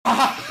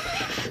Ah!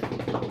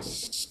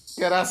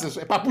 Caraças.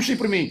 Epá, puxem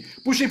por mim.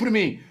 Puxem por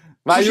mim.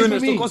 Vai, Puxem por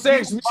Unas, tu mim.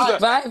 consegues, vida.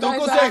 Vai, Tu vai,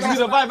 consegues, vai,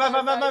 vida.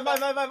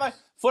 Vai.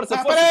 Força,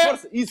 Ah, força, parei.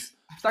 força. Isso.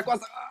 Está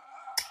quase...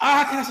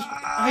 Ah, caraças.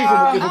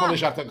 Ai, eu vou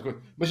aleijar tanto coisa.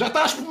 Mas já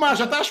está a espumar,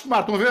 já está a espumar.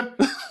 Estão a ver?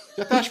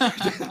 Já está a espumar.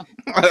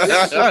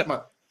 Já está a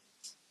espumar.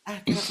 Ah,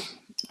 caraças.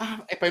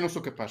 Ah, epá, eu não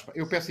sou capaz. Pá.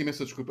 Eu peço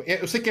imensa desculpa.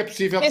 Eu sei que é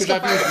possível, porque eu já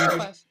vi os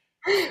vídeos.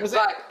 Mas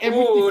é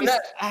muito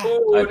difícil.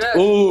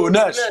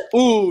 Unas.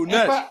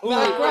 Epá,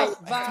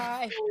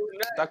 vai.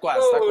 Está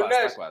quase.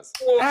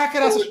 Ah,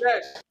 caraças.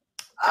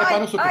 Epá,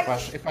 não sou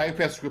capaz. Epá, eu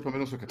peço desculpa, mas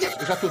não sou capaz.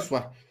 Eu já estou a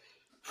suar.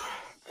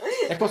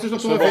 É que vocês não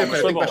estão a ver,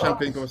 tenho que baixar um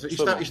bocadinho com vocês.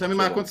 Isto está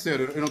mesmo a acontecer,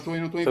 eu não estou a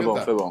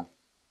inventar. Foi bom.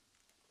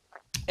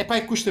 Epá,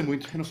 é que custa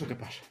muito, eu não sou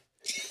capaz.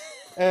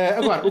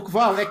 Agora, o que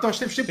vale é que nós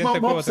temos sempre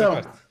uma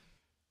opção.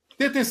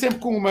 Tentem sempre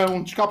com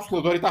um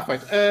descalpulador e está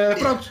feito.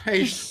 Pronto, é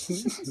isto.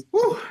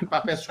 Pá,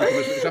 peço desculpa,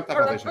 mas já me estava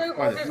a aleijar.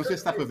 Olha, não sei se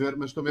está para ver,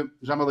 mas estou mesmo,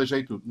 já me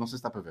aleijei tudo. Não sei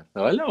se está para ver.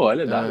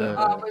 Olha,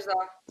 dá. Pois dá.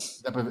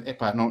 Dá para ver?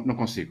 Epá, não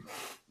consigo.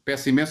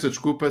 Peço imensa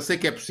desculpa, sei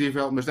que é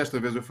possível, mas desta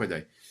vez eu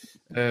falhei.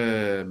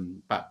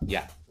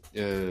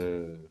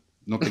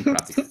 Não tenho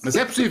prática. Mas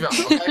é possível,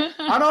 ok?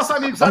 À nossa,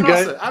 amigos, à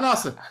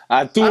nossa.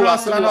 À tua. A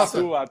nossa.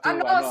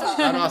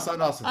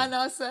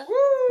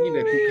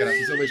 Ainda com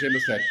caraças, eu aleijei-me a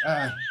sério.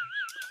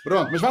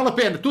 Pronto, mas vale a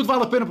pena, tudo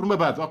vale a pena por uma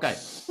banda, ok.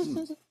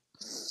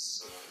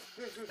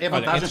 É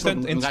vantagem.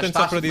 Olha, entretanto,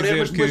 só para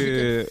dizer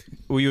que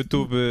o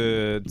YouTube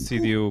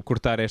decidiu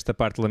cortar esta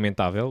parte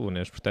lamentável,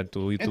 Unas,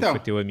 portanto o YouTube foi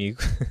teu amigo.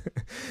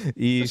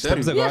 E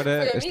estamos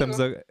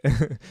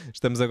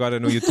agora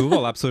no YouTube.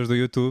 Olá, pessoas do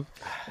YouTube.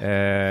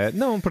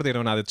 Não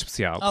perderam nada de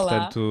especial. Olá.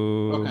 Portanto,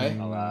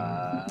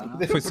 Olá.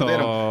 foi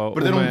só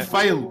perderam um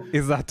fail.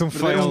 Exato, um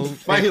Perderam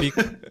fail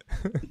épico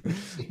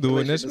do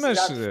Unas, mas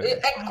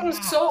É que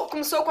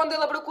começou quando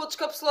ele abriu com o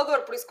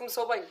descapsulador, por isso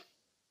começou bem.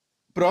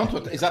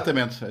 Pronto,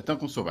 exatamente. Então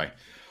começou bem.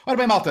 Ora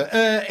bem, malta,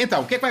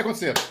 então, o que é que vai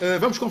acontecer?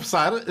 Vamos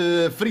conversar,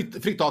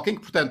 free talking,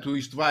 portanto,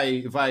 isto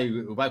vai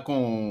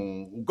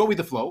com o Go with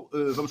the Flow,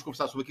 vamos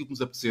conversar sobre aquilo que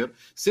nos apetecer,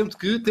 sendo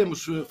que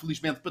temos,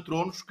 felizmente,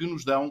 patronos que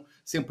nos dão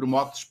sempre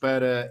motes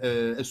para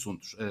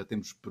assuntos.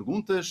 Temos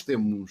perguntas,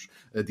 temos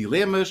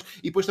dilemas,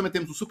 e depois também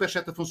temos o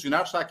Superchat a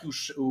funcionar, está aqui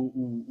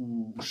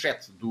o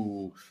chat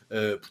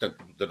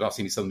portanto, da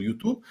nossa emissão no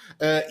YouTube,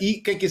 e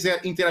quem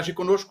quiser interagir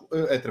connosco,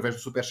 através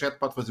do Superchat,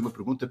 pode fazer uma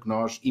pergunta que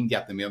nós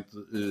imediatamente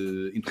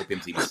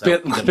interrompemos a emissão.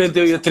 De repente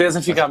eu e a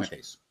Teresa ficámos. É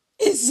isso.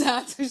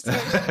 Exato.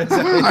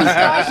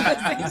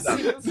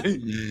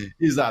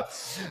 Exato.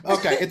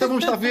 Ok, então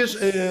vamos talvez,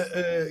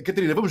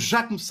 Catarina, vamos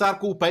já começar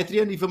com o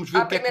Patreon e vamos ver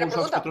o que é que os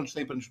nossos patronos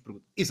têm para nos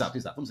perguntar. Exato,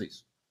 vamos a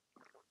isso.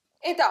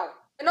 Então,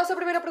 a nossa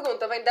primeira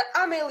pergunta vem da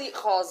Amélie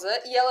Rosa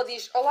e ela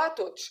diz: Olá a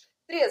todos.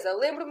 Teresa,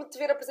 lembro-me de te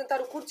ver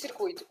apresentar o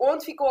curto-circuito.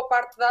 Onde ficou a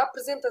parte da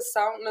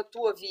apresentação na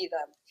tua vida?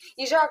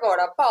 E já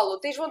agora, Paulo,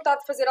 tens vontade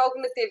de fazer algo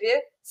na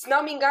TV? Se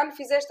não me engano,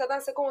 fizeste a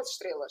dança com as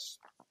estrelas.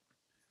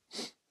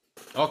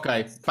 Ok,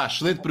 pá,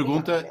 excelente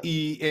pergunta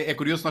e é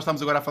curioso, nós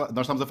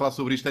estamos a falar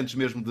sobre isto antes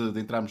mesmo de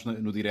entrarmos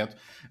no direto.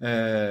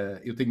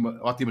 Eu tenho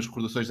ótimas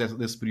recordações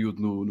desse período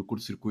no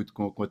curto-circuito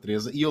com a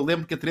Teresa e eu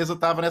lembro que a Teresa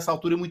estava nessa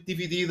altura muito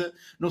dividida,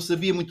 não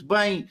sabia muito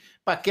bem,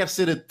 pá, quer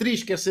ser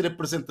atriz, quer ser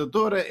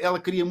apresentadora, ela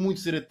queria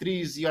muito ser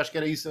atriz e eu acho que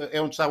era isso, é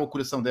onde estava o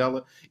coração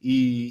dela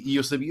e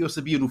eu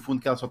sabia no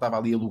fundo que ela só estava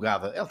ali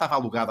alugada, ela estava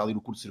alugada ali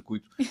no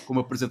curto-circuito como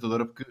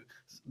apresentadora porque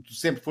tu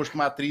sempre foste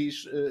uma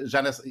atriz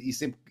e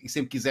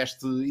sempre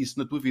quiseste isso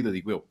na tua vida,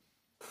 digo eu,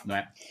 não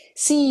é?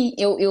 Sim,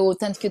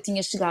 tanto que eu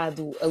tinha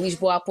chegado a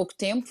Lisboa há pouco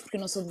tempo, porque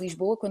eu não sou de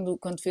Lisboa,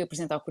 quando fui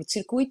apresentar o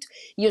curto-circuito,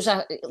 e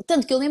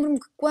tanto que eu lembro-me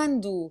que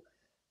quando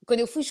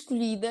eu fui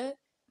escolhida,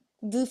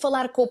 de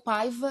falar com o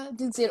Paiva,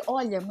 de dizer,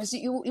 olha, mas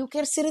eu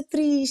quero ser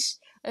atriz,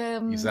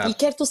 e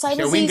quero que tu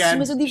saibas isso,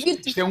 mas eu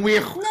divirto. Isto é um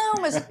erro. Não,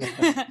 mas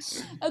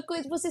a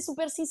coisa, vou ser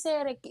super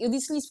sincera, eu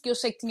disse-lhe isso porque eu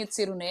achei que tinha de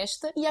ser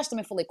honesta, e acho que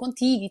também falei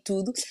contigo e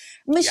tudo,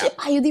 mas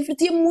eu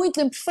divertia muito,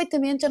 lembro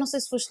perfeitamente, já não sei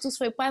se foste tu, se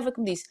foi o Paiva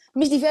que me disse,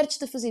 mas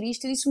divertes-te a fazer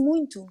isto, eu disse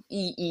muito,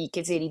 e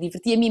quer dizer, e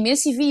divertia-me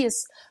imenso e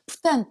via-se,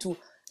 portanto,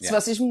 se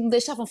vocês me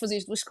deixavam fazer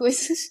as duas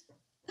coisas...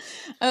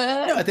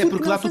 Não, até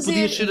porque lá tu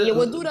podias ser, eu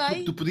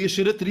adorei. Tu podias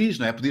ser atriz,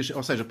 não é? Podias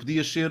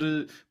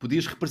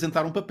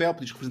representar um papel,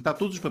 podias representar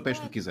todos os papéis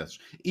que tu quisesses.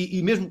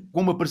 E mesmo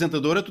como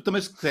apresentadora, tu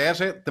também,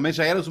 também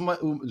já eras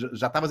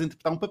já estavas a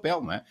interpretar um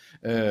papel, não é?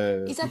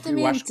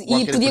 Exatamente,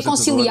 e podia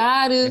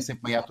conciliar. É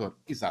sempre meio ator,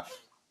 exato.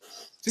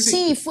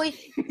 Sim. Foi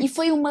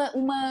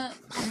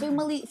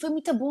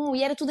muito bom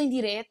e era tudo em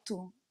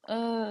direto.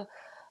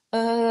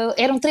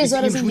 Eram 3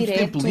 horas em direto.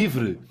 Tempo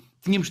livre.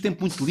 Tínhamos tempo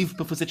muito livre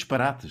para fazer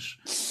disparates.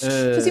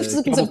 Fazíamos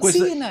tudo o que nos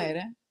apetecia, não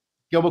era?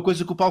 Que é uma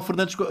coisa que o Paulo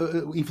Fernandes,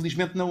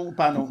 infelizmente, não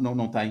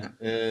tem.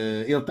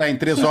 Ele tem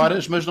 3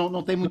 horas, mas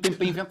não tem muito tempo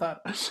para inventar.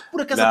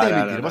 Por acaso até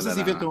é mentira.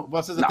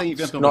 Vocês até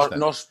inventam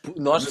bastante.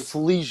 Nós,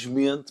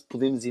 felizmente,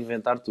 podemos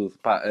inventar tudo.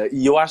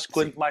 E eu acho que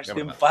quanto mais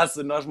tempo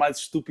passa, nós mais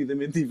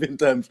estupidamente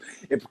inventamos.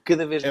 É porque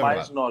cada vez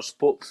mais nós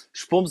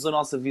expomos a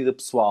nossa vida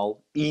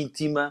pessoal,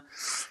 íntima,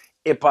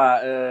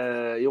 Epá,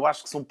 eu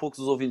acho que são poucos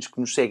os ouvintes que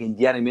nos seguem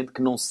diariamente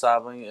que não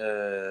sabem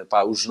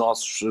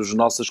as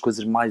nossas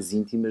coisas mais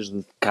íntimas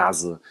de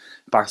casa.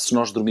 Pá, se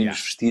nós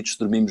dormimos vestidos, se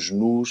dormimos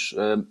nus.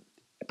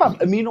 Epá,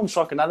 a mim não me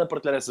choca nada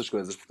partilhar essas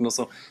coisas, porque não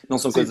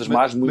são coisas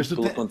más, muito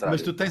pelo contrário.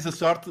 Mas tu tens a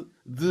sorte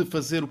de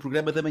fazer o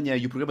programa da manhã,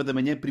 e o programa da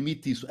manhã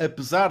permite isso.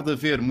 Apesar de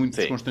haver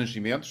muitos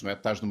constrangimentos, não é?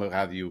 Estás numa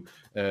rádio,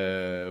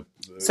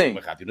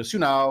 uma rádio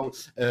nacional,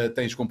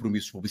 tens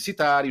compromissos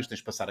publicitários, tens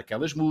de passar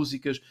aquelas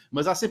músicas,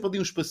 mas há sempre ali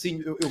um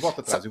espacinho, eu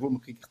volto atrás, eu vou-me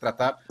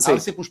retratar, há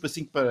sempre um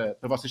espacinho para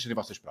vocês serem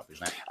vocês próprios,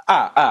 não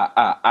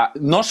é?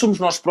 Nós somos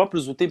nós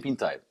próprios o tempo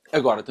inteiro.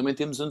 Agora, também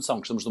temos a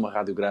noção que estamos numa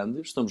rádio grande,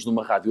 estamos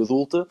numa rádio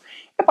adulta,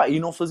 e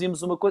não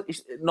fazíamos uma coisa...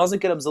 nós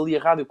encaramos ali a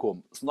rádio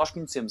como? Se nós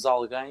conhecemos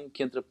alguém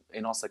que entra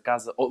em nossa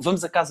casa, ou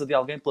vamos à casa de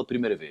alguém pela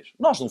primeira vez,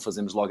 nós não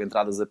fazemos logo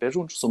entradas a pé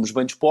juntos, somos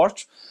bem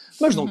dispostos,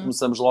 mas não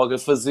começamos logo a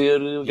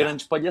fazer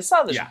grandes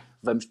palhaçadas.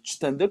 Vamos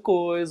testando a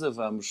coisa,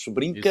 vamos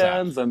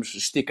brincando, vamos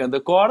esticando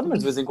a corda, mas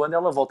de vez em quando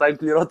ela volta a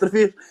encolher outra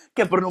vez,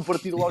 que é para não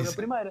partir logo a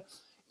primeira.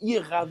 E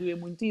a rádio é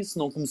muito isso,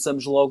 não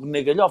começamos logo na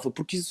galhofa,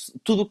 porque isso,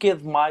 tudo o que é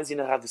demais, e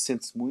na rádio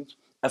sente-se muito,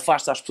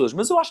 afasta as pessoas.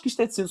 Mas eu acho que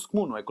isto é de senso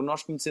comum, não é? Quando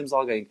nós conhecemos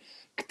alguém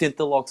que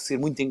tenta logo ser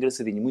muito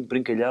engraçadinho, muito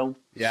brincalhão,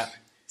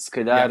 se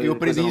calhar... eu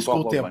aprendi isso com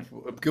o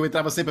tempo, porque eu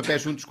entrava sempre a pé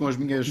juntos com as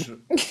minhas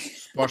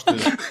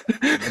supostas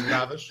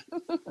namoradas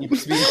e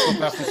percebi que isso não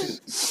está a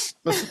funcionar.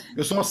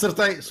 Eu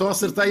só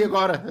acertei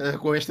agora,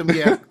 com esta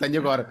mulher que tenho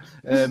agora,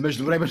 mas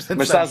demorei bastante.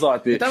 Mas estás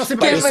ótimo.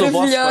 Eu sou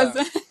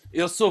maravilhosa.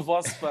 Eu sou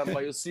vosso fã,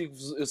 pá, eu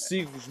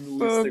sigo-vos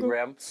no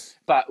Instagram.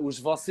 Pá,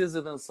 vocês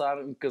a dançar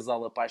um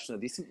casal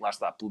apaixonadíssimo, lá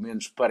está, pelo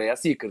menos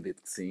parece, e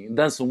acredito que sim.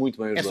 Dançam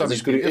muito bem os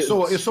dois.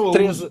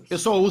 Eu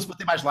só a uso para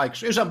ter mais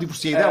likes. Eu já me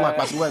divorciei dela há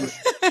 4 anos.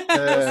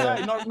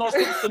 Nós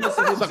também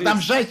sabemos só que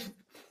dá-me jeito.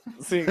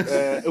 Sim,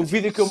 o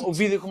vídeo que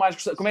eu mais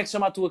gostei... Como é que se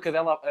chama a tua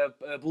cadela?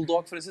 A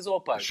Bulldog francesa ou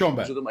a Pug?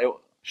 Chomba.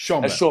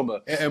 A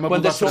Chomba. É uma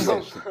Bulldog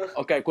francesa.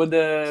 Ok,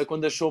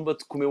 quando a Chomba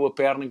te comeu a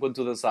perna enquanto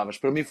tu dançavas.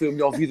 Para mim foi o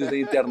melhor vídeo da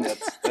internet.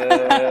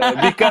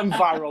 Become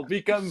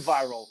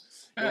viral.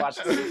 Eu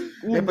acho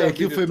que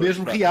aquilo foi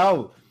mesmo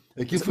real.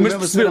 Aquilo foi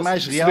mesmo a cena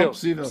mais real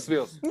possível.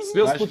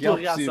 Percebeu-se pela tua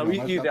reação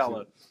e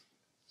dela.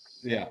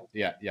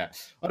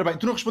 Ora bem,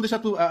 tu não respondeste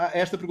a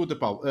esta pergunta,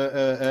 Paulo.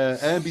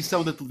 A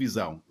ambição da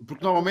televisão.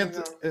 Porque normalmente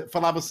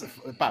falava-se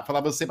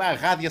sempre, a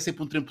rádio é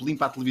sempre um trampolim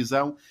para a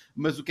televisão,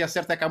 mas o que é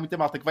certo é que há muita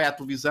malta que vai à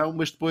televisão,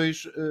 mas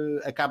depois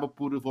acaba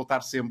por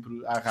voltar sempre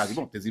à rádio.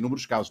 Bom, tens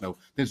inúmeros casos, não?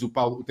 Tens o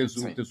Paulo, tens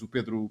o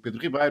Pedro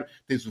Ribeiro,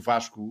 tens o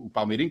Vasco, o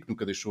Palmeirinho, que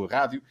nunca deixou a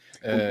rádio.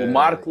 O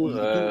Marco.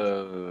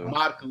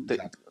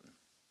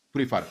 Por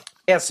aí fora.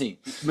 É assim.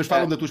 Mas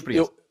falam da tua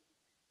experiência.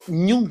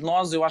 Nenhum de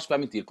nós, eu acho que vai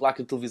mentir. Claro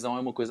que a televisão é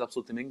uma coisa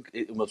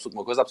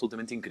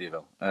absolutamente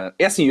incrível.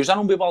 É assim, eu já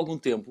não bebo há algum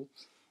tempo.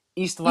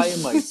 Isto vai a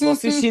meio. Se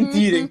vocês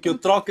sentirem que eu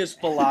troco as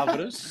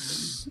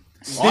palavras,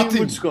 dê-me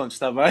um desconto,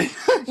 está bem?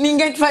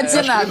 Ninguém te vai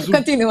dizer nada.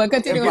 Continua.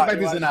 Ninguém vai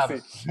dizer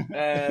nada.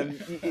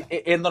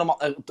 É normal.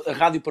 A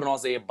rádio para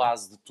nós é a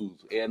base de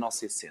tudo. É a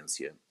nossa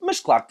essência. Mas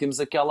claro que temos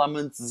aquela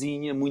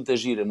amantezinha, muita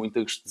gira,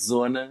 muita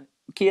gostezona,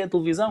 que é a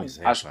televisão.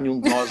 Acho que nenhum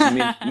de nós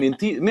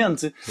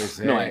mente,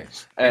 não é?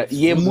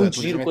 E é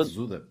muito giro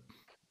quando...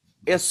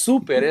 É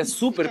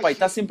super, pá, e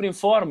está sempre em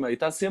forma, e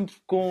está sempre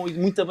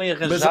muito bem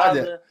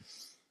arranjada.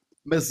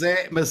 Mas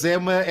é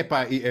uma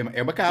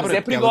cabra. Mas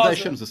é perigosa. Ela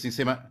deixa-nos assim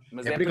ser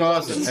é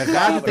perigosa. A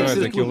rádio tem que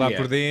ser aquilo lá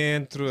por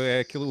dentro, é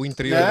aquilo, o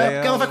interior dela.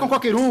 Porque ela vai com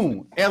qualquer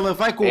um. Ela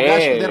vai com o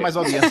gajo que der mais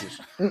audiências.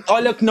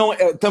 Olha que não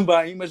é,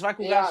 também, mas vai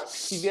com o gajo que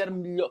estiver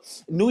melhor.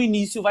 No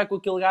início vai com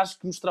aquele gajo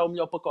que mostrar o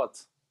melhor pacote.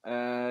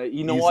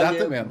 E não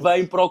olha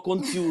bem para o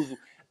conteúdo.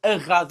 A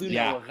rádio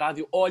não, a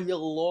rádio olha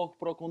logo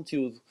para o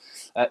conteúdo.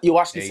 Eu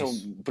acho que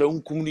isso para um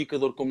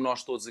comunicador como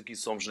nós todos aqui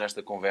somos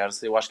nesta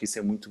conversa, eu acho que isso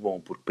é muito bom,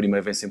 porque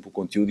primeiro vem sempre o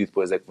conteúdo e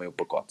depois é que vem o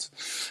pacote.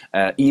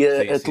 A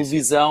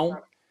televisão,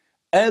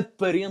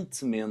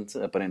 aparentemente,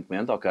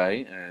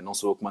 ok, não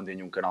sou eu que mando em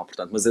nenhum canal,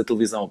 portanto, mas a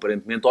televisão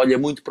aparentemente olha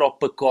muito para o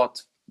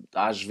pacote,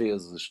 às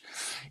vezes.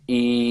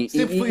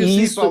 Sempre foi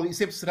assim, isso... Paulo, e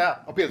sempre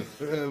será. Oh, Pedro,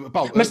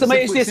 Paulo, mas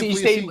também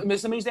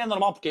isto é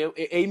normal, porque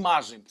é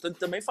imagem, portanto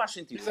também faz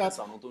sentido.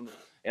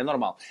 É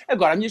normal.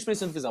 Agora, a minha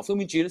experiência na televisão foi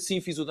muito gira.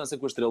 Sim, fiz o Dança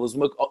com as Estrelas.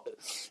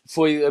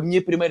 Foi a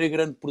minha primeira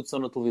grande produção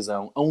na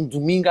televisão. A um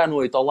domingo à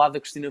noite, ao lado da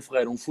Cristina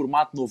Ferreira. Um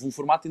formato novo. Um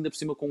formato ainda por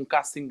cima com um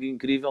casting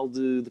incrível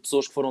de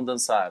pessoas que foram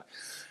dançar.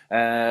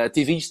 A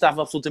TV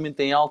estava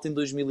absolutamente em alta em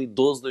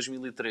 2012,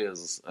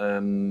 2013.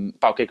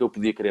 O que é que eu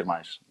podia querer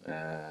mais?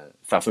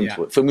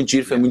 Foi muito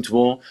giro, foi muito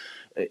bom.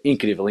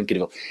 Incrível.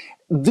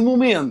 De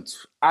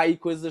momento, há aí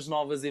coisas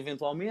novas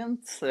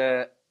eventualmente.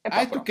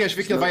 Tu queres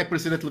ver que ele vai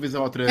aparecer na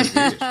televisão outra vez?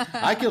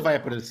 Que ele vai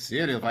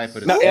aparecer.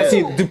 Não, é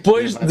assim,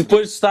 depois de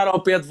estar ao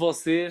pé de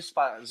vocês,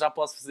 já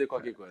posso fazer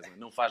qualquer coisa.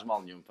 Não faz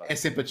mal nenhum. É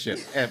sempre a descer.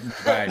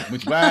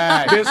 Muito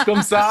bem. Vês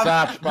como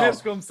sabes.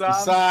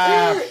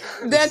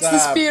 That's the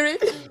spirit.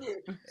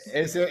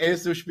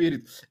 Esse é o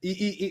espírito.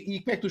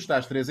 E como é que tu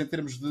estás, Teresa, em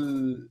termos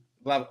de...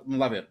 Vamos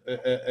lá ver.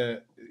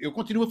 Eu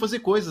continuo a fazer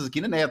coisas aqui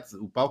na net.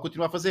 O Paulo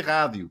continua a fazer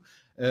rádio.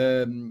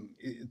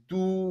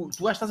 Tu acho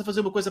que estás a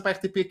fazer uma coisa para a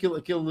RTP,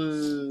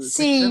 aquele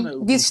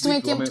sim, dizes tu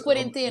em tempo de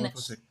quarentena.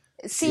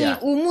 Sim,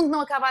 o mundo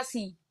não acaba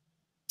assim.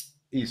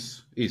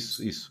 Isso.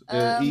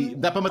 E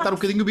dá para matar um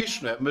bocadinho o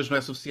bicho, não é? Mas não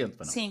é suficiente.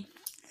 Para não. Sim.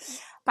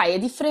 Pá, é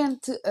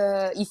diferente.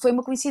 E foi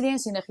uma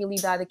coincidência. Na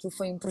realidade, aquilo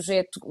foi um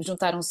projeto.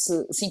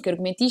 Juntaram-se 5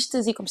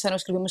 argumentistas e começaram a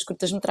escrever umas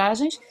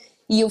curtas-metragens.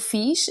 E eu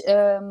fiz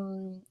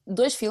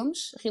 2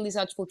 filmes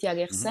realizados pelo Tiago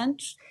R.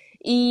 Santos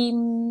e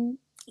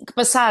que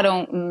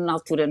passaram na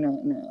altura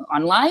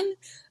online.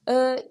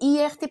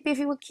 E a RTP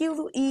viu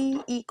aquilo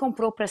e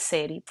comprou para a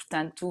série.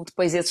 Portanto,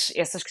 depois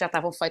essas que já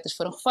estavam feitas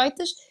foram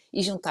refeitas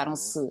e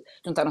juntaram-se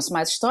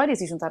mais histórias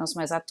e juntaram-se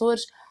mais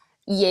atores.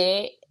 E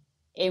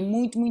é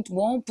muito, muito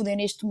bom poder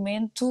neste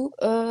momento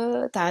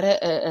estar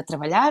a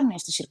trabalhar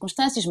nestas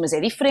circunstâncias, mas é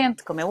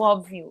diferente, como é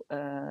óbvio.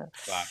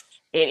 Claro.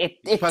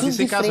 É faz tudo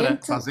isso em casa,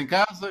 diferente. não é? Faz em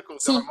casa, com o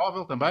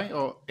telemóvel também?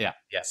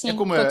 Sim, é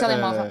como com o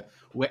telemóvel.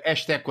 O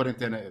hashtag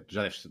quarentena.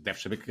 Já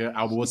deves saber que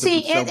há uma outra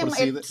produção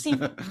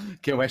parecida,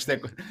 que é o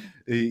hashtag.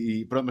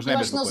 Pronto, mas não é a mesma coisa. Eu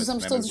acho que nós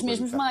usamos todos os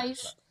mesmos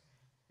meios.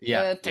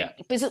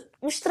 Depois,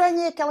 o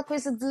estranho é aquela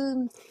coisa de...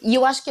 E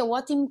eu acho que é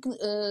ótimo que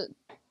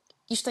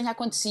isto tenha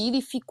acontecido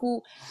e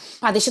fico...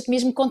 Pá, deixa-te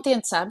mesmo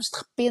contente, sabes? De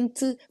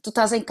repente, tu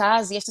estás em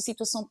casa e esta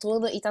situação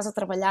toda e estás a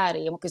trabalhar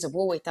e é uma coisa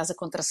boa e estás a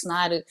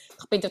contracenar. De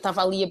repente eu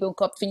estava ali a beber um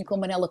copo de vinho com a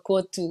Manela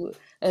Couto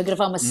a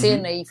gravar uma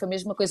cena e foi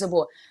mesmo uma coisa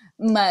boa.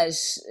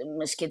 Mas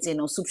quer dizer,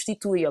 não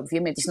substitui,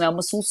 obviamente. Isto não é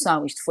uma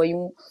solução. Isto foi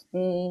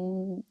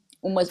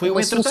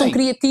uma solução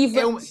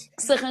criativa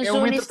que se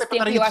arranjou neste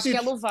tempo e eu acho que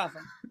é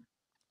louvável.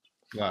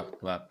 Claro.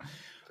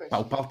 Pá,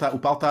 o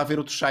Paulo está a ver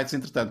outros sites,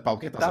 entretanto. Paulo, o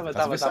que é que estás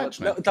a ver sites,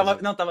 não é? Estava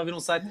a ver um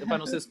site,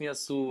 não sei se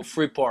conheces o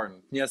Free Porn.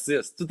 Conheces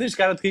esse? Tu tens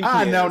cara de quem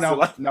conhece.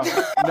 Não.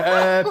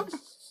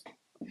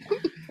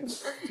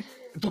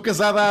 Estou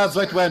casado há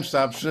 18 anos,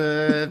 sabes?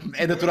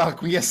 É natural que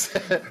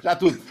conheça já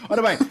tudo.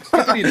 Ora bem,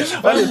 Catarina,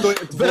 estou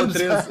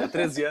há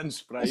 13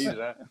 anos, para aí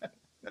já.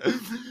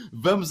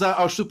 Vamos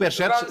aos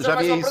superchats. Já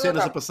vi aí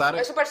cenas a passar.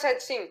 As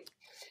superchats, sim.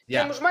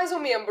 Temos mais um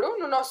membro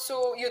no nosso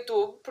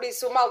YouTube, por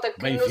isso, malta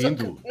que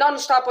não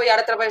nos está a apoiar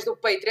através do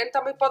Patreon,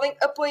 também podem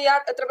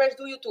apoiar através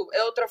do YouTube.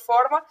 É outra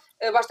forma,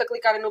 basta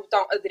clicarem no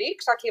botão aderir,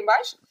 que está aqui em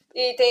baixo,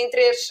 e têm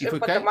 3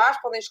 patamares,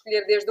 podem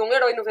escolher desde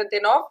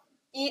 1,99€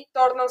 e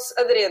tornam-se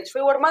aderentes. Foi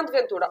o Armando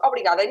Ventura.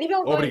 Obrigada.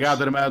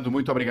 Obrigado, Armando.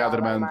 Muito obrigado,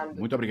 Armando.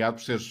 Muito obrigado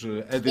por seres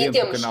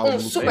aderente do canal. E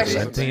temos um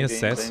superchat. Tem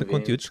acesso a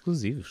conteúdos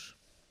exclusivos.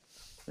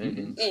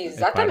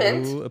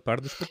 Exatamente. A par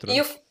dos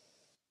patrões.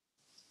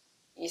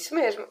 Isso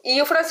mesmo.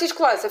 E o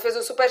Francisco Lança fez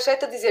um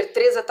superchat a dizer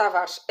Teresa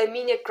Tavares, a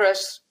minha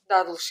crush da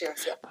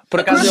adolescência. Por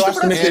acaso eu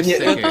acho também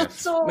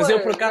mas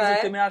eu por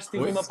acaso também acho que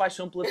tive uma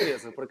paixão pela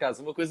Teresa, por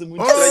acaso, uma coisa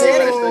muito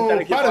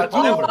estranha. Para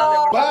tudo!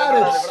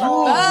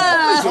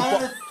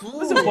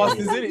 Mas eu posso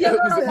dizer isso. E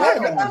agora o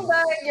Marco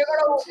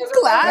também.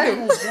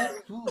 Claro!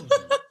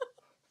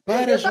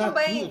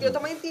 Eu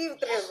também tive,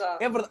 Teresa.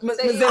 É verdade, mas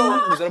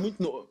era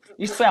muito novo.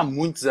 Isto foi há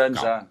muitos anos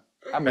já.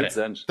 Há muitos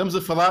anos. Estamos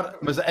a falar,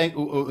 mas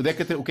o que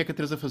é que a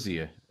Teresa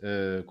fazia?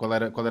 Qual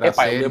era a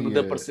série? Eu lembro de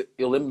aparecer.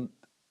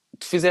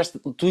 Tu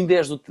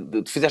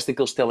fizeste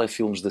aqueles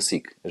telefilmes da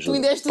SIC. Tu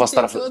ainda és do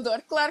tempo, eu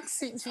adoro. Claro que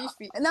sim.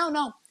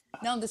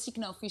 Não, da SIC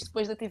não. Fiz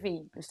depois da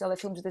TVI. Os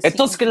telefilmes da SIC.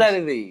 Então se calhar é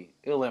daí.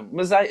 Eu lembro.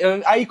 Mas há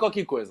aí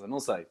qualquer coisa, não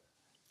sei.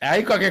 Há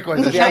aí qualquer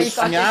coisa. Já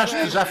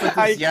sonhaste, já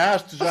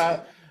fantasiaste,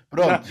 já...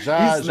 Pronto,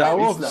 já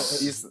houve.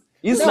 Isso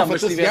não,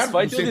 mas se tivesse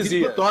feito eu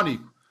dizia.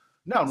 Platónico.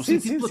 Não, no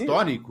sentido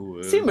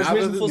platónico. Sim, mas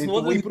mesmo se fosse no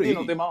outro,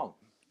 não tem mal.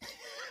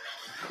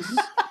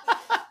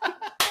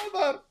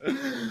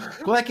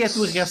 Qual é que é a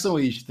tua reação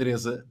a isto,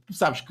 Teresa? Tu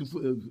sabes que,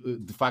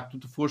 de facto,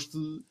 tu foste...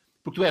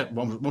 Porque tu és...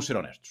 Vamos ser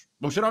honestos.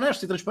 Vamos ser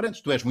honestos e transparentes.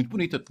 Tu és muito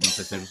bonita. Não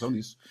sei se tens noção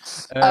disso.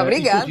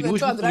 Obrigada.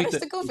 Estou a adorar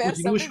esta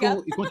conversa.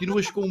 E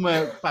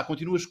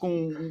continuas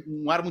com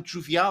um ar muito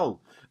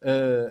jovial.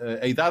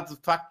 A idade,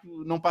 de facto,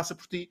 não passa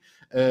por ti.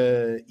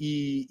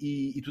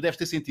 E tu deves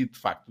ter sentido, de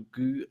facto,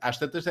 que às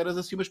tantas eras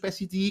assim uma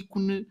espécie de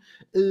ícone,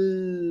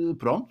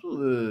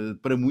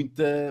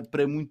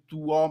 para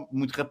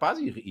muito rapaz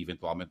e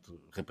eventualmente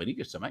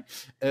raparigas também.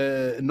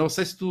 Não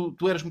sei se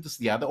tu eras muito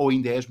assediada ou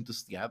ainda és muito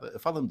assediada.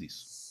 Fala-me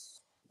disso.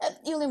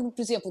 Eu lembro,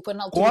 por exemplo, quando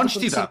na altura do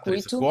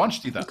curto-circuito... Com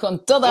honestidade. Com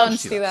toda a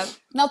honestidade.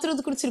 Na altura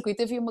do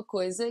curto-circuito havia uma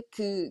coisa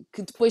que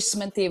depois se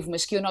manteve,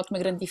 mas que eu noto uma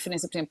grande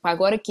diferença, por exemplo, para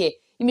agora, que é,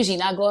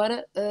 imagina,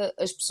 agora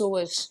as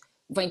pessoas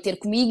vêm ter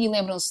comigo e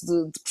lembram-se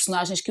de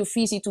personagens que eu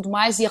fiz e tudo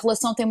mais, e a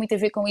relação tem muito a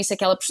ver com isso,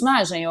 aquela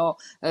personagem, ou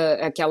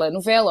aquela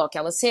novela, ou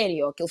aquela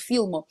série, ou aquele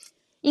filme.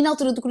 E na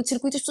altura do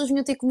curto-circuito as pessoas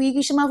vinham ter comigo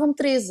e chamavam-me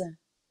Teresa.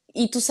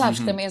 E tu sabes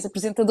que também és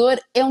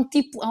apresentador, há um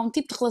tipo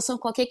de relação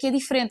qualquer que é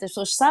diferente, as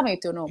pessoas sabem o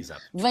teu nome,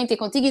 vêm ter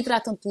contigo e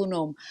tratam-te pelo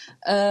nome.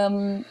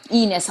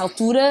 E nessa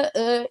altura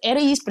era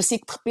isso, parecia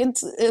que de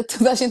repente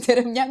toda a gente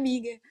era minha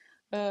amiga.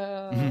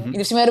 E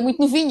por cima era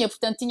muito novinha,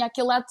 portanto tinha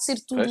aquele lado de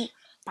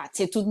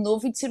ser tudo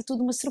novo e de ser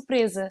tudo uma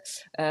surpresa.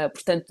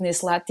 Portanto,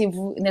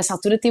 nessa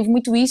altura teve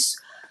muito isso.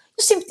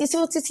 Eu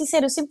vou ser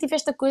sincera, eu sempre tive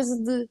esta coisa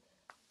de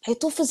eu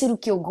estou a fazer o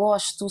que eu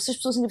gosto, se as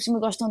pessoas ainda por cima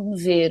gostam de me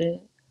ver...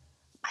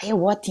 é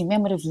ótimo, é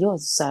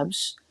maravilhoso,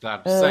 sabes?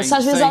 Claro, Se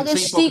às vezes alguém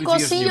sem se estica ou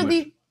hipocrisias assim, eu nenhumas.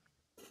 digo,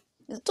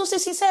 estou a ser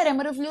sincera, é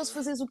maravilhoso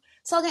fazeres o.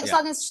 Se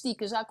alguém se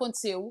estica, já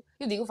aconteceu,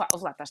 eu digo, vá,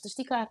 lá estás-te a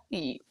esticar.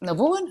 E na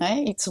boa, não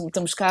é? E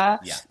estamos cá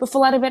para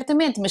falar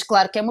abertamente. Mas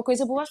claro que é uma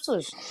coisa boa às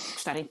pessoas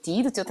gostarem de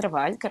ti, do teu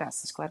trabalho,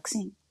 caraças, claro que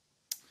sim.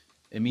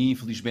 A mim,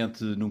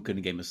 infelizmente, nunca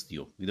ninguém me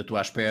assediou. Ainda estou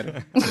à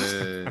espera.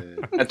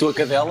 A tua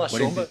cadela, a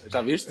chomba,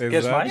 já viste?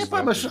 Queres mais?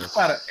 Mas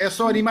repara, é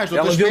só animais de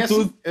outra Ela viu espécie.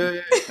 tudo.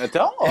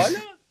 Então,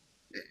 olha.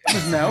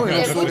 Mas não, eu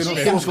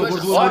não sou a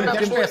favor do amor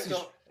interespécies.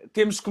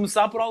 Temos que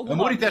começar por algum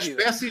Amor lado.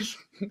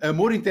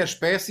 amor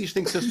interespécies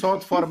tem que ser só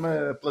de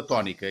forma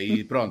platónica.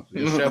 E pronto,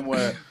 eu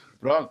chamo-a...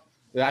 Pronto,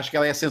 acho que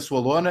ela é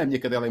sensualona, a minha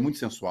cadela é muito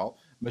sensual.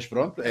 Mas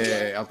pronto,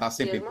 ela está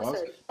sempre em pose.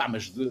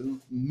 Mas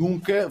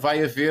nunca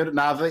vai haver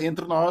nada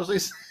entre nós a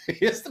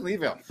esse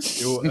nível.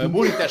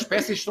 Amor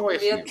interespécies só é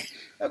assim.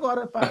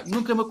 Agora, pá,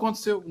 nunca me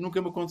aconteceu,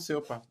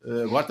 pá.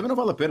 Agora também não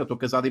vale a pena, estou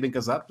casado e bem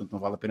casado, portanto não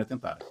vale a pena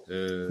tentar.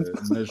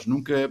 Mas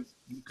nunca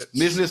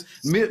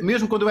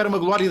mesmo quando eu era uma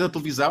glória da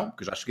televisão,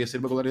 porque eu já cheguei a ser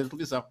uma glória da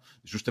televisão,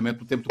 justamente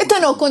no tempo do Então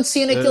não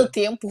acontecia naquele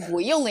tempo,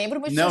 Rui, eu lembro,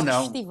 mas não, nos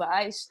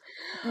festivais.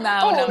 Não.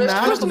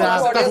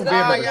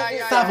 Nada,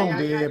 estavam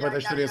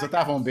bêbadas, Teresa,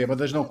 estavam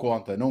bêbadas, não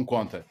conta,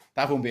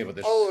 estavam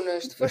bêbadas.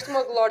 Unas, tu foste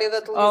uma glória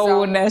da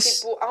televisão,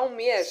 tipo, há um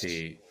mês.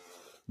 Sim.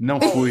 Não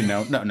fui,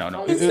 não.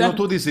 Eu não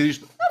estou a dizer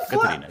isto.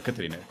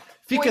 Catarina,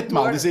 fica-te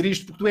mal dizer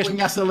isto porque tu és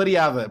minha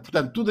assalariada.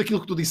 Portanto, tudo aquilo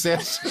que tu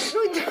disseste,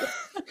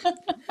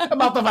 a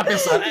malta vai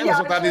pensar, ela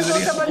só está a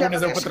dizer isto porque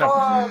mas é o patrão.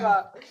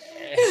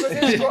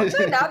 Não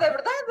é nada, é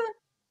verdade.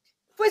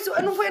 Pois,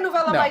 não foi a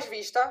novela mais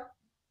vista?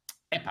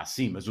 É pá,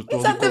 sim, mas eu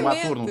estou ali como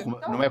ator,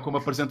 não é como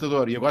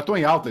apresentador. E agora estou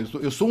em alta,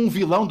 eu sou um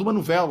vilão de uma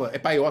novela. É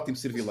pá, é ótimo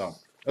ser vilão.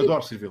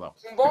 Adoro ser vilão.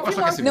 Um bom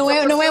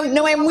vilão.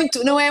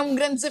 Não é um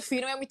grande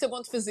desafio, não é muito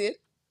bom de fazer.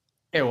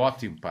 É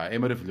ótimo, pá, é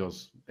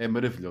maravilhoso.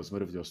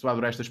 Estou a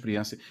adorar esta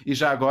experiência. E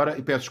já agora,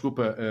 e peço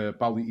desculpa,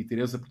 Paulo e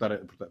Teresa, por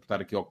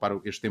estar aqui a ocupar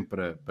este tempo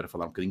para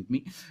falar um bocadinho de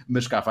mim,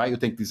 mas cá vai, eu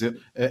tenho que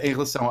dizer, em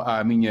relação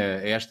a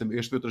este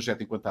meu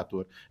trajeto enquanto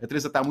ator, a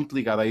Teresa está muito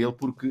ligada a ele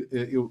porque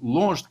eu,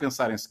 longe de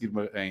pensar em seguir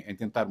em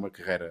tentar uma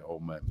carreira ou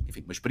uma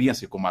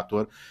experiência como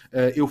ator,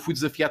 eu fui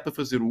desafiado para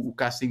fazer o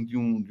casting de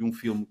um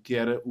filme que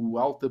era o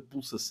Alta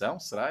Pulsação,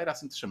 será? Era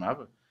assim que se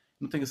chamava?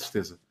 Não tenho a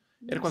certeza.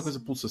 Era qualquer coisa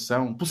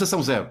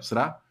Pulsação Zero,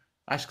 será?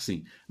 Acho que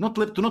sim.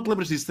 Tu não te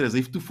lembras disso, Teresa?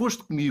 E tu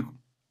foste comigo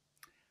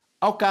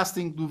ao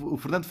casting do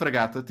Fernando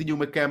Fragata, tinha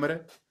uma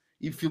câmara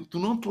e tu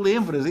não te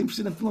lembras, é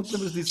impressionante, tu não te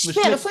lembras disso.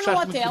 Espera, foi no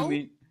hotel?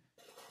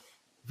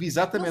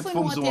 Exatamente,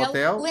 fomos a um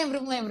hotel.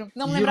 Lembro-me.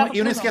 Não me lembrava.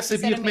 Eu nem sequer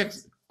sabia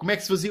como é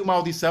que se fazia uma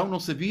audição, não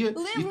sabia.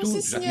 Lembro-me,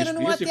 sim, senhora,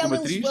 no hotel, como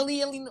atriz.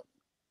 ali no...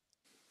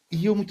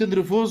 E eu muito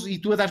nervoso, e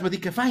tu a dar-me a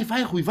dica, vai,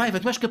 Rui, vai,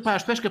 tu és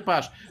capaz.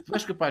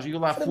 E eu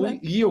lá fui,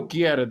 e eu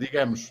que era,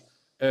 digamos...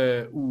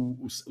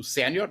 o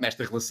sénior,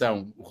 nesta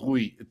relação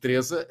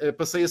Rui-Teresa,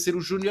 passei a ser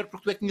o júnior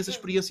porque tu é que tinhas a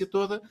experiência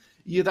toda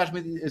e a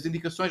dar-me as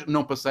indicaões.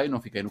 Não passei,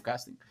 não fiquei no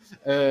casting.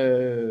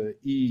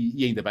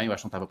 E ainda bem, eu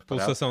acho que não estava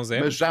preparado. Pulsação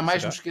zero? Mas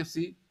jamais me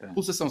esqueci.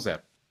 Pulsação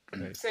zero.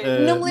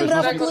 Não me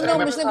lembrava aquilo, não,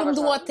 mas lembro-me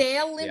do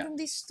hotel, lembro-me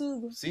disso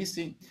tudo.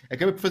 Sim.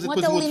 Acabei por fazer um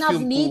depois hotel um ali outro na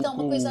filme avenida,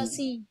 uma coisa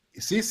assim.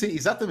 Sim,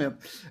 exatamente.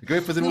 Acabei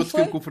de fazer um outro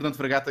filme com o Fernando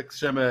Fragata que se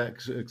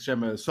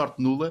chama Sorte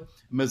Nula,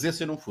 mas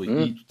esse eu não fui.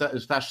 E tu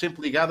estás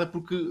sempre ligada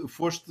porque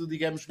foste,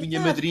 digamos,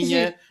 minha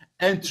madrinha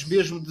antes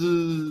mesmo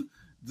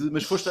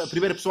mas foste a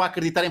primeira pessoa a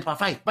acreditar em pá,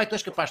 vai, tu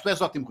és capaz, tu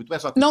és ótimo, Rui, tu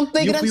és ótimo. Não te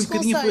dei grandes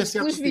conselhos,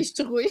 pelos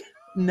vistos, Rui.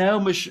 Não,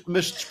 mas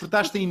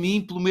despertaste em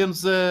mim, pelo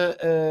menos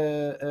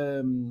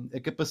a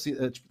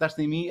capacidade.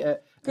 Despertaste em mim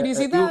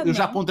curiosidade. Eu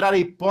já ponderar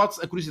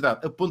a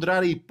curiosidade, a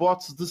ponderar a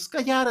hipótese de se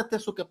calhar até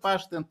sou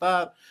capaz de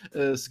tentar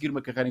seguir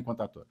uma carreira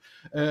enquanto ator.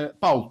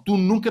 Paulo, tu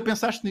nunca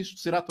pensaste nisto,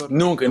 de ser ator?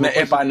 Nunca,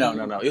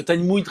 não. Eu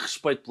tenho muito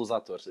respeito pelos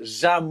atores.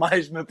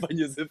 Jamais me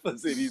apanhas a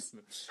fazer isso.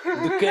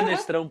 De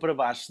canastrão para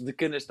baixo,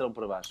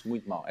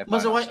 muito mal.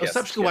 Mas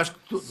sabes que eu acho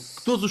que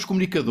todos os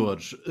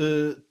comunicadores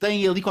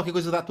têm ali qualquer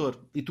coisa de ator.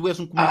 E tu és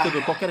um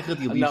comunicador, qualquer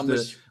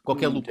radialista,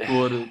 qualquer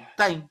locutor,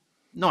 tem.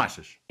 Não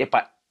achas?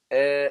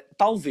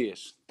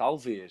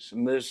 Talvez,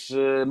 mas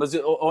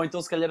ou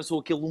então se calhar eu sou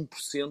aquele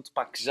 1%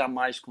 que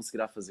jamais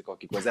conseguirá fazer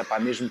qualquer coisa,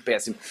 mesmo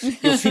péssimo.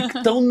 Eu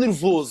fico tão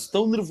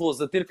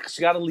nervoso a ter que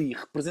chegar ali,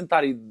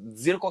 representar e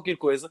dizer qualquer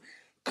coisa,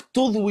 que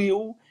todo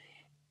eu,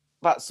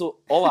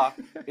 sou, olá,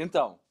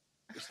 então,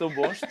 estão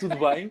bons, tudo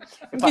bem?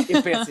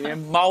 É péssimo, é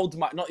mau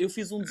demais. Não, eu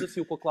fiz um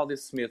desafio com a Cláudia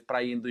Semedo para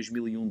aí em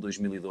 2001,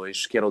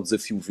 2002, que era o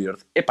Desafio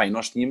Verde. E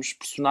nós tínhamos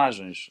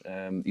personagens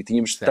e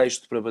tínhamos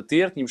texto para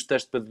bater, tínhamos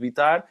texto para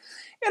debitar,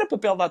 era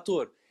papel de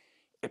ator.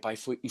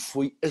 E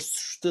foi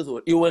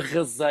assustador. Eu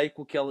arrasei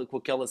com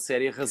aquela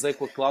série, arrasei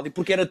com a Cláudia,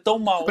 porque era tão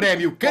mau.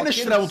 Prémio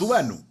Canastrão do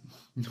ano.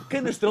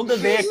 Canastrão da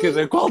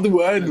década, qual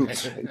do ano?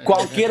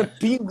 Qualquer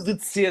pingo de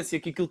decência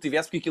que aquilo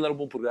tivesse, porque aquilo era um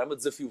bom programa,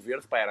 Desafio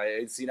Verde, pá,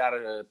 era ensinar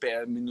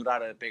a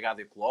minorar a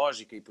pegada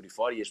ecológica e por aí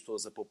fora, e as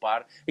pessoas a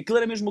poupar. Aquilo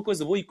era a mesma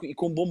coisa, boa e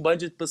com bom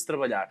budget para se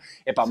trabalhar.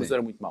 Mas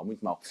era muito mau,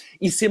 muito mau.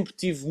 E sempre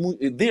tive,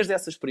 desde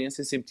essa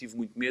experiência, sempre tive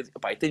muito medo,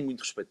 e tenho muito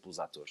respeito pelos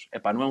atores.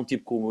 Não é um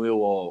tipo como eu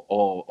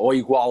ou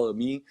igual a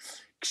mim,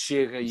 que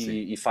chega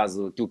e faz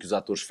aquilo que os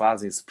atores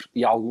fazem,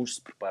 e alguns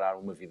se prepararam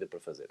uma vida para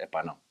fazer.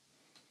 Não.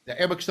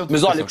 É uma questão de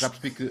vocação. Olha, já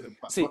percebi que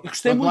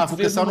gostei muito não há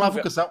vocação, não há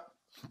vocação.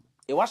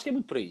 Eu acho que é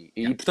muito por aí.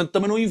 E, portanto,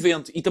 também não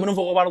invento. E também não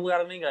vou roubar o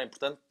lugar a ninguém.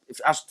 Portanto,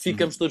 acho que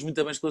ficamos todos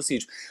muito bem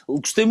esclarecidos.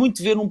 Gostei muito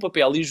de ver num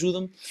papel, e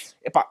ajuda-me,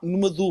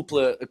 numa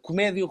dupla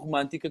comédia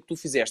romântica que tu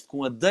fizeste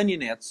com a Dani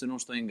Neto, se eu não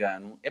estou em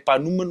engano.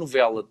 Numa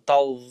novela,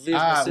 talvez,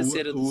 não sei se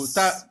era...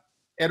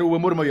 Era o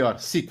Amor Maior,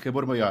 SIC,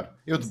 Amor Maior.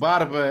 Eu de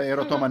barba,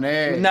 era o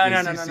Tomané. Não.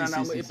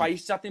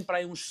 Isto já tem para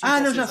aí uns 5 ou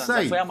 6 anos.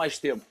 Já foi há mais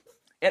tempo.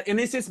 Eu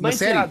nem sei se bem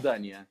se era a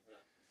Dânia.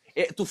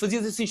 Tu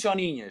fazias assim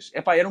choninhas.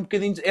 Era um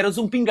bocadinho... Eras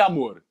um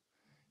pinga-amor.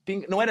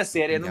 Não era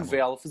série, era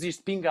novela. Fazias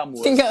de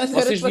pinga-amor.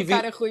 Vocês viviam...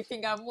 cara, Rui,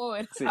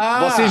 pinga-amor.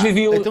 Vocês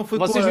viviam, então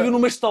viviam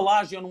numa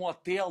estalagem, ou num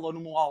hotel, ou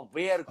num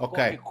albergue,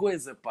 qualquer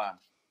coisa, pá.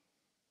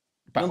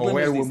 Ou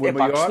era o Amor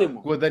Maior,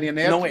 com a Dani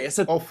Neto, não é,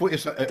 essa... ou foi...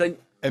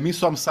 A mim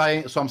só me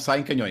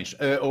saem canhões.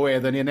 Ou é a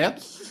Dani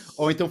Neto,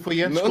 ou então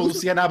foi antes com a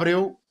Luciana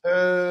Abreu.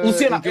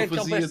 Luciana,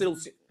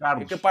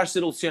 é capaz de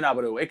ser a Luciana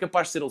Abreu. É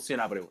capaz de ser a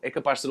Luciana Abreu.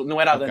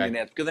 Não era a Dani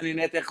Neto, porque a Dani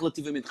Neto é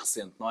relativamente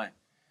recente, não é?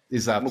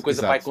 Exato. Uma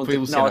coisa vai contar.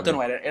 Não, então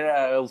não era.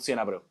 Era a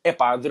Luciana Abreu.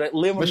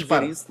 Lembro-me de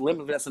ver isso,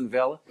 lembro-me de ver essa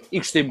novela e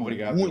gostei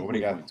muito.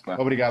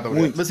 Obrigado.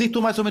 Mas aí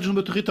estou mais ou menos no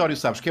meu território,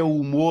 sabes? Que é o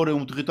humor, é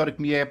um território que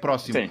me é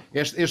próximo. Sim.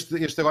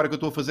 Este agora que eu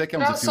estou a fazer, que é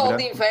um desafio Sol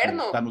de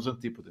Inverno? Está nos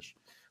antípodas.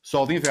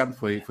 Sol de Inverno,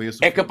 foi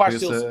esse. É capaz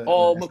de ser.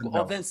 Ou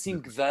Dancing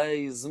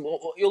Days.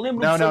 Eu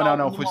lembro-me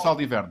Não, foi Sol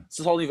de Inverno.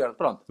 Sol de Inverno,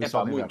 pronto.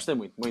 Gostei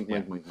muito.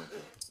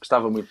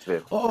 Gostava muito de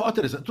ver.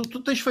 Teresa, tu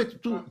tens feito.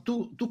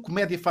 Tu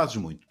comédia fazes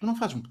muito. Tu não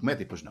fazes muito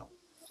comédia, pois não?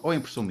 Ou é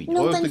impressão minha?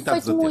 Não tenho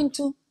feito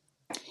muito.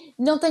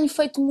 Não tenho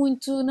feito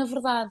muito, na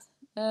verdade.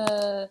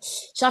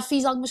 Já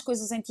fiz algumas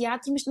coisas em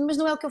teatro, mas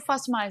não é o que eu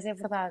faço mais, é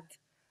verdade.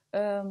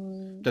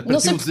 Portanto, para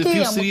ti o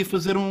desafio seria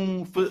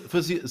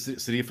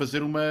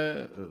fazer uma...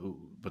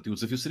 Para ti o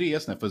desafio seria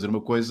esse, não é? Fazer uma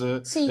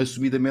coisa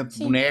assumidamente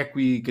boneco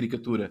e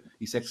caricatura.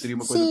 Isso é que seria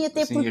uma coisa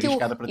assim,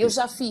 arriscada para ti. Eu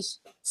já fiz.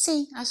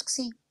 Sim, acho que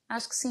sim.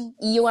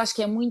 E eu acho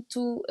que é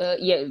muito...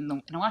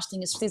 não acho,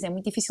 tenho a certeza, é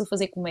muito difícil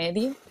fazer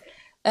comédia.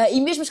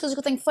 E mesmo as coisas que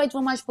eu tenho feito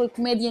vão mais para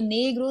comédia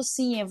negra,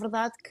 sim, é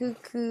verdade que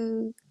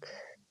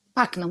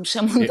não me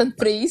chamam tanto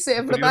para isso,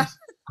 é verdade.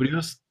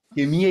 Curioso.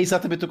 E a minha é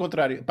exatamente o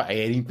contrário.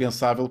 Era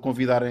impensável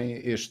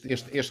convidarem este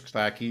que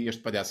está aqui,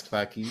 este palhaço que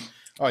está aqui.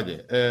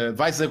 Olha,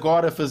 vais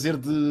agora fazer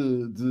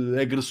de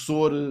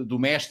agressor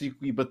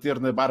doméstico e bater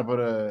na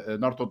Bárbara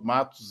Norton de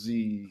Matos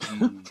e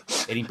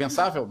era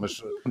impensável,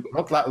 mas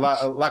pronto,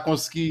 lá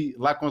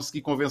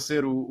consegui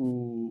convencer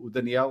o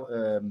Daniel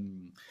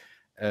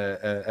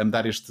a me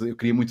dar este... Eu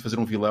queria muito fazer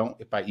um vilão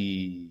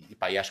e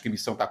acho que a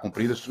missão está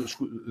cumprida.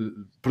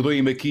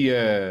 Perdoem-me aqui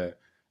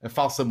a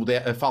falta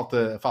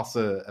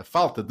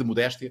de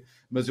modéstia,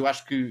 mas eu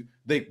acho que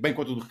dei bem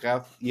conta do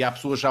recado e há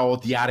pessoas já a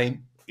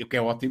odiarem, o que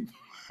é ótimo.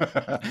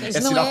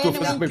 Mas não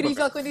é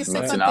incrível quando isso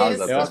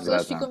acontece. As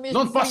pessoas ficam mesmo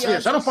não te posso ver,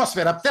 já não posso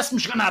ver.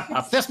 Apetece-me esganar,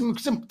 apetece-me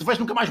que sempre te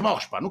vejo, nunca mais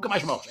morres, nunca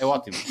mais morres. É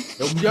ótimo.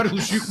 É o melhor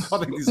elogio que me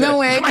podem dizer.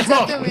 Não é,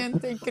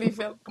 exatamente, é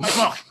incrível. Nunca mais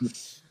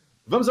morres.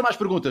 Vamos a mais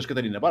perguntas,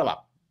 Catarina, bora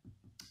lá.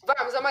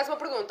 Vamos a mais uma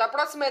pergunta. A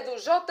próxima é do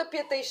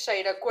JP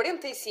Teixeira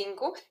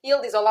 45 e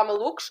ele diz: olá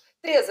malucos,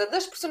 Teresa,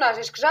 das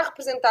personagens que já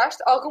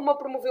representaste, alguma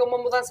promoveu uma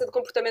mudança de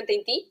comportamento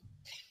em ti?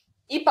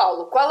 E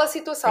Paulo, qual a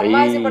situação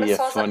mais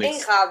embaraçosa em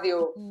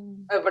rádio?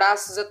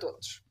 Abraços a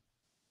todos.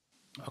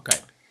 Ok.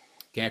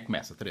 Quem é que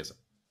começa, Teresa?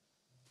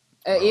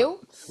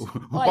 Eu?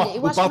 Olha,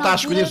 o Paulo está a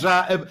escolher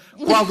já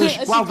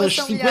qual das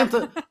 50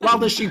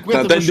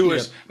 não, tenho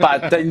duas.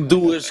 Tenho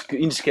duas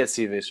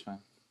inesquecíveis.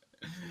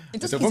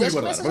 Então vamos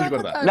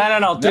guardar.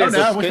 Não,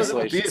 Teresa,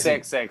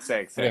 segue.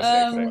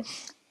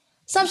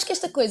 Sabes que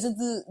esta coisa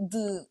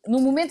no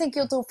momento em que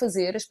eu estou a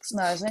fazer as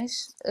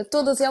personagens,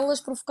 todas elas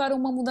provocaram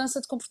uma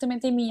mudança de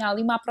comportamento em mim, há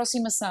ali uma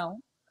aproximação.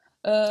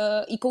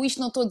 E com isto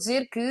não estou a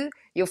dizer que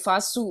eu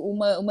faço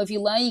uma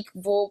vilã e que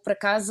vou para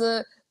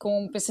casa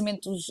com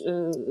pensamentos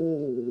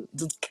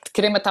de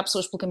querer matar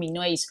pessoas pelo caminho,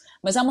 não é isso.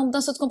 Mas há uma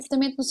mudança de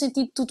comportamento no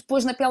sentido de tu te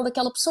pôs na pele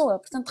daquela pessoa.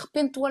 Portanto, de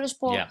repente tu olhas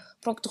para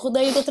o que te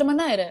rodeia de outra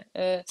maneira.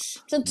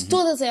 Portanto,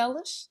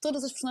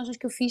 todas as personagens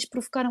que eu fiz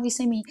provocaram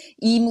isso em mim.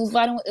 E me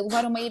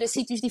levaram-me a ir a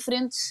sítios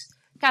diferentes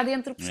cá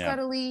dentro, buscar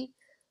ali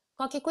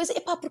qualquer coisa.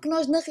 Porque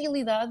nós, na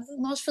realidade,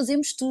 nós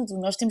fazemos tudo.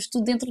 Nós temos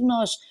tudo dentro de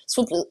nós. Se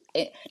for,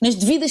 nas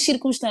devidas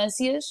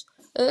circunstâncias,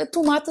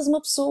 tu matas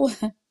uma pessoa.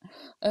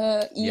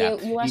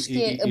 Eu acho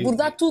que é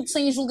abordar tudo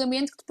sem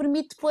julgamento que te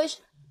permite depois,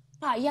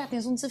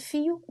 tens um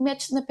desafio,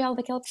 metes-te na pele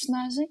daquela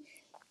personagem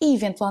e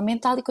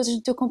eventualmente há ali coisas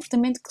no teu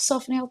comportamento que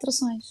sofrem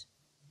alterações.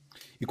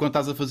 E quando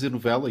estás a fazer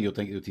novela, e eu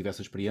tive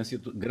essa experiência,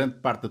 grande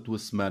parte da tua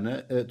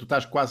semana, tu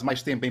estás quase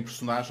mais tempo em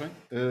personagem,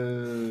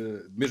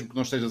 mesmo que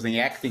não estejas em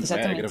acting, não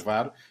é, a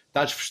gravar,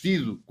 estás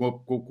vestido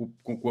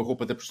com a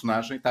roupa da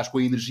personagem, estás com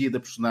a energia da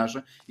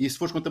personagem, e se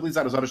fores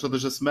contabilizar as horas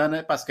todas da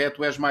semana, pá, se calhar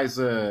tu és mais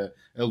a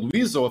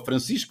Luísa ou a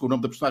Francisca, o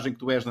nome da personagem que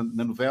tu és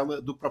na novela,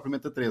 do que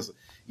propriamente a Teresa.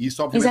 E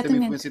isso obviamente também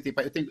influencia.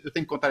 Tipo, eu tenho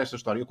que contar esta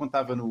história. Eu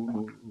contava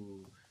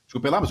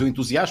desculpem lá, mas o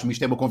entusiasmo,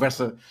 isto é uma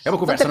conversa, não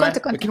é?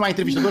 Conta. Aqui não há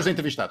entrevistadores nem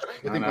entrevistados.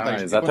 Eu tenho que contar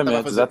isto.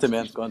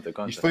 Exatamente, conta.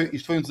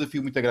 Isto foi um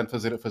desafio muito grande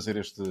fazer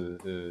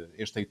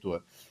este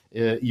Heitor.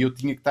 E eu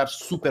tinha que estar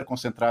super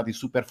concentrado e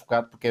super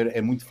focado, porque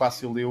é muito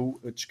fácil eu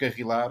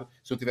descarrilar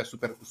se eu estiver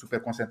super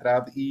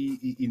concentrado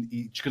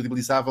e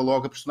descredibilizava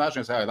logo a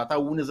personagem. Lá está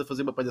o Unas a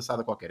fazer uma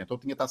palhaçada qualquer. Então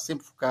eu tinha que estar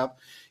sempre focado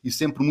e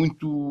sempre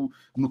muito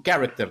no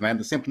character, né?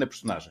 Sempre na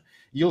personagem.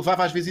 E eu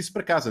levava às vezes isso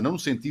para casa, não no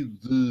sentido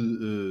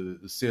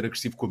de ser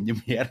agressivo com a minha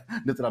mulher,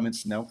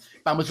 naturalmente não,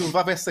 mas eu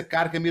levava essa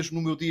carga mesmo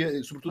no meu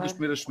dia, sobretudo nas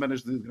primeiras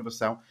semanas de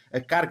gravação, a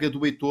carga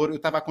do Heitor, eu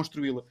estava a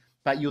construí-la.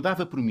 E eu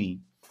dava por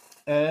mim,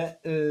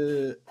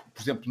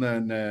 por exemplo,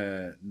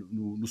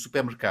 no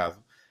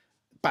supermercado,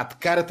 de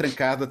cara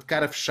trancada, de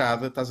cara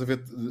fechada, estás a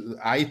ver,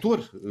 há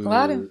Heitor.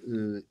 Claro.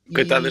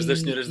 Coitadas das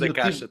senhoras da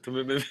caixa, estou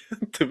mesmo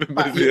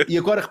a ver. E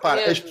agora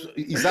repara,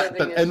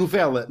 a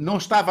novela não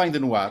estava ainda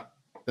no ar,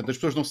 portanto as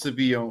pessoas não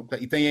sabiam,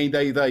 e têm ainda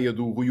a ideia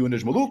do Rui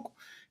Unas maluco,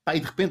 e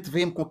de repente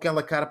vem-me com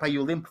aquela cara, e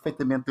eu lembro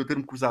perfeitamente de eu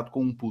ter-me cruzado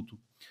com um puto,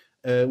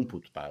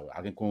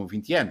 alguém com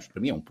 20 anos, para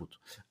mim é um puto,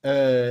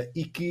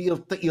 e que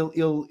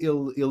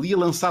ele ia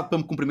lançado para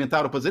me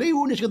cumprimentar ou para dizer, ei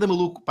Unas, ganda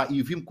maluco, e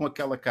eu vi-me com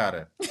aquela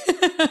cara.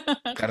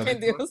 Meu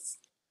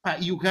Deus.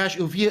 E o gajo,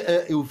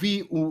 eu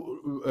vi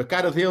a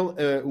cara dele,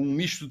 um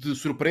misto de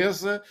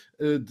surpresa,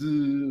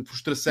 de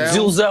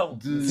frustração,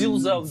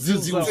 desilusão.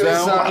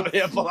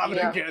 É a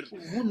palavra que quero.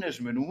 O Unas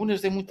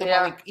é muito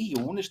mal.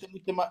 O Unas tem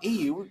muito mal.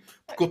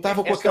 Porque eu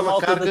estava com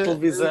aquela carga da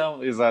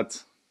televisão,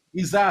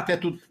 exato, é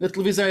tudo. Na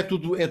televisão é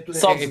tudo.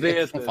 Só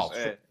vedetas.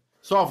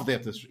 Só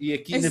vedetas. E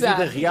aqui na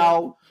vida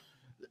real.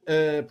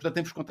 Portanto,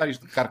 temos que contar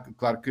isto.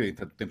 Claro que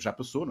o tempo já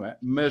passou, não é?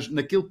 Mas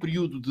naquele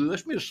período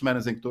as primeiras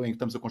semanas em que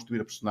estamos a construir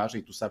a personagem,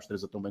 e tu sabes,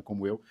 Teresa, tão bem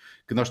como eu,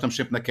 que nós estamos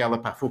sempre naquela,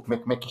 como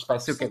é que isto vai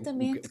ser, o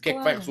que é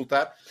que vai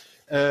resultar.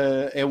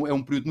 É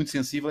um período muito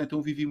sensível, então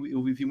eu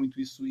vivi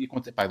muito isso e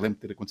lembro de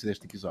ter acontecido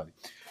este episódio.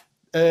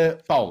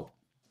 Paulo,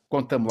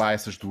 conta-me lá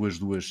essas duas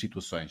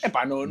situações.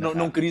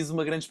 Não crises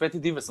uma grande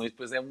expectativa, senão isso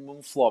depois é um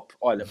flop.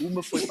 Olha,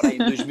 uma foi para aí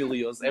em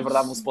 2011, é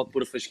verdade, não se pode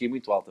pôr a fasquia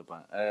muito alta,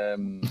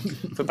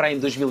 foi para aí em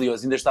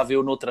 2011, ainda estava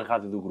eu noutra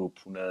rádio do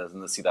grupo,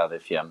 na Cidade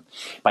FM.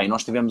 E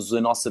nós tivemos a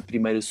nossa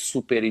primeira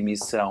super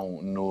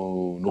emissão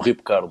no Rio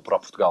Carlo para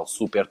Portugal,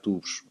 Super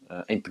Tubos,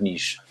 em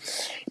Peniche.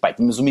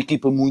 Tínhamos uma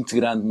equipa muito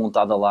grande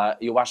montada lá,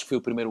 eu acho que foi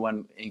o primeiro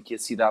ano em que a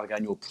cidade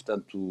ganhou,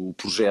 portanto, o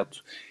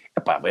projeto.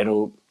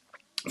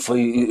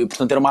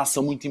 Portanto, era uma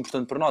ação muito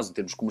importante para nós, em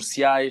termos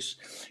comerciais,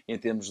 em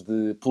termos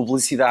de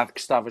publicidade, que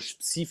estava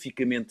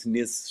especificamente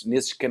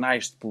nesses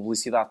canais de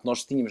publicidade que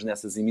nós tínhamos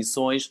nessas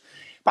emissões.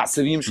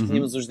 Sabíamos que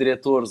tínhamos os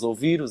diretores a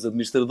ouvir, os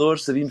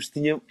administradores, sabíamos que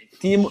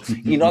tínhamos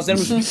e nós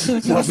éramos...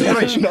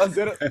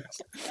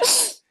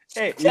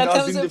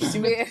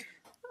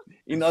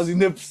 E nós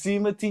ainda por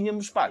cima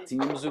tínhamos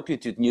o quê?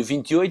 Eu tinha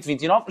 28,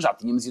 29, já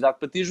tínhamos idade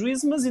para ter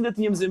juízo, mas ainda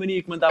tínhamos a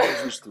mania que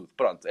mandávamos isto tudo.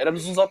 Pronto,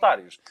 éramos uns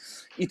otários.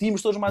 E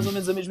tínhamos todos mais ou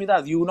menos a mesma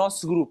idade. E o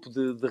nosso grupo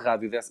de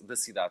rádio da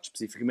cidade,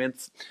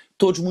 especificamente,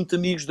 todos muito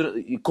amigos,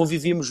 e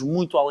convivíamos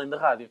muito além da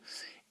rádio.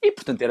 E,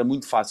 portanto, era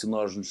muito fácil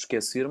nós nos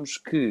esquecermos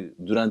que,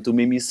 durante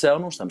uma emissão,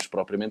 não estamos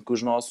propriamente com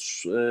os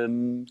nossos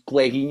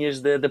coleguinhas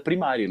da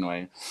primária, não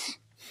é?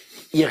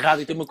 E a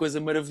rádio tem uma coisa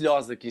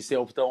maravilhosa, que isso é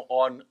o botão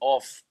on,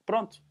 off.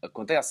 Pronto,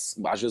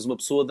 acontece. Às vezes uma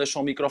pessoa deixa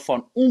o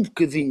microfone um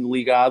bocadinho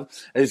ligado,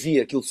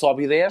 aquilo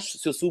sobe e desce,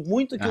 se eu subo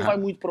muito, aquilo vai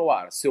muito para o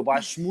ar. Se eu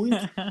baixo muito,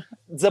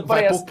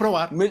 desaparece. Vai pouco para o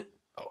ar.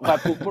 Vai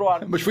pouco para o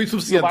ar. Mas foi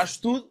suficiente.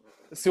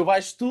 Se eu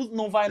baixo tudo,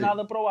 não vai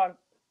nada para o ar.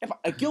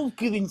 Aquele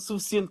bocadinho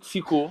suficiente que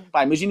ficou...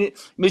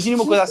 Imagina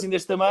uma coisa assim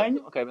deste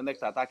tamanho. Ok, onde é que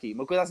está? Está aqui.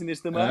 Uma coisa assim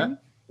deste tamanho.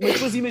 Mas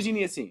depois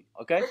imaginem assim,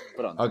 ok?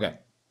 Pronto.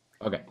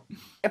 Ok.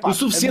 O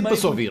suficiente para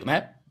se ouvir, não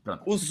é?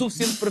 Pronto. O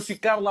suficiente para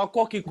ficar lá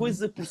qualquer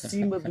coisa por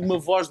cima de uma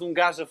voz de um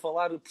gajo a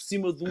falar, por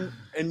cima de um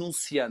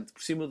anunciante,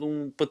 por cima de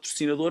um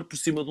patrocinador, por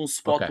cima de um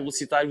spot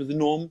publicitário de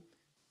nome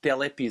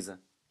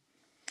Telepisa.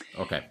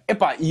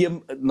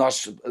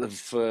 Nós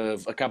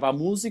acaba a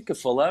música,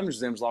 falamos,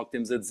 dizemos lá o que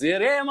temos a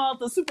dizer.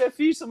 Malta, super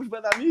fixe, somos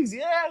bem amigos.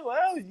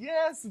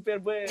 Super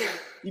bem.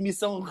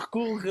 Emissão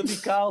recuo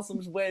radical,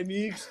 somos bem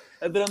amigos,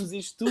 adoramos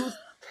isto tudo.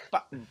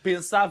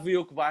 Pensava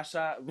eu que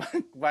baixa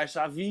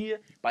havia,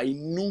 e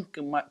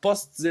nunca mais...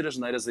 Posso dizer as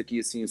neiras aqui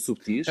assim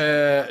subtis?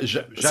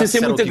 Sem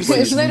ser muito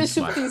agressivo. As neiras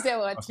subtis é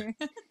ótimo.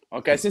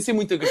 Ok, sem ser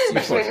muito agressivo,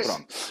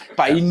 pronto.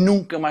 E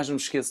nunca mais me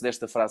esqueço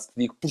desta frase que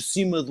digo, por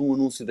cima de um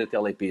anúncio da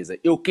Telepisa.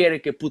 Eu quero é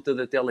que a puta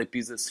da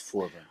Telepisa se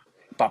foda.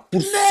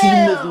 Por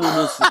cima de um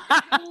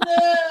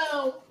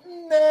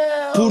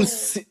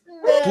anúncio...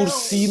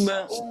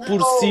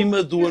 por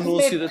cima do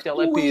anúncio da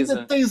Telepisa. Tu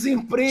ainda tens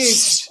emprego?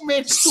 Como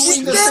é que tu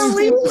ainda tens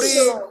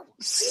emprego?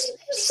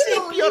 Isso é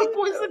a pior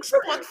coisa que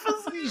se pode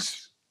fazer.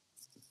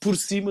 Por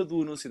cima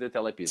do anúncio da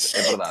Telepisa,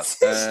 é verdade.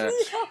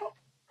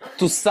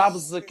 Tu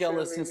sabes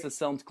aquela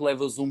sensação de que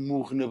levas um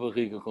murro na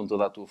barriga com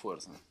toda a tua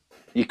força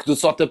e que tu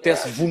só te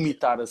apetece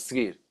vomitar a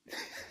seguir.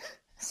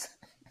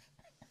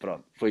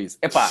 Pronto, foi isso.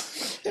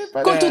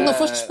 Contudo, não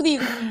foste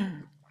despedido.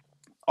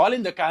 Olha,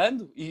 ainda cá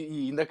ando.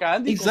 E ainda cá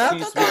ando.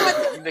 Exato.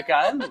 Ainda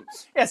cá ando.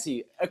 É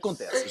assim,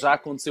 acontece. Já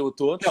aconteceu a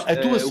todos. Não, a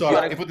tua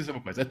sorte, eu vou dizer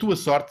uma coisa. A tua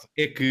sorte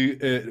é que,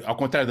 ao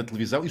contrário da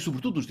televisão, e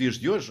sobretudo nos dias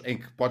de hoje, em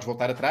que podes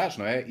voltar atrás,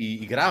 não é?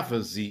 E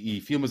gravas e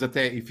filmas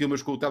e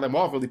filmas com o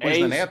telemóvel e pões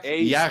na net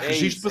e há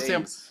registro para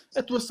sempre.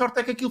 A tua sorte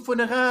é que aquilo foi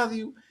na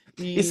rádio.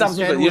 E sabes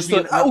o que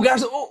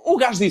o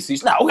gajo disse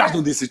isto. Não, o gajo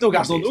não disse isto. O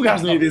gajo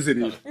não ia dizer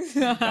isto.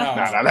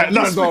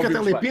 Não, porque a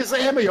Telepisa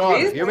é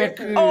maior. Eu é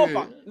que...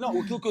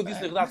 Não, aquilo que eu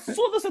disse na verdade,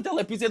 foda-se, a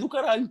Telepisa é do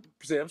caralho.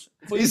 Percebes?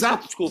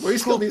 Exato, desculpa. Foi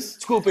isso que ele disse.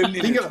 Desculpem,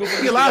 meninas.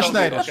 E lá as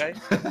neiras.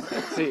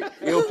 Sim,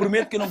 eu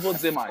prometo que eu não vou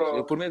dizer mais.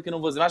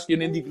 Que eu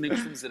nem digo nem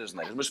costumo dizer as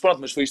neiras. Mas pronto,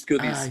 mas foi isto que eu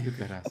disse.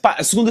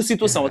 A segunda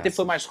situação até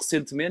foi mais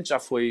recentemente, já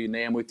foi na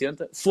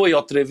M80. Foi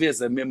outra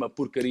vez a mesma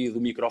porcaria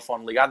do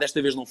microfone ligado.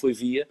 Desta vez não foi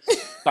via.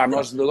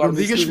 Nós agora não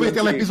digas que foi a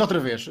Telepisa outra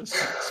vez. Se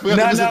foi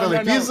outra vez a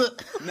Telepisa...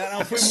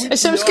 Não, foi muito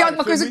Achamos melhor, que é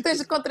alguma coisa que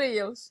tens contra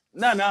eles.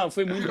 Não,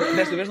 foi muito...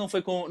 Desta vez não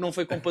foi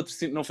com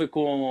patrocínio, não foi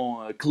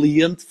com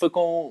cliente, foi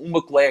com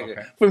uma colega.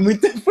 Okay.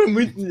 Foi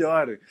muito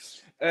melhor.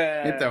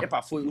 Então.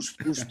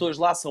 Os botões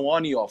lá são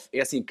on e off.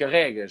 É assim,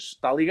 carregas,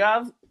 está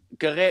ligado,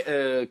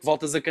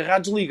 voltas a carregar,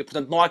 desliga.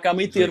 Portanto, não há cá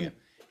meio termo.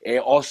 É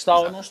ou está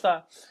ou não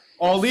está.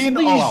 All in,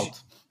 all out.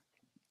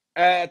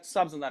 Tu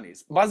sabes andar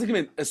nisso.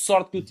 Basicamente, a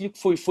sorte que eu tive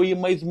foi a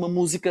meio de uma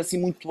música assim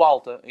muito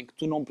alta, em que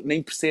tu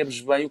nem percebes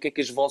bem o que é que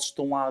as vozes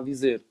estão lá a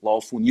dizer, lá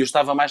ao fundo. E eu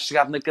estava mais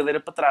chegado na cadeira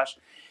para trás.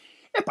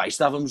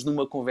 Estávamos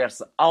numa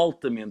conversa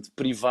altamente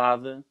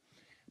privada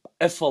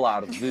a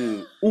falar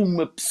de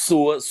uma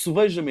pessoa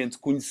subejamente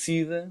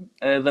conhecida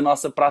da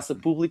nossa praça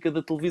pública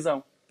da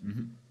televisão.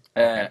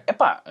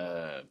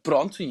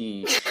 Pronto,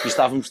 e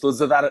estávamos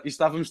todos a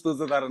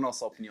dar a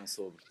nossa opinião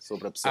sobre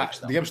a pessoa que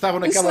está. Digamos, estavam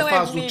naquela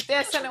fase...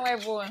 Essa não é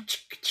boa.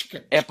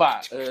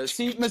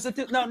 Sim, mas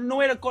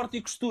não era corte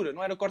e costura,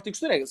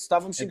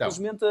 estávamos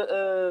simplesmente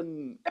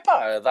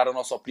a dar a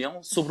nossa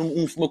opinião sobre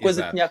uma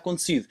coisa que tinha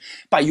acontecido.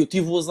 E eu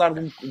tive o azar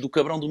do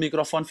cabrão do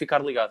microfone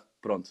ficar ligado,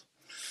 pronto.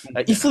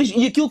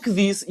 E aquilo que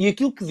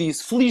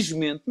disse,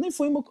 felizmente, nem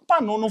foi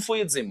não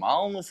foi a dizer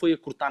mal, não foi a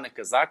cortar na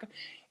casaca.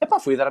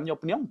 Foi a dar a minha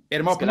opinião.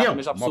 Era uma opinião,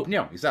 exato.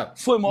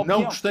 Foi uma opinião.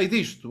 Não gostei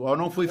disto, ou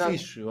não foi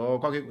fixe, ou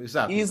qualquer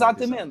coisa.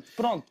 Exatamente,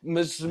 pronto.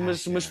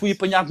 Mas fui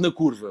apanhado na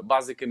curva,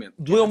 basicamente.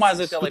 Doeu mais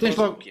a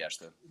Telepisa do que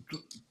esta.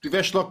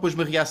 Tiveste logo depois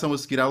uma reação a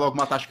seguir, há logo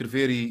mata a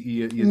escrever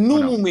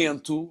No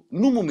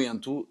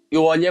momento,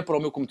 eu olhei para o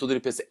meu computador e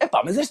pensei,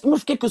 mas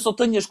porquê é que eu só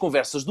tenho as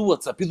conversas do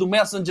WhatsApp e do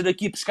Messenger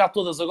aqui a pescar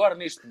todas agora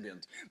neste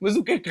momento? Mas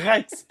o que é que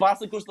raio que se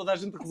passa que hoje toda a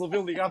gente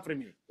resolveu ligar para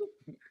mim?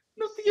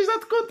 Não tinhas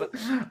dado conta.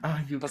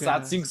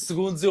 Passado 5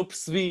 segundos eu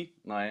percebi,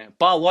 não é?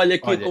 Paulo, olha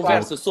aqui a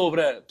conversa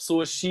sobre a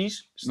pessoa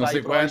X, está aí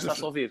para o ar,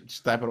 está-se a ouvir.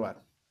 Está para o ar.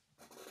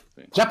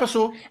 Já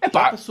passou.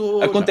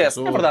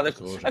 Acontece, é verdade.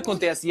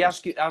 Acontece e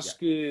acho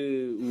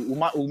que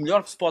o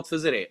melhor que se pode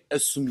fazer é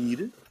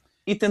assumir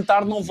e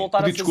tentar não voltar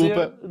a fazer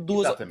desculpa.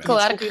 duas... Exatamente.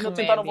 Claro que não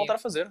tentar não voltar a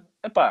fazer.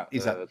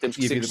 Temos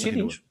que ser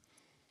crescidinhos.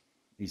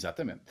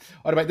 Exatamente.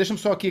 Ora bem, deixa-me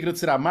só aqui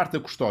agradecer à Marta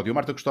Custódio. A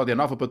Marta Custódio é a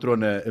nova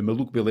patrona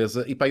Maluco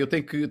Beleza. E eu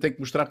tenho que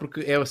mostrar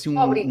porque é assim um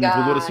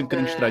valor assim um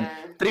bocadinho estranho.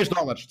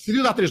 $3.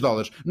 Decidiu dar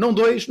 $3. Não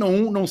 2, não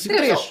 1, não 5.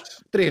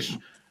 3.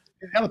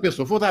 Ela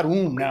pensou, vou dar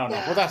 1. Não,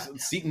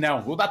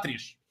 vou dar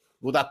 3.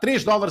 Vou dar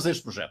 $3 a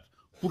este projeto.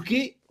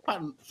 Porquê?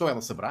 Só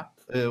ela saberá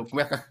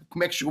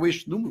como é que chegou a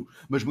este número.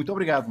 Mas muito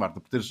obrigado,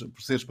 Marta,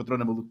 por seres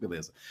patrona Maluco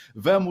Beleza.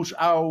 Vamos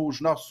aos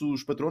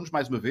nossos patronos,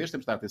 mais uma vez.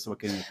 Temos de dar atenção a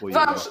quem apoia.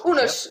 Vamos,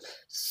 Unas.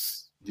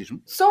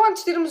 Diz-me. Só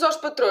antes de irmos aos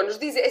patronos,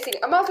 assim,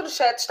 a malta no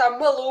chat está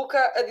maluca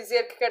a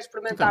dizer que quer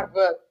experimentar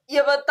Bud. E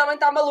a Bud também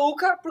está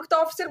maluca porque está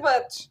a oferecer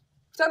Buds.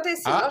 Portanto, é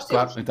assim, nós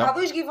temos há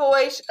 2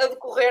 giveaways a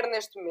decorrer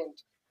neste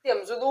momento.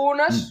 Temos o do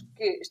Unas,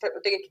 que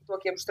estou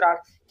aqui a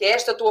mostrar, que é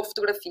esta tua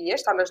fotografia,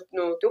 está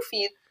no teu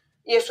feed,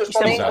 e as pessoas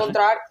podem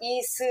encontrar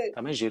e se...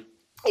 Está bem giro.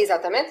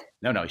 Exatamente.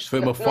 Não, isto foi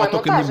uma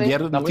foto que a minha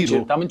mulher me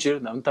tirou. Está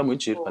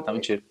muito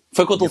giro.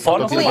 Foi com o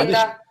telefone?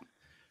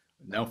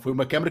 Não, foi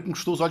uma câmara que me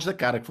custou os olhos da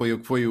cara, que foi a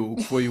prenda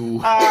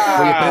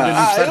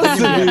aniversário da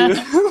minha mulher.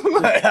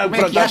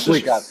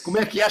 Como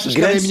é que achas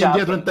que era a minha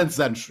mulher durante tantos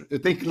anos? Eu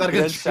tenho que dar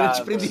grandes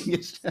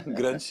prendinhas.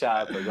 Grande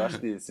chapa, gosto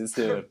disso, sim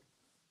senhor.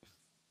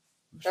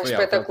 É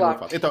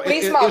espetacular. Então, por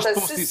isso, malta,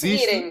 se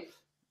seguirem...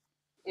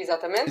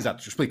 Exatamente.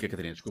 Exato, explica,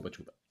 Catarina, desculpa.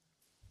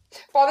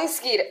 Podem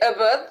seguir a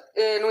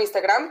Bud no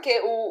Instagram, que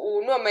é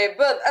o nome é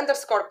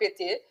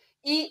Bud_PT,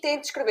 e têm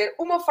de escrever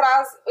uma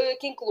frase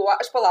que inclua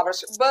as palavras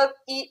Bud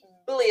e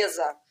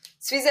Beleza.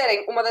 Se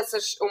fizerem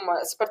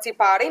se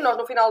participarem, nós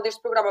no final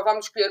deste programa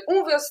vamos escolher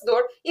um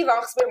vencedor e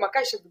vão receber uma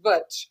caixa de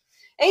Buds.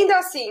 Ainda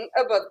assim,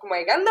 a Bud, como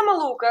é ganda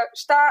maluca,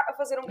 está a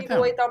fazer um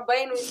giveaway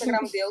também no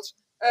Instagram deles.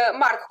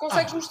 Marco,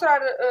 consegues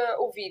mostrar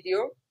o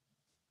vídeo?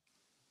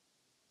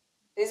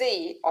 Tens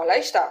aí? Olha,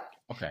 aí está.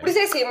 Okay. Por isso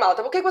é assim,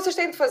 malta, o que é que vocês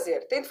têm de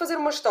fazer? Têm de fazer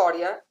uma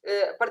história,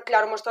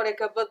 partilhar uma história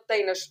que a Bud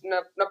tem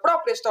na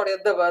própria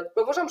história da Bud.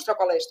 Eu vou já mostrar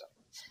qual é a história.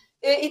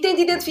 E têm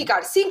de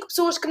identificar 5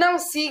 pessoas que não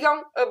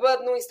sigam a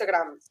Bud no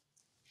Instagram.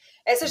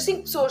 Essas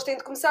 5 pessoas têm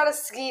de começar a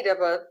seguir a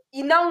Bud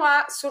e não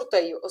há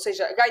sorteio. Ou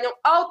seja, ganham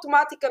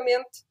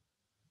automaticamente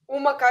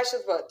uma caixa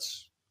de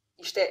Buds.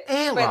 Isto é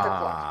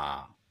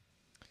espetacular.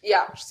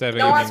 Yeah.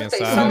 Não há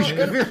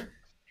sorteio.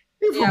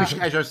 Eu vou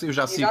eu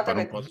já sigo, para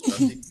não posso.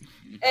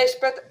 É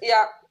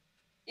espetacular.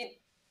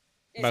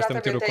 Basta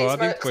meter o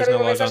código, depois na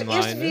loja online.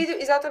 Este vídeo,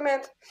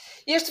 exatamente.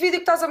 E este vídeo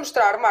que estás a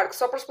mostrar, Marco,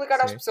 só para explicar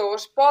às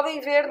pessoas,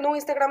 podem ver no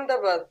Instagram da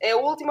Bud. É a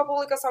última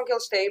publicação que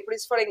eles têm, por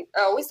isso forem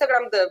ao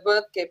Instagram da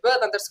Bud, que é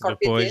Bud_PT.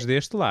 Depois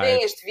deste live.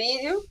 Tem este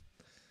vídeo,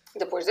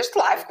 depois deste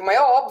live, como é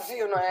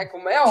óbvio, não é?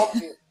 Como é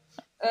óbvio.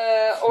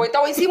 Ou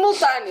então em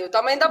simultâneo,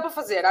 também dá para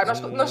fazer. Nós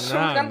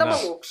somos ganda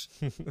malucos.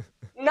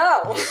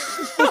 Não!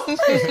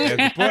 É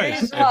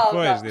depois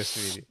deste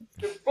vídeo.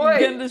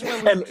 Depois.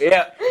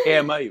 É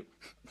a meio.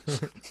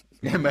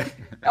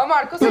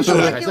 Marco, vocês estão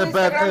aqui no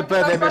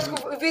Instagram, acho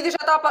que o vídeo já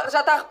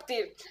está a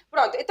repetir.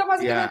 Pronto, então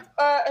basicamente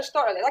a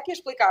história, olha, dá aqui a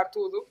explicar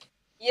tudo,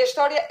 e a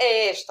história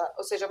é esta,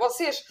 ou seja,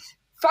 vocês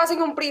fazem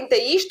um print a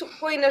isto,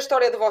 põem na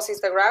história do vosso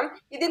Instagram,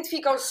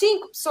 identificam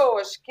 5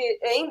 pessoas que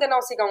ainda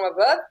não sigam a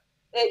Bud,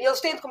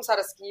 eles têm de começar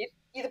a seguir,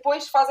 e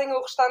depois fazem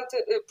o restante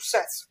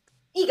processo.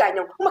 E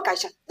ganham uma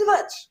caixa de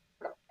Buds.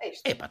 Pronto, é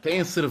isto.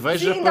 Têm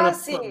cerveja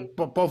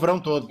para o verão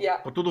todo,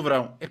 para todo o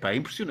verão. É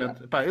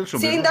impressionante. Eles são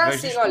ainda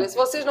assim, olha, se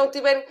vocês não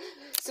tiverem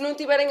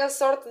a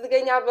sorte de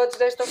ganhar Buds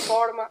desta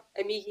forma,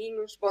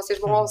 amiguinhos, vocês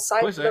vão ao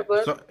site da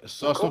Bud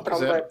só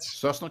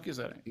se não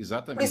quiserem.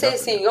 Exatamente. Por isso é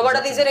assim,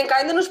 agora dizerem que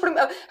ainda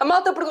a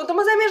malta pergunta,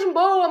 mas é mesmo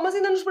boa, mas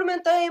ainda não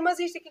experimentei, mas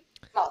isto aqui.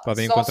 Malta,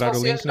 podem encontrar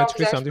o link na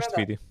descrição deste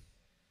vídeo.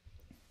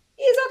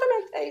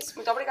 Exatamente, é isso.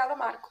 Muito obrigada,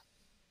 Marco.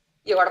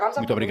 E agora vamos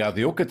Muito obrigado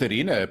eu,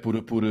 Catarina,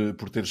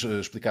 por teres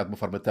explicado de uma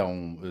forma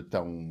tão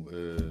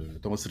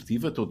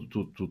assertiva tudo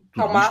isto.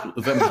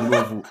 Vamos de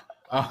novo...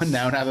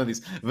 não, nada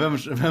disso.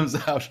 Vamos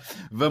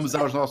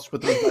aos nossos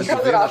patrões,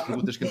 às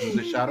perguntas que nos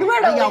deixaram.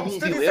 Tem algum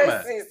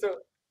dilema?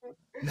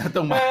 Não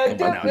tão mal.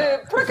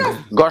 Por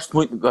acaso. Gosto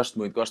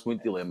muito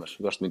de dilemas.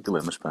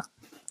 Pá.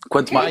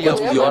 Quanto mais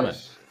pior.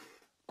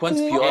 Quanto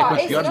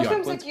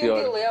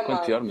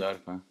pior, melhor.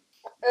 Pá.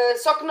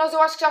 Só que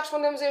eu acho que já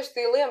respondemos a este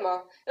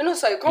dilema. Eu não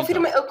sei,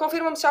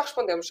 confirma-me se já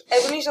respondemos.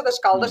 É do Ninja das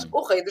Caldas,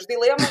 o rei dos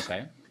dilemas.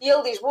 E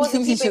ele diz, boas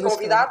equipas e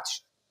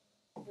convidados.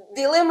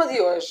 Dilema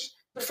de hoje.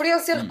 Preferiam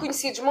ser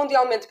reconhecidos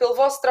mundialmente pelo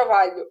vosso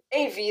trabalho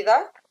em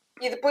vida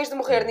e depois de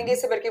morrer ninguém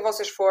saber quem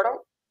vocês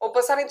foram? Ou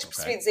passarem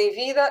despercebidos em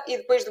vida e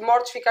depois de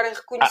mortos ficarem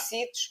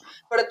reconhecidos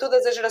para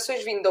todas as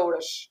gerações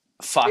vindouras?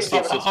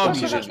 Fácil.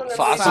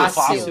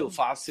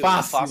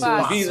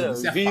 Vida,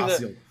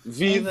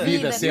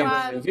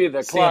 sempre.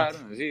 Claro.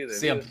 Vida.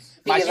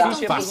 Mais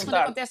fixe é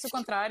perguntar. Acontece o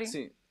contrário.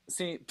 Sim.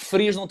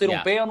 Preferias não ter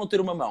um pé ou não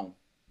ter uma mão?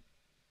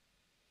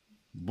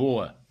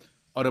 Boa.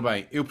 Ora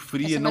bem, eu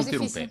preferia não ter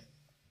um pé.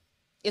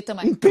 Eu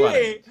também. Um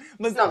pé?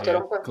 Mas não ter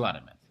um pé.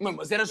 Claramente.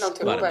 Mas eras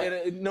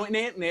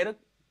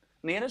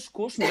nem eras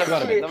coxo, mas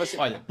claramente.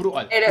 Olha, por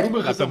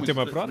uma razão muito...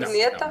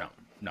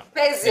 Não.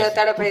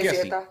 Pezeta, era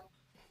pezeta.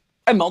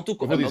 A mão, tu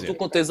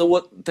tens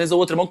a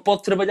outra mão que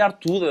pode trabalhar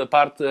tudo, a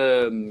parte...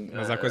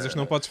 Mas há coisas que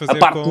não podes fazer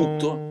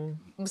com...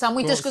 Mas há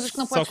muitas coisas que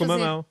não podes fazer. Só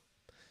com uma mão.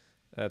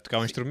 Tocar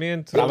um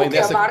instrumento... Para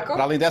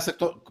além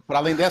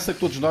dessa que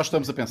todos nós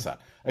estamos a pensar.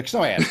 A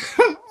questão é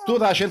esta.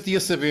 Toda a gente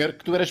ia saber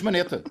que tu eras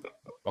maneta.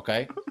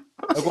 Ok?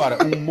 Agora,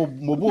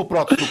 uma boa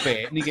prótese no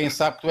pé, ninguém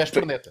sabe que tu és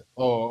perneta.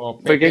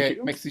 Como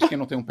é que se diz quem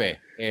não tem um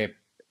pé? É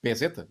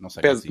pezeta? Não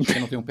sei.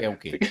 Quem não tem um pé é o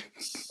quê?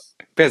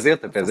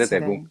 Pezeta é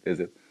bom.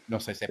 Pezeta. Não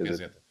sei se é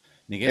pezeta.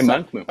 Ninguém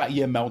sabe.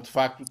 E a mão, de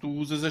facto, tu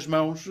usas as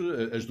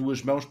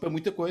duas mãos para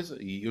muita coisa.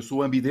 E eu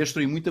sou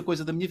ambidestro em muita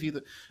coisa da minha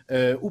vida.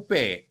 O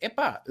pé,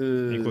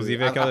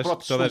 inclusive é aquelas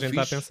que toda a gente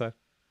está a pensar.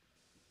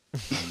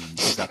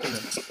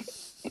 Exatamente.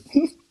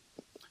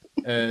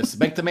 Se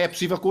bem que também é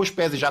possível com os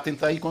pés, e já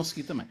tentei e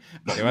consegui também.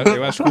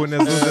 Eu acho que o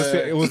Unas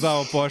usa a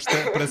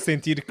oposta para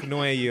sentir que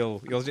não é ele.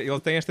 Ele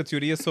tem esta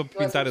teoria sobre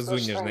pintar as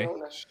unhas, não é?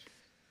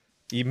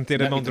 E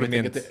meter a mão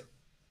dormente.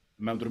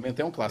 Mão dormente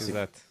é um clássico.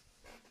 Exato.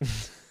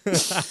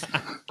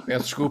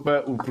 Peço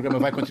desculpa, o programa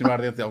vai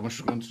continuar dentro de alguns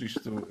segundos.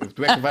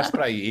 Tu é que vais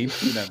para aí, é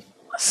impressionante.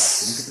 Nunca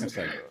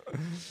pensei.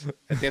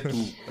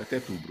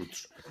 Até tu,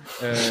 Brutus.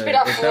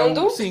 Respirar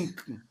fundo. Sim.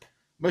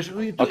 Mas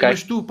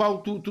tu,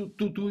 Paulo, tu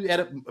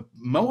era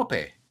mão ou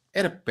pé?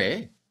 Era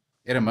pé?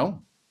 Era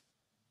mão?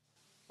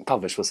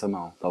 Talvez fosse a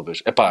mão,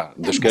 talvez.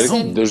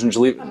 Deus nos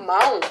livre. A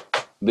mão?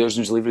 Deus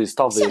nos livre disso,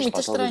 talvez.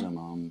 Talvez a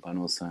mão,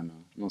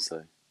 não sei.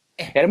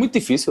 Era muito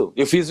difícil.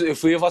 Eu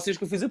fui a vocês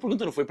que eu fiz a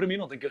pergunta, não foi para mim,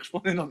 não tenho que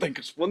responder. Não,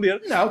 tens.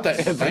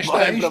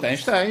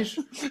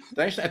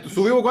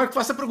 Sou eu agora que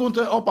faço a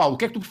pergunta. Paulo, o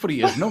que é que tu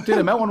preferias? Não ter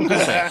a mão ou não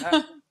ter o pé?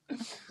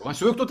 Mas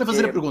sou eu que estou a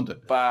fazer a pergunta.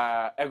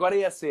 Pá, agora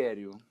é a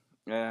sério.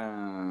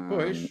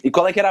 Pois. E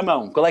qual é que era a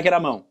mão? Qual é que era a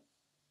mão?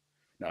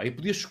 Não, aí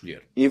podias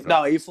escolher.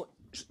 Não, aí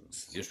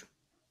Podias-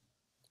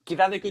 que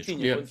idade é que eu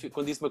Escolher. tinha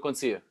quando isso me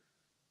acontecia?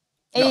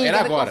 Não, Ei, era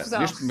grande agora,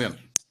 confusão.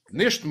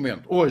 neste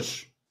momento,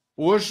 hoje,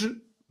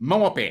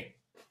 mão ao pé.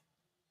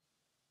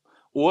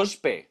 Hoje,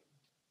 pé.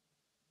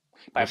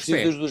 Pá, Hoje, preciso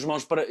pé. das duas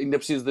mãos ainda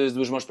preciso das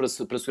duas mãos para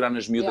segurar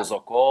nas miúdas Yeah.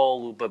 ao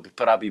colo, para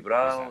preparar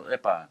biberão.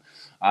 Epá,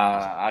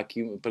 há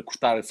aqui para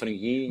cortar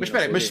franguinho. Mas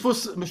espera aí, não mas, sei se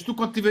fosse, mas tu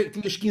quando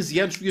tinhas 15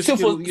 anos podias Se eu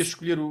escolher, fosse- ias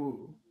escolher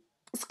o...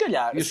 Se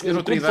calhar, Ias escolher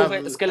outra quando for idade,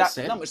 velho, se calhar, a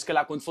sério? não, mas se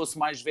calhar quando fosse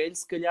mais velho,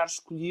 se calhar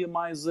escolhia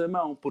mais a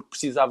mão, porque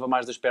precisava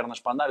mais das pernas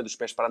para andar e dos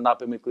pés para andar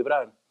para me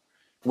equilibrar.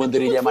 O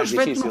andarilho é Quando mais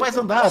fores velho, tu difícil. não vais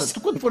andar.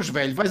 Tu quando fores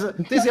velho,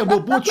 tens uma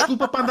boa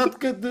desculpa para andar de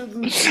cadeira de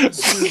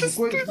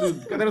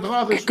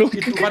rodas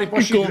e te levarem para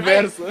o sítios.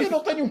 conversa. Eu não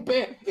tenho um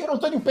pé,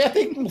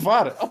 tenho que me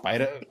levar. Opa,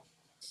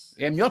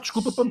 é a melhor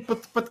desculpa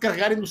para te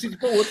carregarem de um sítio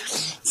para o outro.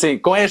 Sim,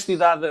 com esta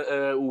idade,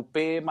 o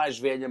pé é mais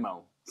velho a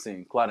mão.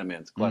 Sim,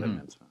 claramente.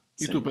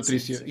 E Sim, tu,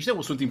 Patrícia? sim. Isto é um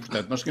assunto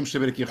importante. Nós queremos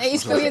saber aqui a É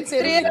isso que eu ia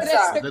dizer.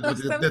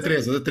 Da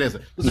Teresa.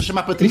 Estás a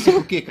chamar a Patrícia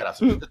porquê,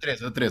 caralho? Da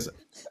Teresa.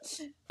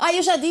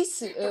 Eu já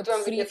disse. Tu é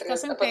Preferia ficar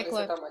sem o pé,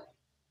 claro. também.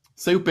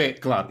 Sem o pé,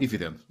 claro,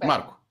 evidente. Pé.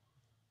 Marco.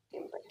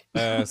 O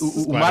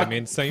Marco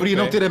Claramente sem o preferia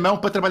pé. não ter a mão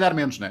para trabalhar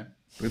menos, não é?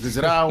 Para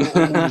dizer, o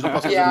Luís não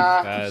posso fazer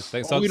Yeah.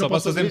 isso. Só Ou eu não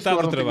posso fazer fazer isso, metade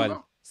agora do não tenho trabalho.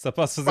 mão. Só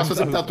posso fazer Posso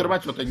fazer metade metade do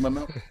trabalho, só tenho uma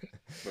mão.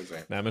 Pois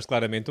é. Não, mas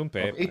claramente um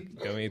pé. E-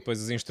 pá. E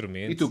depois os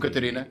instrumentos. E tu,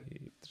 Catarina?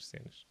 E outras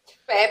cenas.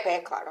 Pé,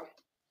 claro.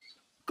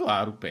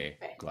 Claro, pé,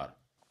 claro.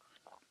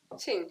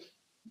 Sim.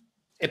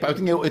 Epá,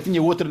 eu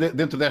tinha outra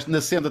dentro desta, na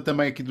senda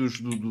também aqui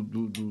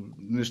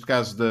neste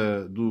caso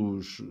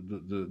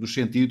dos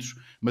sentidos,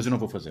 mas eu não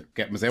vou fazer.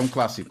 Mas é um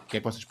clássico. O que é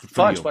que vocês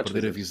preferiam? Podes Perder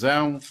fazer. a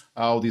visão,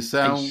 a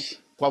audição? Ixi.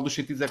 Qual dos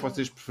sentidos é que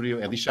vocês preferiam?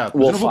 É lixado. O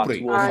Mas eu não vou por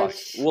olfato,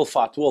 aí. o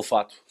olfato. O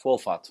olfato. O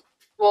olfato.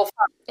 É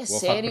olfato,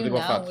 sério, perder o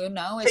olfato. não, eu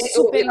não. É Sem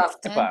super dúvida.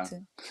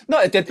 importante. Não,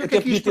 até que é que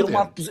podia ias ter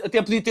fazer?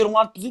 até podia ter um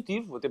lado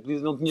positivo. Até podia,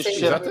 não tinhas que Sim,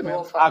 cheirar. exatamente. o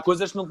olfato. Há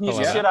coisas que não tinhas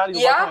que Olá. cheirar e levar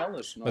Yeah. com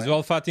elas. Não Mas é? o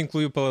olfato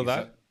inclui o paladar?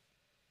 Exato.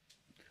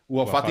 O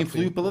olfato olfato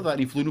influi o paladar,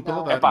 influi no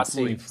paladar. É pá,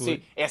 influi.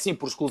 sim. É assim,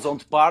 por exclusão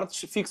de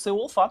partes, fixa o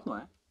olfato, não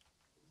é?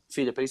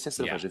 Filha, para isso é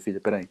cerveja, Yeah.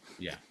 filha, peraí.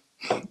 Yeah.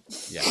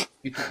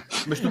 E tu?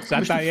 Mas tu, Já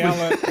mas tu está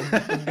ela.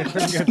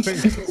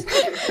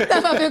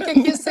 Estava a ver o que é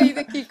que ia sair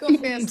daqui,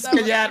 confesso. Se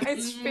calhar.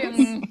 Em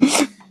suspense.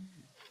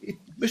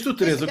 Mas tu,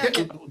 Teresa,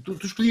 tu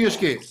escolhias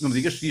quê? Não me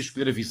digas que ias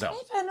escolher a visão.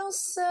 Não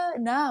sei.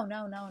 Não.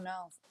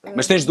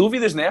 Mas tens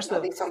dúvidas A nesta?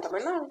 adição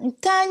também não.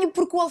 Tenho,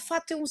 porque o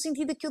olfato é um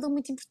sentido a que eu dou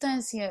muita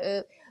importância.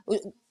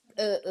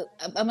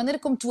 A maneira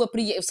como tu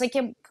apreendes, eu sei que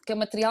é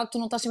material que tu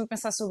não estás sempre a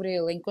pensar sobre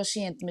ele, é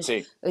inconsciente, mas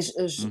Sim.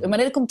 a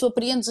maneira como tu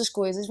apreendes as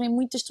coisas vem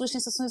muito das tuas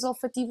sensações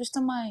olfativas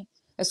também.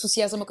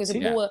 Associadas a uma coisa Sim.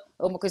 boa,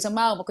 a uma coisa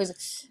má, uma coisa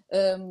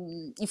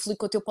influi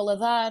com o teu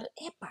paladar.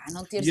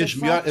 Não teres E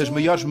as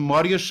maiores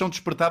memórias são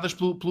despertadas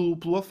pelo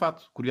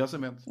olfato,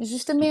 curiosamente.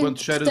 Justamente. Quando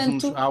cheiras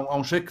Portanto, há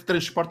um cheiro que te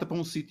transporta para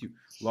um sítio,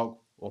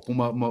 logo, ou para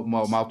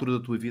uma altura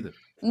da tua vida.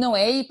 não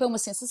é ir para uma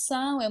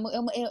sensação, é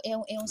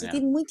um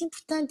sentido muito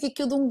importante e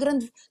que eu dou um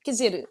grande. Quer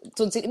dizer,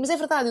 estou a dizer, mas é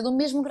verdade, eu dou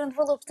mesmo um grande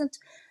valor. Portanto,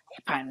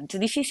 é muito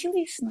difícil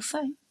isso, não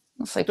sei.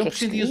 Não sei Então o que é que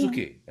pretendias o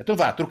escolhi. quê? Então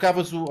vá,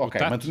 trocavas o. Ok,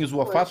 tato. mantinhas o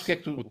olfato, o que é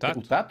que tu. O tato.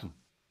 O tato?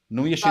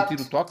 Não ias sentir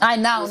o toque? Ai,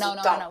 não,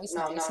 isso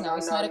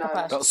não era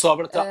capaz. Então,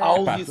 sobra-te a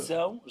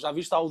audição. Já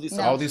viste a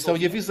audição? A audição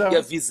e a visão. E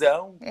a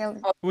visão.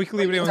 O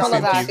equilíbrio é um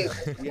Paladar. sentido.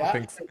 Yeah.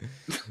 Tem que ser.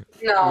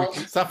 Não.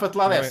 Safa-te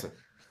lá Não é? dessa.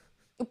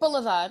 O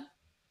paladar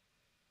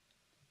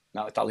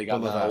Não, está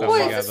ligado. Paladar. Está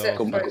Pois, ligado é ao-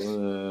 Como, pois.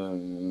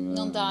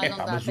 não dá,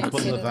 Mas tem o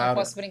que ser, paladar. não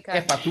posso brincar.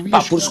 É pá, tu Pá,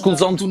 ias. por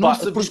exclusão tu não de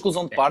sabias- por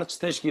exclusão de partes,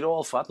 tens que ir ao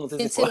olfato, não tens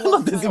Tem de hipótese. ser o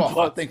Não tens olfato. O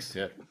olfato hipótese. tem que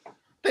ser.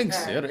 Tem que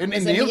ser. Eu,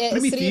 Mas nem eu te seria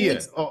permitia.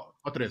 muito-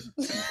 Teresa.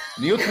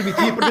 Nem eu te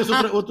permitia perderes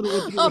outro.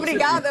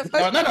 Obrigada,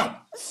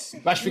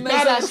 Não. Vais ficar.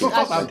 Mas só acho-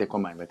 faltava. Vai ter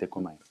com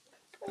a mãe.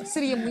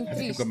 Seria muito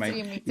triste. Também.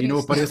 Seria muito E não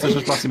triste. apareças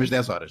nas próximas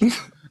 10 horas.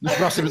 Na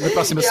próxima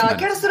Yeah, semana.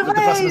 quero Na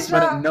próxima cerveja.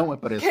 semana não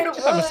apareças. Quero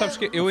Ah, mas sabes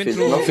que eu entro.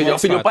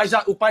 Filho,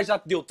 o pai já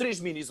te deu 3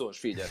 minis hoje,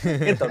 filha.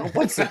 Então não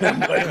pode ser.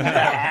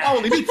 Há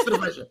um limite de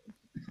cerveja.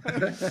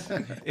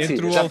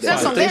 Entre o já te deu são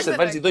olfato. 3 10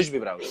 cervejas e 2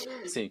 vibraus.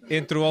 Sim.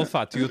 Entre o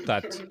olfato e o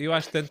tato, eu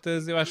acho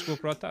que vou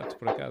para o tato,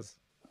 por acaso.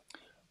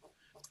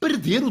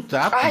 Perder o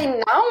tato?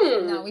 Ai,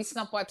 não! Não, isso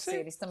não pode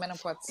ser. Isso também não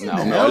pode ser.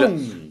 Não, Não. olha.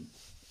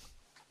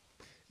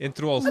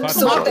 Entre o A olfato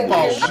pessoa Marco tem que-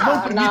 Paulo,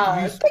 não permite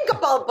não, isso. tem que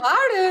apalpar.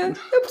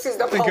 Eu preciso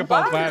de Tem que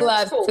apalpar. apalpar.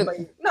 Claro.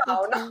 Desculpem.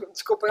 Não,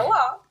 desculpem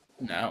lá.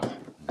 Não.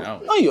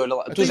 Ai, olha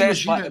lá, tu Então já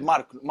és imagina-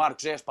 pai.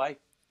 Marco, já és pai?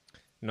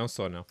 não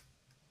sou, não.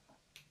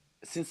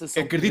 A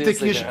sensação Acredita de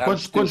que agarrar quando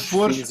os teus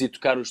fores- filhos e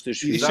tocar os teus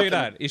E filhos.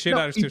 cheirar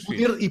os teus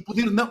filhos. E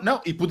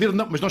poder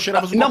não, mas não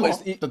cheiravas o Não, cocó. mas-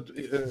 Portanto,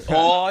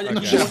 Olha,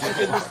 Não que cheira.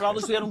 as duas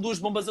fraldas eram 2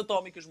 bombas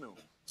atómicas, meu.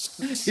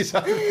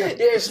 exato.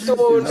 Este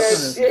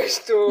unas.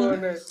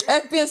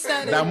 A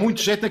pensar. Dá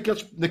muito jeito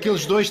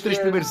naqueles 2, 3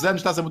 primeiros anos,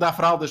 estás a mudar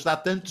fraldas, dá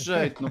tanto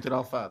jeito não ter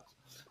olfato.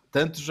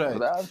 Tanto jeito.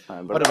 Verdade, é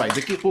Ora verdade.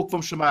 bem, daqui a pouco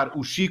vamos chamar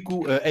o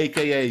Chico,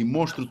 a.k.a.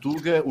 Monstro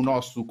Tuga, o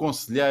nosso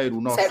conselheiro,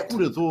 o nosso Certo.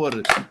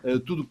 curador,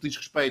 tudo o que diz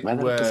respeito Vai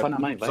dar o a telefone à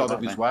mãe, produtos vai.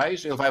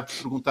 audiovisuais. Ele vai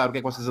perguntar o que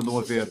é que vocês andam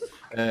a ver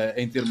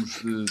em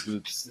termos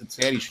de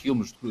séries,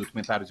 filmes,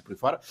 documentários e por aí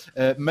fora.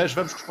 Mas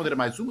vamos responder a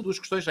mais uma, duas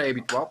questões, já é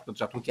habitual, portanto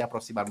já estou aqui a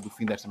aproximar-me do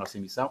fim desta nossa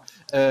emissão.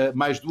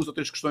 Mais duas ou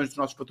três questões dos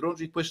nossos patronos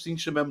e depois sim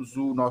chamamos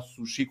o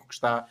nosso Chico, que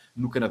está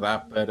no Canadá,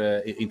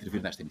 para intervir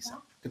nesta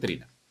emissão.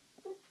 Catarina.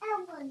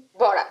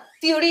 Bora!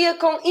 Teoria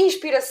com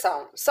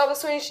inspiração.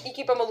 Saudações,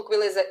 equipa Maluco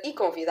Beleza e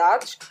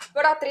convidados.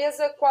 Para a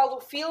Teresa, qual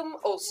o filme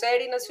ou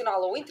série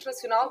nacional ou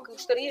internacional que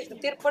gostarias de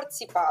ter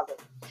participado?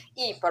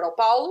 E para o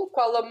Paulo,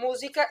 qual a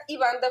música e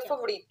banda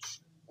favoritos?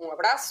 Um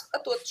abraço a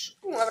todos.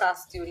 Um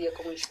abraço, Teoria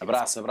com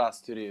inspiração.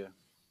 Abraço, teoria.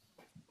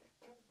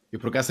 Eu,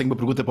 por acaso, tenho uma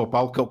pergunta para o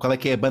Paulo. Qual é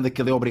que é a banda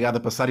que ele é obrigado a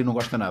passar e não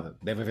gosta nada?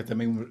 Deve haver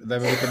também umas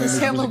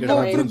Isso é uma músicas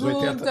boa dos anos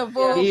 80. pergunta,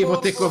 boa, E vou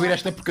boa, ter que boa. ouvir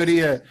esta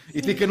porcaria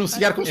e ter que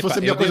anunciar como se fosse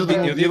a melhor eu coisa do devo-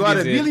 mundo. eu E devo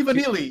agora, dizer Milli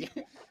Vanilli!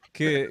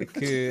 Que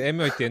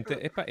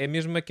M80 é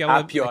mesmo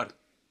aquela, Pior.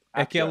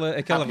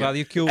 aquela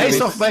rádio que eu Ace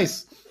ouço, of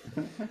Base!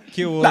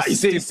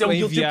 Isso é um em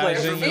guilty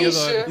viagem pleasure. e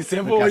adoro. Isso é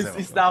Por bom, acaso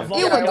isso dá a Eu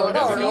volta. adoro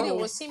adoro. ouvir, eu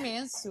ouço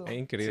imenso. É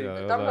incrível,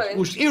 Sim, eu eu adoro.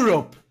 também. Os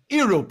Europe!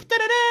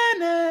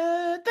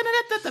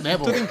 Também é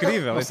bom. Tudo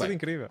incrível, Não é sei. tudo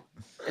incrível.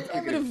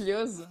 É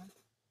maravilhoso.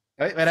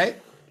 Espera aí.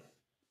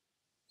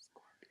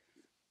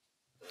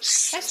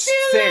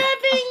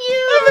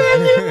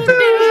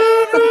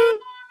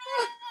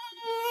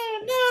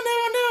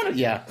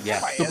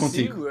 Estou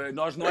contigo.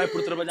 Nós não é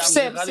por trabalharmos em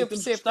Percebe-se, rádio eu que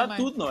temos que percebo gostar de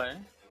também. tudo, não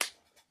é?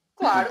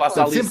 Claro, Passa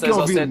claro. ali Sempre que 6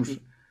 ou ouvirmos,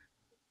 7.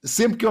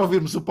 sempre que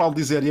ouvirmos o Paulo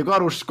dizer e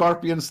agora os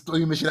Scorpions, estou a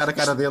imaginar a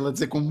cara dele a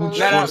dizer com muito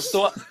Não,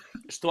 esforço.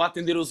 estou a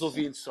atender os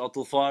ouvintes ao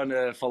telefone,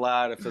 a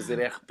falar, a fazer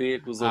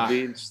RP com os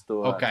ouvintes.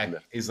 Estou a Ok,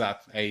 atender.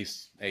 exato, é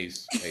isso.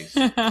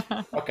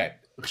 Ok,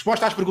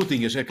 resposta às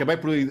perguntinhas. Acabei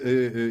por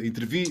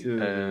intervir,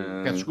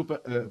 peço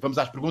desculpa. Vamos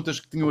às perguntas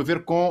que tinham a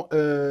ver com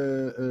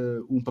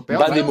um papel.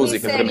 Banda e Filme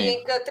música, para série mim.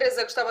 em que a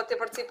Teresa gostava de ter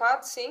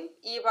participado, sim.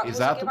 E a música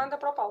Exato. e banda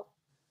para o Paulo.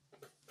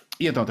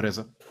 E então,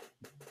 Teresa?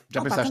 Já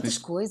Opa, pensaste tantas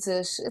nisso?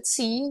 coisas.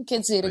 Sim, quer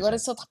dizer, Pois agora é.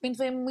 só de repente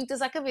vêm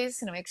muitas à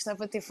cabeça, não é?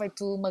 Gostava de ter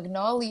feito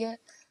Magnolia,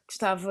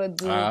 gostava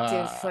de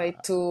ter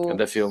feito.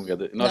 Cada filme,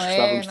 nós Não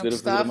gostávamos é? de ver Não a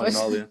fazer a gostavas?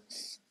 Magnolia.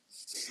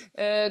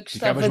 Gostava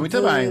Ficavas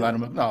muito de... bem lá no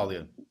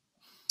Magnolia.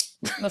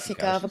 Não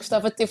ficava.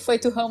 Gostava de ter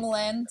feito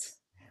Homeland,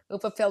 o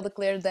papel da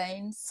Claire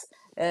Danes.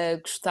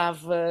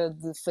 Gostava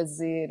de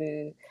fazer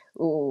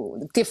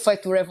de ter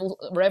feito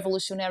o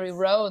Revolutionary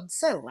Road,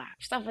 sei lá,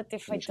 gostava de ter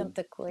feito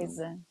tanta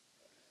coisa.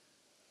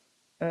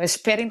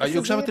 Esperem para Eu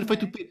gostava de ter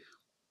fazer, feito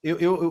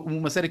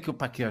uma série que eu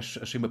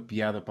achei uma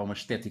piada para uma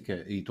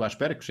estética, e estou à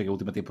espera que chegue a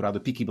última temporada,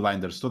 Peaky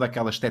Blinders, toda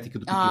aquela estética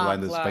do Peaky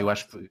Blinders, claro.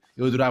 pá,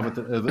 eu adorava,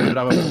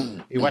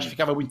 eu acho que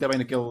ficava muito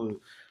bem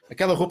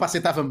aquela roupa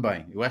aceitava-me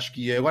bem, eu acho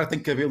que agora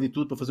tenho cabelo e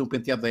tudo para fazer um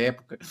penteado da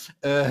época.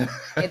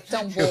 É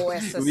tão boa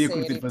essa eu ia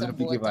curtir série, fazer tão o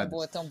Peaky boa, tão Blinders.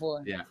 boa, tão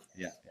boa. Yeah.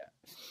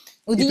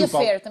 O E tu, Dia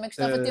Paulo? Fair, também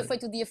gostava de ter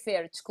feito o Dia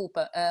Fair,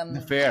 desculpa.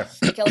 The Fair.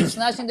 Aquela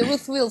personagem da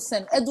Ruth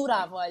Wilson,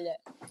 adorava, olha.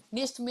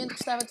 Neste momento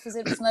gostava de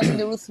fazer a personagem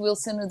da Ruth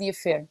Wilson no Dia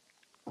Fair.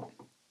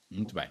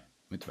 Muito bem.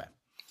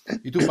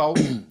 E tu, Paulo,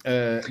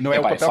 não é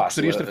o Epá, é papel que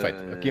fácil, gostarias de ter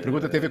feito. Aqui a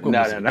pergunta tem a ver com não,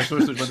 música. não. Quais são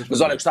as tuas bandas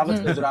Mas olha,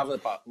 favoritas? adorava,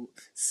 pá,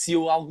 se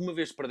eu alguma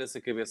vez perdesse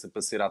a cabeça para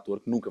ser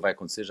ator, que nunca vai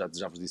acontecer, já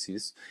vos disse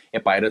isso,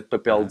 era de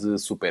papel de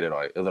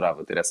super-herói.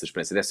 Adorava ter essa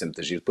experiência, deve ser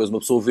muito giro. Depois uma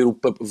pessoa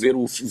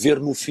ver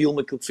no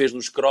filme aquilo que fez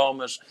nos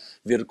cromas,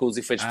 ver com os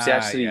efeitos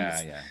especiais, seria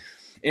isso.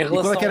 Em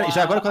relação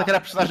Já agora, qual é que era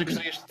a personagem que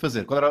gostarias de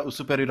fazer? Qual era o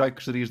super-herói que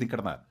gostarias de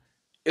encarnar?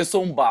 Eu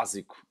sou um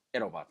básico,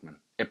 era o Batman.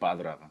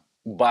 Adorava.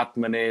 O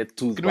Batman é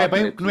tudo. Que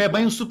não é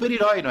bem um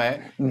super-herói, não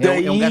é?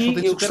 Daí é um gajo que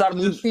não tem eu gostar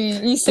muito.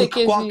 Sim, isso é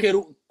que Porque é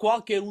giro.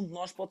 qualquer um de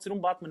nós pode ser um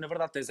Batman, na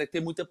verdade. Tens é que ter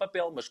muito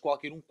papel, mas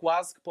qualquer um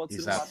quase que pode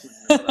Exato. ser um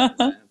Batman, na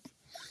verdade.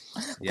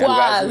 Yeah. O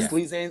gajo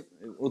Quase.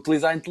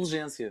 utiliza a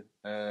inteligência.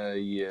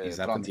 Exatamente.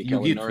 Pronto, E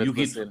aquela o nerd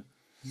Guido. para ser.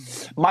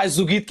 Mais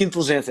o guito que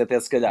inteligência, até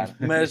se calhar.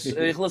 Mas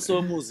em relação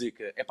à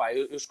música,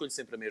 eu escolho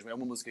sempre a mesma. É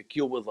uma música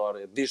que eu adoro,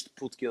 é desde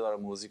puto que adoro a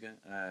música.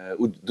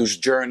 Dos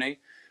Journey,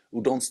 o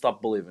Don't Stop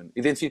Believin'.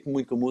 Identifico-me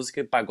muito com a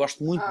música,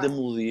 gosto muito da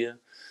melodia.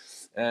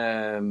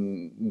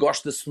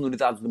 Gosto da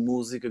sonoridade da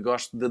música,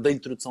 gosto da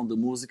introdução da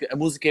música. A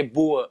música é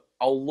boa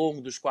ao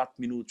longo dos 4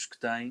 minutos que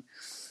tem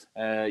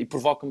e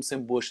provoca-me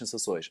sempre boas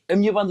sensações. A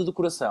minha banda do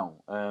coração,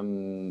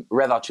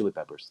 Red Hot Chili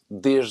Peppers,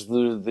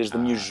 desde a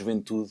minha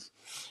juventude,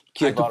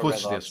 que tu adoro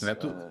fostes Red Hot. desses, não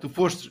é? Tu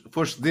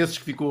foste desses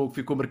que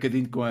ficou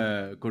marcadinho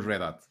com os Red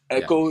Hot.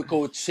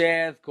 Com o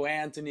Chad, com o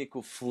Anthony, com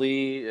o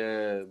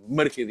Flea,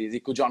 marcadíssimo, e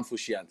com o John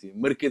Frusciante,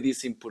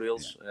 marcadíssimo por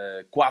eles.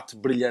 4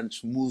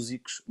 brilhantes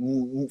músicos,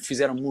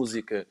 fizeram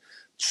música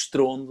de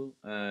estrondo,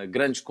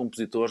 grandes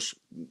compositores,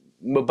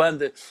 uma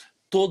banda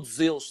Todos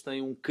eles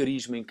têm um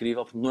carisma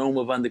incrível, porque não é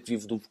uma banda que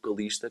vive do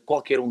vocalista.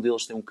 Qualquer um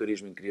deles tem um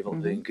carisma incrível,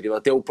 incrível.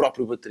 Até o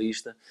próprio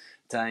baterista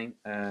tem.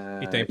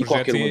 E tem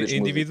projetos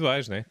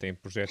individuais, né? Tem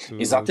projetos.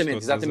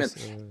 Exatamente.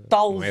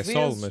 Talvez. Não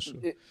é solo, mas...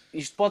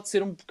 Isto pode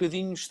ser um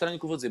bocadinho estranho o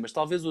que eu vou dizer, mas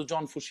talvez o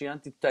John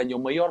Frusciante tenha o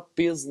maior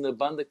peso na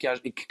banda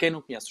que quem não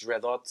conhece os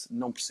Red Hot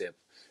não percebe.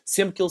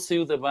 Sempre que ele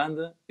saiu da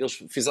banda,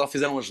 eles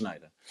fizeram a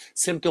geneira.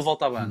 Sempre que ele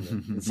volta à banda,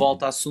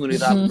 volta à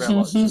sonoridade do Red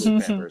Hot Chili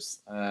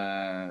Peppers.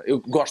 Eu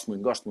gosto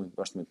muito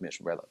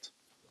mesmo do Red Hot.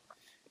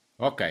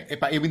 Ok.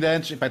 Epá, eu ainda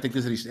antes, tenho que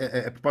dizer isto.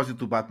 A propósito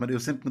do Batman, eu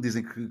sempre me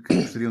dizem que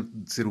gostariam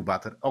de ser o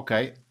Batter.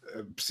 Ok,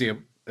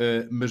 percebo.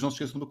 Mas não se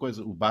esqueçam de uma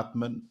coisa. O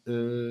Batman,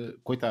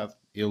 coitado,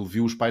 ele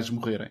viu os pais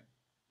morrerem.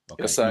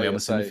 Okay, eu sei, não é eu uma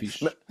cena sei.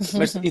 fixe.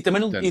 E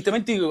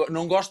também te digo,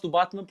 não gosto do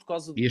Batman por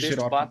causa destes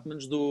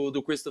Batmans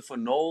do Christopher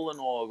Nolan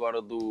ou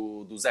agora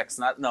do Zack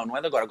Snyder. Não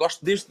é de agora.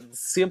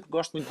 Sempre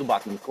gosto muito do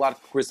Batman. Claro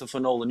que o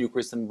Christopher Nolan e o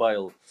Christian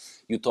Bale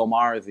e o Tom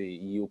Hardy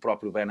e o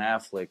próprio Ben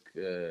Affleck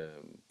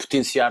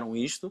potenciaram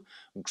isto.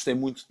 Gostei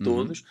muito de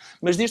todos.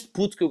 Mas deste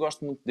puto que eu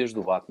gosto muito desde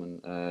o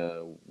Batman,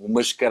 o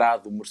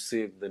mascarado, o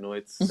morcego da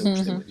noite, sempre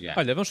gostei muito.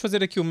 Olha, vamos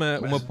fazer aqui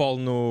uma poll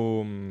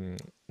no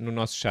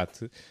nosso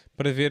chat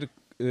para ver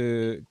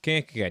quem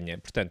é que ganha.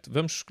 Portanto,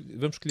 vamos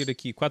escolher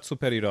aqui 4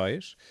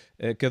 super-heróis.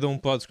 Cada um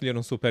pode escolher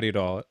um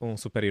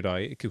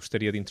super-herói que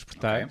gostaria de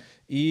interpretar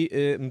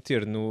e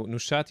meter no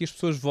chat, e as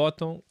pessoas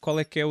votam qual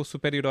é que é o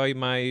super-herói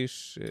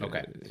mais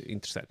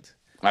interessante.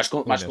 Mais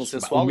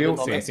consensual?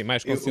 Sim,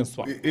 mais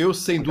consensual. Eu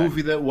sem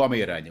dúvida, o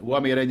Homem-Aranha. O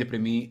Homem-Aranha para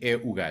mim é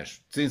o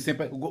gajo.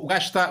 O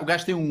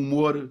gajo tem um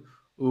humor.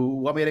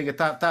 O Homem-Aranha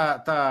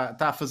está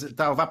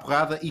a levar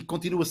porrada e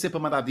continua sempre a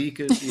mandar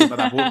dicas e a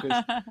mandar bocas.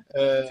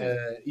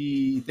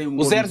 E tem um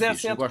o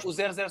 007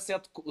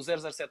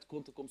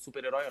 conta como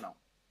super-herói ou não?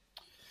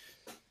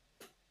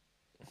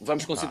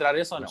 Vamos considerar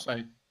esse ou não? Não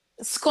sei.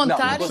 Se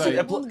contar,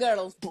 é Bond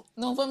Girl.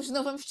 Não vamos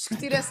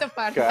discutir essa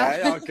parte.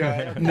 Ok.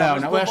 Não,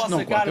 eu acho que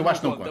não conta. Eu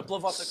acho que não conta. Pela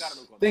vossa cara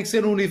não conta. Tem que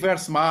ser no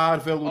universo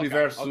Marvel,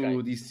 universo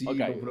DC.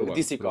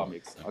 DC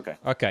Comics.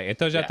 Ok,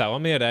 então já está.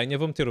 Homem-Aranha,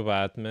 vou meter o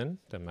Batman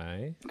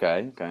também. Ok.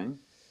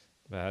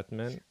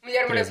 Batman.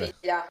 Mulher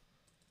Maravilha.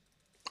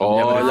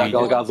 Olha, a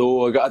Gal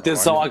Gadot.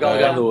 Atenção à Gal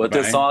Gadot.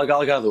 Atenção à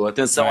Gal Gadot.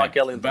 Atenção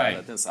àquela entrada.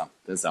 Atenção.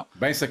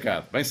 Bem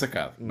sacado.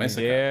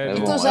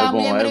 Então já a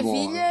Mulher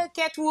Maravilha,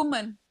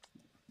 Catwoman.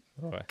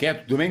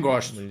 Cat, também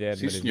gosto. Mulher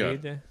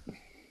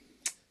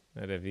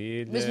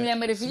Maravilha. Mas Mulher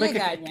Maravilha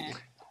ganha.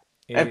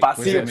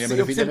 Sim,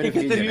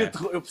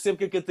 eu percebo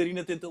que a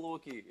Catarina tentalou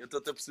aqui. Eu estou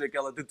a perceber que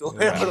ela tentalou.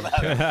 É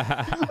verdade.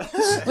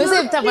 Mas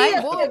está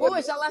bem,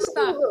 boa, já lá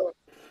está.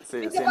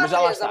 Sim, mas já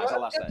lá está.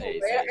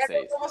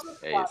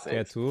 É isso.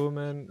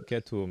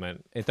 Catwoman.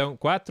 Então,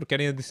 4,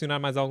 querem adicionar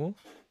mais algum?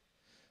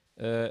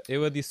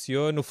 Eu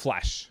adiciono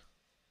Flash.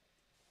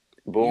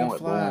 Bom.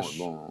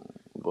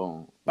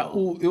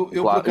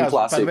 Eu por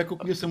acaso, não é que eu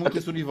conheço muito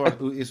esse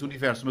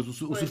universo, mas o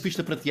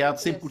surfista prateado,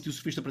 sempre curti o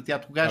surfista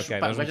prateado. O gajo,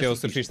 vamos meter o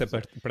surfista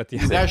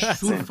prateado. O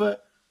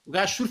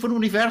gajo surfa no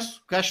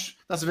universo.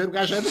 Estás a ver? O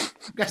gajo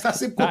está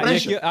sempre com a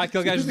prancha. Há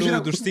aquele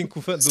gajo dos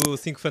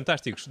cinco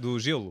Fantásticos, do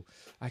gelo.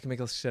 Como é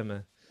que ele se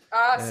chama?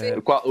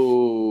 Sim.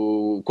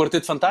 O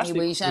Quarteto Fantástico?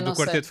 Do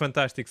Quarteto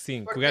Fantástico,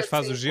 sim. Que o gajo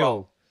faz o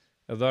gelo.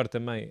 Adoro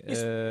também.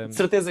 De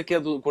certeza que é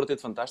do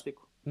Quarteto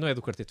Fantástico? Não é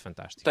do Quarteto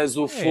Fantástico. Tens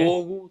o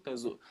Fogo,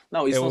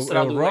 Não, isso não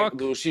será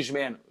do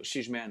X-Men.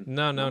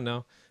 Não.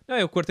 Não,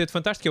 é o Quarteto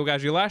Fantástico, é o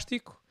gajo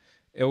elástico.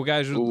 É o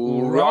gajo do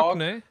Rock,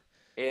 né?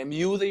 É a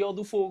miúda e é o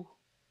do Fogo.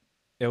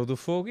 É o do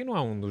Fogo e não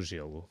há um do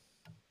gelo.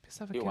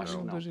 Pensava que era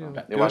um do gelo.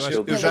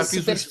 Eu já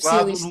fiz o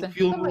esclavo no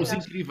filme Os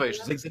Incríveis,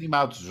 desenhos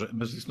animados,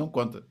 mas isso não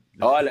conta.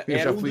 Olha,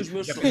 era um dos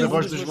meus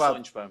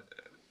sonhos, pá.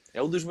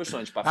 É um dos meus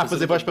sonhos, pá.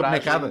 Fazer voz para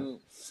bonecada?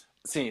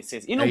 Sim.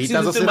 E não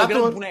precisa ter uma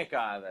grande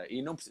bonecada.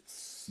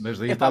 Mas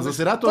daí estás a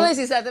ser ator. Pois,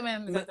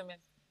 exatamente.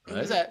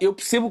 Eu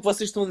percebo o que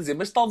vocês estão a dizer,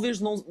 mas talvez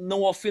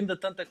não ofenda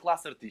tanta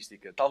classe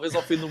artística. Talvez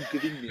ofenda um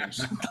bocadinho menos.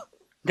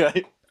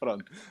 Ok?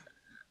 Pronto.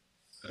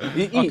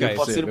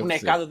 Pode ser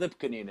bonecada da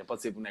pequenina.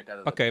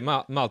 Ok,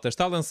 malta,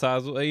 está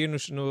lançado. Aí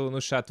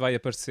no chat vai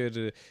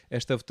aparecer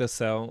esta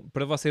votação.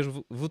 Para vocês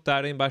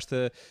votarem,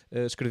 basta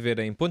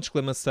escreverem ponto de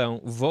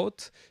exclamação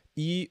vote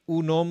e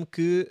o nome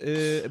que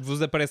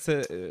vos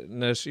aparece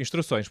nas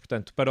instruções.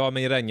 Portanto, para o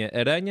Homem-Aranha,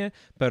 Aranha,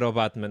 para o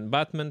Batman,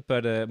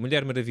 para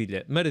Mulher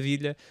Maravilha,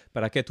 Maravilha,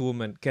 para a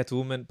Catwoman,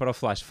 para o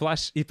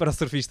Flash e para o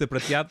Surfista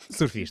Prateado,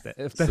 Surfista.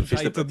 Portanto,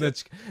 está aí tudo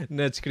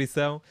na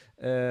descrição.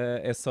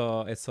 É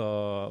só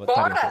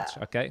votarem todos,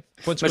 ok?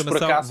 Ponto de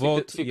exclamação,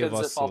 vote e o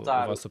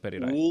vosso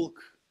super-herói. O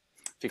Hulk,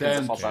 fica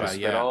a faltar o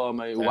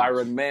Super-Homem, o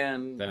Iron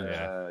Man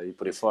e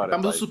por aí fora.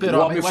 Mas o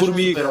Super-Homem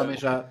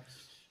já...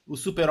 O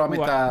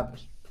Super-Homem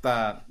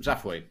já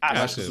foi.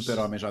 Acho que o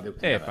Super-Homem já deu.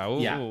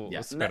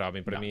 O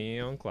Super-Homem para mim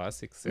é um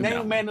clássico. Nem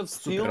o Man of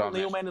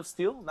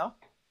Steel, não?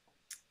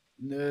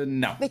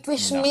 Não. Mas tu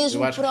és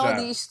mesmo pró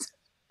disto.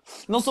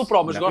 Não sou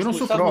pró, mas gosto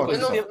muito.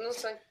 Eu não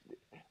sei.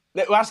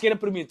 Eu acho que era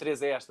para mim,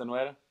 Teresa, esta, não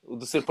era? O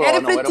de ser pró era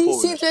não, para era ti, para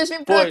sim, tu és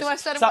bem pró, tu vais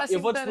estar a eu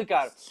vou-te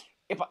explicar.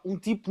 Epá, um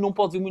tipo não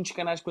pode ver muitos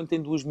canais quando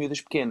tem duas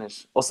miúdas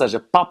pequenas. Ou seja,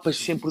 papas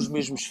sempre os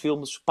mesmos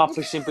filmes,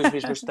 papas sempre as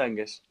mesmas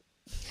tangas.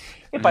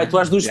 Epá, e tu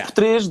às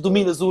 2x3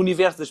 dominas o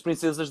universo das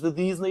princesas da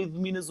Disney e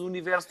dominas o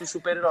universo dos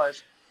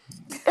super-heróis.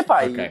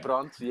 Epá, Ok. e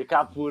pronto, e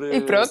acabo por, E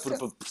pronto.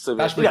 por saber.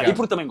 Está explicado. E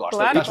porque também gosto.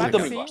 Claro, E porque claro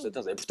também que gosto. sim.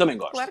 Estás a ver? Porque também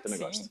gosto. Claro que também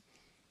sim. gosto.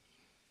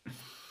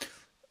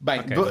 Bem,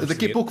 Ok, vamos daqui a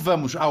seguir. pouco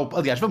vamos ao.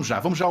 Aliás, vamos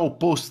já ao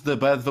post da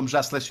Bud, vamos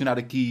já selecionar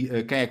aqui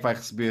quem é que vai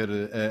receber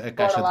a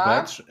caixa de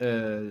lá. Buds.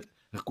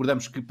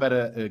 Recordamos que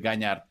para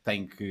ganhar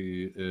tem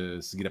que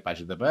seguir a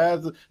página da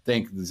Bud,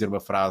 tem que dizer uma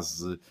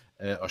frase,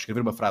 ou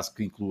escrever uma frase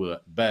que inclua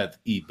Bud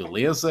e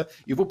beleza.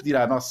 Eu vou pedir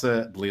à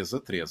nossa beleza,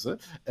 Teresa,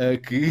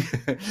 que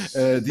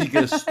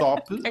diga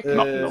stop.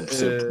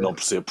 Não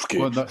percebo porquê.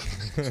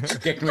 O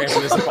que é que não é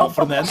beleza, Paulo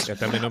Fernandes? Eu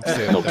também não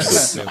percebo.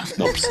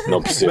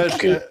 Não percebo Mas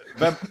porquê.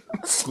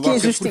 coloca, por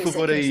injustiça,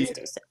 favor, que aí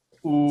injustiça.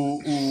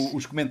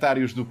 os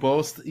comentários do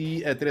post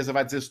e a Teresa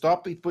vai dizer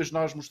stop e depois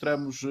nós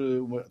mostramos,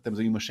 temos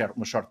aí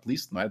uma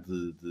shortlist, não é?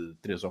 De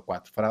 3 ou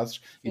 4 frases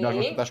e nós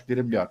vamos tentar escolher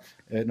a melhor.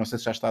 Não sei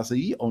se já estás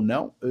aí ou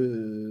não.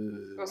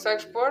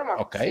 Consegues pôr,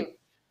 Marco? Ok. Sim.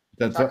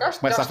 Portanto, Já cá estou,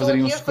 começa já a fazer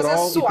aí um estou aqui a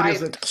fazer scroll e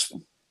Teresa...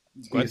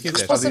 Quando Isso,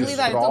 quiseres. faz aí o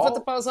Responsabilidade, então vou scroll.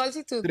 tapar os olhos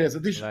e tudo. Teresa,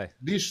 Vai.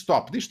 diz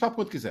stop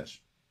quando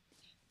quiseres.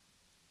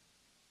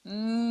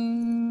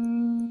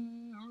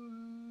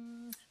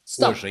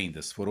 Stop. Hoje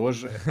ainda, se for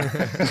hoje.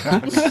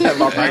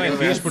 Não é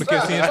fixe, porque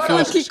assim as Agora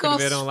pessoas que aqui com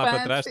escreveram lá para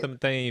suspense. trás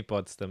têm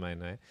hipótese também,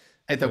 não é?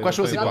 Então, quais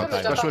são as Exatamente,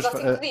 hipóteses? Já Quais são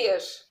estamos há as... 5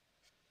 dias.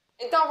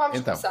 Então vamos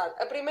começar.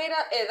 A primeira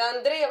é da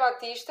Andrea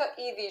Batista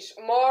e diz: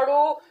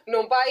 moro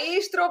num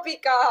país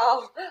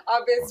tropical,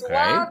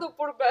 abençoado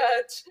por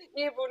buds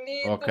e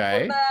bonito por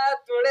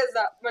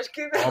natureza. Mas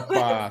que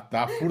Opa,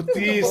 está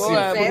fortíssimo,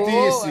 Boa,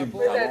 fortíssimo.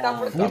 boa, boa. Tá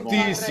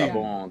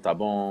Fortíssimo. Tá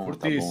bom.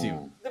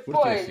 Fortíssimo.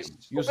 Depois, Fortíssimo.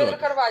 E o os Pedro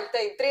outros? Carvalho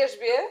tem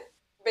 3B,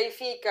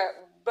 Benfica,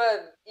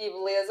 Bud e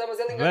Beleza, mas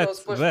ele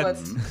enganou-se, pôs Bud.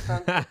 Bud.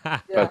 Portanto,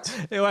 yeah.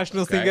 Eu acho que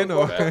não se Ok,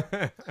 enganou. ok.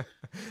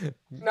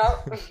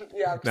 Não?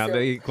 Yeah, Não, percebo.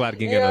 daí, claro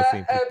que enganou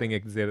sim, porque tinha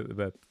que dizer.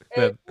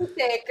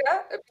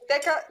 A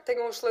Piteca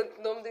tem um excelente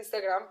nome de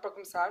Instagram, para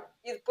começar,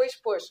 e depois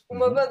pôs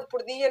uma Bud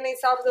por dia, nem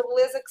sabes a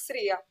beleza que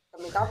seria.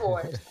 Também está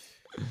boa esta.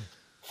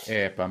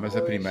 É pá, mas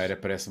a primeira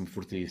parece-me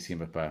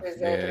fortíssima, pá.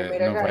 Pois é, a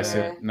primeira não vai ganha,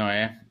 ser, não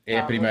é? É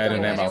a Ah, primeira,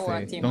 muito não é, bem, malta? é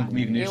ótimo. Estão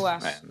comigo nisto? Eu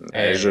acho.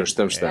 É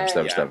justo,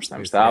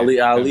 estamos. Há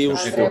ali um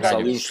Estamos. esforço, há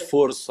ali um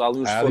esforço. Há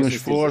ali um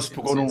esforço, sim,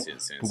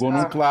 pegou sim.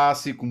 num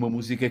clássico, uma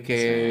música que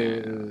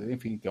é,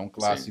 enfim, que é um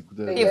clássico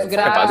da... Teve Epá,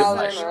 graça, deu eu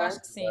mais.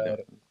 acho que sim.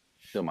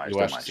 Deu mais, Eu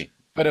deu acho mais. que sim.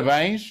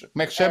 Parabéns.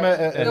 Como é que se chama?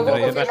 Eu vou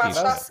Andrea confirmar se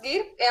está a Batista.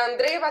 seguir. É a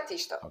Andrea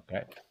Batista. Ok.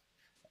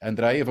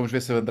 Andreia, vamos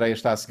ver se a Andreia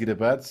está a seguir a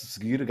Buds. Se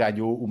seguir,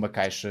 ganhou uma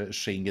caixa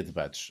cheinha de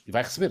Buds. E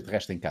vai receber de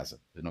resto em casa.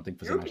 Eu não tenho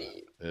que fazer mais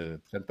nada.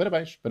 Portanto,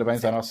 parabéns.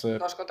 Parabéns à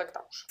Nós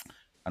contactamos.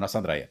 nossa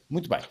Andreia.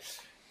 Muito bem.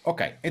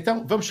 Ok,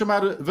 então vamos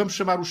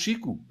chamar o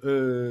Chico,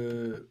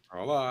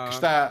 Olá. que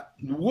está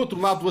no outro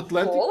lado do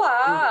Atlântico.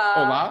 Olá!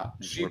 Olá,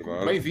 Chico,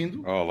 Verdade.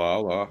 bem-vindo.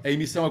 Olá. A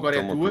emissão agora é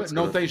Então, tua. pode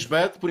Não ser. tens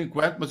Bud por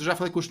enquanto, mas eu já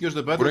falei com os senhores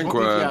da Bud. Por Eles vão-te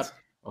enquanto. enviar.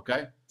 Ok?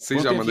 Sim,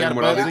 Vão-te já mandei enviar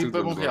namorada e Buds tudo,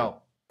 para vamos lá.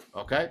 Montreal.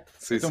 Ok?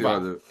 Sim, Então sim, vá.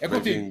 olha, É contigo.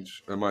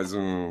 bem-vindos a mais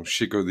um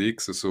Chico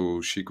Dix. Eu sou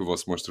o Chico, o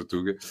vosso monstro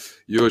Tuga,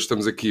 e hoje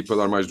estamos aqui para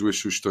dar mais 2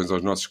 sugestões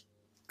aos nossos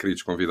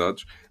queridos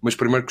convidados. Mas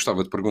primeiro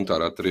gostava de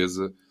perguntar à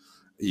Teresa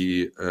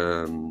e...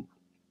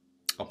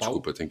 Ao Paulo?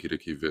 desculpa, tenho que ir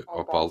aqui ver. Ao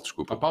Ao Paulo,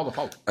 desculpa. Ao Paulo.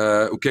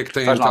 O que é que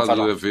têm Faz mal, estado faz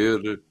mal. a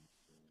ver...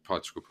 Pá,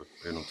 desculpa,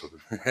 eu não estou a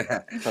ver.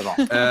 Tá bom.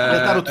 Ele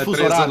está no difuso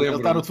Teresa horário. Ele lembra-me.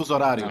 está no difuso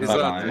horário. Não,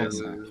 Exato, não,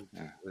 exato.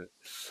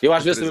 Eu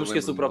às vezes Teresa também me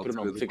esqueço do lembra-me próprio da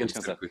nome. altura Fica do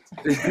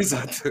descansado.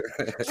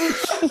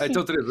 Exato.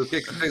 Então, Teresa, o que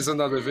é que tens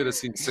andado a ver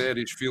assim de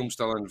séries, filmes,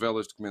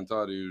 telenovelas,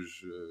 documentários,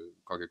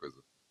 qualquer coisa?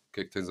 O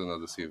que é que tens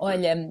andado assim a ver?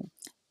 Olha,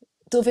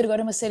 estou a ver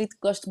agora uma série que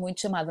gosto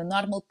muito chamada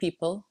Normal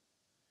People,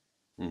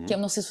 que eu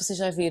não sei se vocês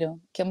já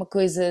viram, que é uma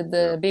coisa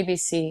da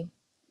BBC.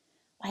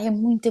 Ai, é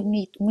muito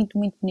bonito, muito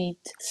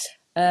bonito.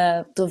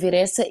 Estou a ver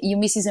essa e o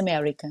Mrs.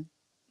 America,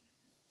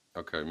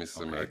 Ok,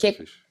 Mrs. America, Que é-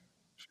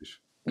 fixe.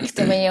 que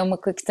também é uma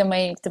coisa que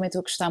também estou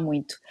a gostar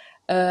muito.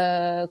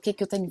 O que é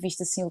que eu tenho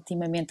visto assim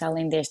ultimamente,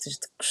 além destas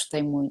de que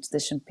gostei muito?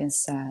 Deixa-me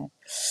pensar.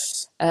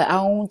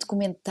 Há um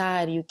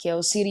documentário que é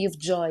o City of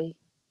Joy,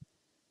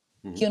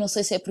 que eu não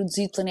sei se é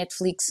produzido pela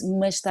Netflix,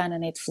 mas está na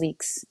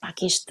Netflix. Pá,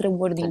 que é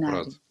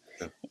extraordinário. Comprado.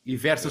 E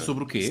versa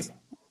sobre o quê?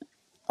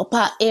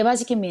 Opa, é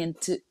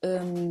basicamente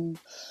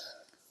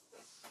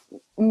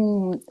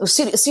o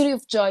City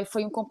of Joy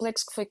foi um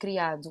complexo que foi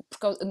criado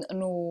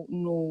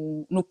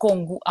no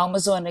Congo. Há uma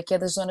zona que é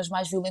das zonas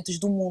mais violentas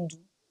do mundo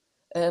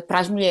para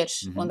as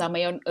mulheres, onde há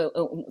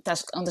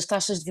onde as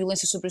taxas de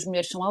violência sobre as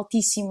mulheres são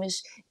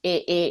altíssimas,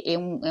 é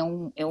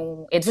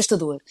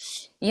devastador.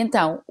 E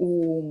então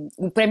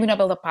o Prémio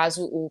Nobel da Paz,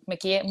 como é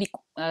que é?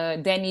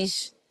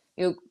 Denis,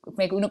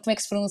 como é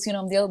que se pronuncia o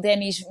nome dele?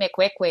 Denis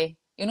Mukwege.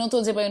 Eu não estou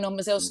a dizer bem o nome,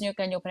 mas é o senhor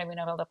que ganhou o Prémio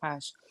Nobel da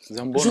Paz. Mas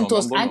é um bom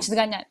Juntou-se nome, antes de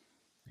ganhar.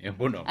 É um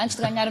bom nome. Antes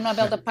de ganhar o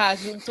Nobel da Paz,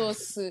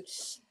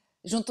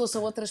 juntou-se a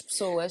outras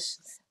pessoas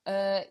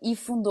e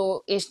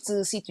fundou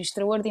este sítio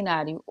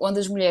extraordinário onde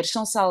as mulheres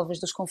são salvas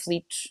dos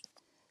conflitos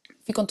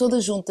ficam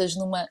todas juntas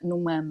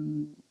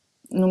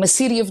numa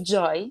City of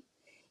Joy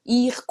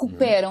e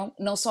recuperam,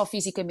 não só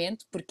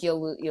fisicamente, porque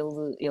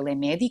ele é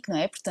médico, não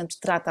é? Portanto,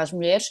 trata as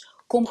mulheres,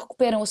 como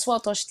recuperam a sua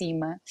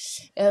autoestima,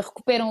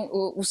 recuperam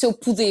o seu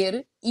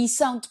poder e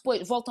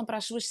depois voltam para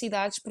as suas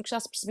cidades, porque já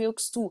se percebeu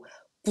que se tu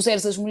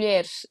puseres as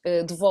mulheres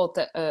de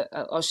volta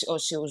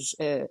aos seus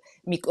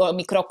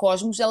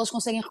microcosmos, elas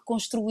conseguem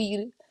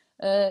reconstruir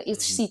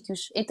esses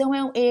sítios. Então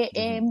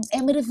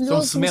é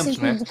maravilhoso. São sementes,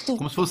 no não é? sentido de que tu...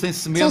 Como se fossem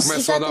sementes.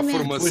 Começam a dar Exatamente.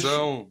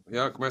 formação,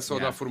 começam a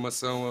dar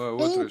formação a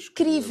outras.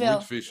 incrível.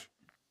 Muito fixe.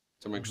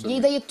 Também E gostei a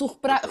muito. ideia de tu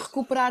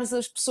recuperares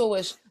as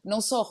pessoas, não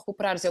só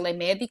recuperares, ele é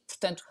médico,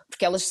 portanto,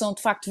 porque elas são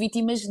de facto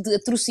vítimas de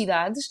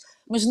atrocidades,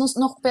 mas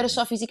não recuperas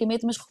só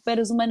fisicamente, mas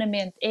recuperas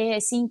humanamente. É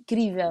assim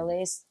incrível,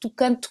 é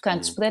tocante.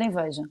 Se puderem,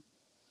 vejam.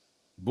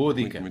 Boa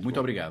dica, Muito muito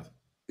bom. obrado.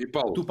 E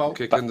Paulo, Tu, Paulo? o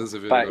que é que andas a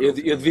ver Pá, agora? eu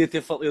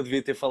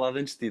devia ter falado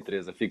antes de ti,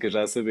 Teresa, fica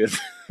já a saber.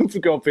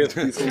 Porque é o Pedro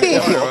que disse.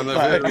 Eu ando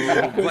a ver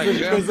o Black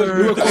Panther,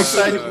 Eu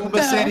aconselho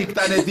uma série que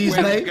está na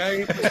Disney,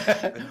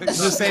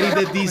 uma série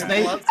da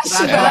Disney, às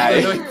 9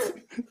 da noite.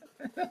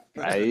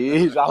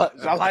 Aí, já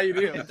lá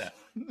iremos.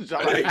 Já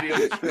lá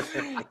iremos.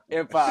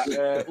 Epá,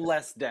 o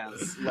Last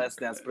Dance,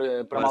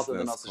 para a malta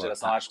da nossa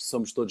geração, acho que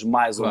somos todos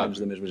mais ou menos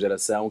da mesma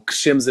geração.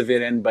 Crescemos a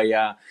ver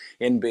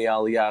NBA,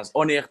 aliás,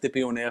 ou na RTP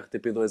ou na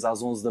RTP2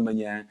 às 11 da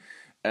manhã.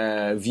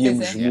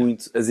 Víamos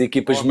muito as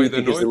equipas Ou à meia da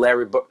míticas de noite.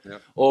 Larry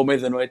Bird, ou à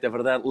meia-da-noite, é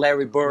verdade,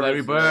 Larry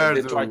Bird,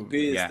 Detroit o-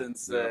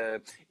 Pistons,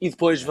 e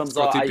depois vamos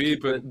Scottie à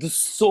equipa Pippen. de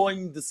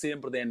sonho de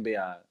sempre da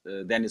NBA,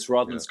 Dennis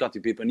Rodman,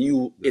 Scottie Pippen e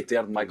o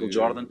eterno Michael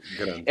Jordan.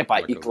 Grande Epá,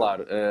 e Michael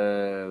claro,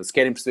 se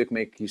querem perceber como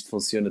é que isto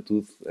funciona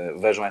tudo,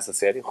 vejam essa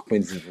série,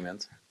 recomendo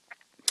vivamente.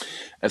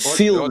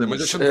 Olha, mas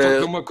deixa-me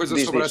falar uma coisa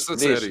sobre esta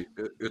série.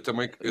 Eu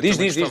também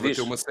gostava de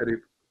ter uma série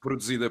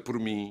produzida por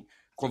mim,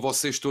 com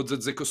vocês todos a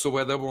dizer que eu sou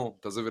bué da bom.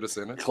 Estás a ver a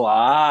cena?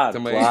 Claro,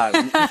 Também.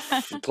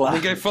 claro.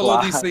 Ninguém falou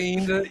claro. disso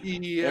ainda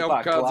e é um Epá,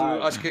 bocado,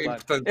 claro, acho que é claro.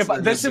 importante Epá,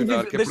 deixa-me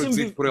mencionar que é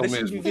produzido por ele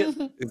mesmo.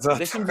 Exato.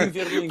 Deixa-me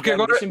viver no engano. Porque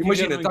agora, deixa-me viver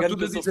imagina, no está engano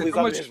tudo a que eu sou dizer, feliz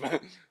à mas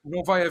mesma.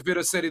 não vai haver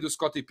a série do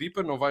Scottie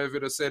Pippen, não vai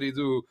haver a série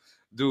do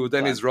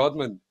Dennis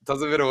Rodman.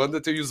 Estás a ver a onda?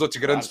 Tem os outros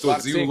grandes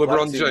Claro todos, que e sim, o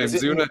LeBron claro que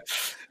sim. James.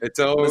 Mas-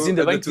 Então, Mas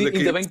ainda bem, anda tudo aqui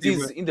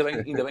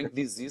ainda bem que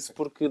dizes isso,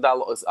 porque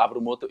abre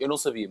uma outra. Eu não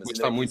sabia, mas Mas ainda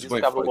está bem que muito dizes isso,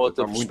 bem porque abre uma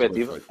feito, outra está muito bem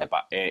perspectiva. feito.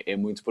 Epá, é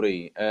muito por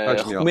aí.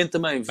 genial. Recomendo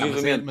também,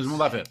 vivamente. Mas vamos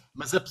lá ver.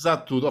 Mas apesar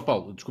de tudo,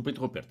 Paulo, desculpa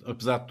interromper-te,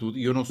 apesar de tudo,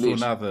 e eu não sou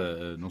Diz.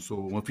 não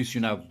sou um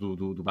aficionado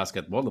do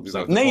basquetebol,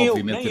 apesar de, Nem eu,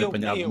 obviamente, nem ter eu,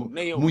 apanhado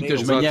nem eu.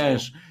 muitas Exato.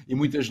 manhãs e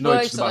muitas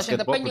noites de toda a gente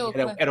basquetebol, apanhou,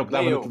 porque era o que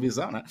dava nem na eu.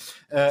 televisão, não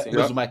é? Sim.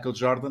 Mas o Michael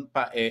Jordan,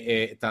 pá,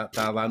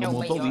 está lá no É o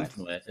Monte maior.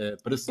 Olimpo, não é?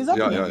 Para se-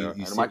 Exatamente. Era o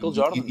Michael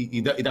Jordan.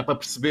 E dá para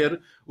perceber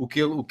o que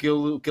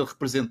ele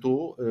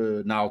representou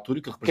na altura,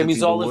 o que ele representa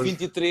Camisola ainda hoje.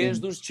 23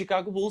 dos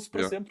Chicago Bulls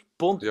para Yeah. sempre.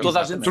 Ponto. Yeah. Toda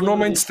a gente Tornou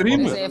sabe. mainstream.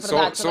 Mas é verdade,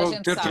 toda a Só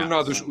gente ter sabe.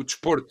 tornado o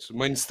desporto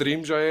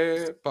mainstream já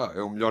é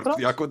o melhor que Pronto.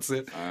 podia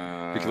acontecer.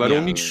 Ah, Aquilo era um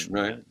yeah. nicho,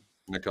 não é?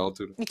 Naquela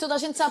altura. E toda a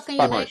gente sabe quem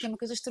Pá, ele é, mais. que é uma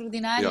coisa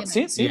extraordinária. Yeah. não é?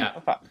 Sim, sim. Yeah.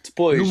 Epá,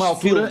 depois, Numa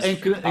altura filmes.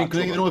 em que ainda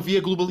desculpa. não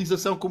havia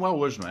globalização como há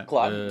hoje, não é?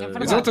 Claro. É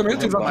verdade.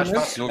 Exatamente, É mais exatamente.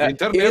 fácil. Não havia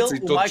internet e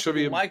todos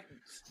sabíamos.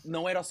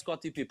 Não era o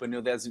Scottie Pippen nem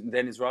o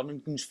Dennis Rodman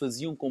que nos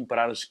faziam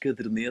comprar as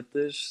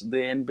cadernetas da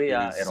NBA.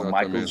 Era o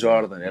Michael Exatamente.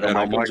 Jordan. Era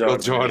o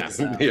Michael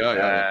Jordan.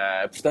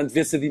 Yeah. Portanto,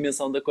 vê-se a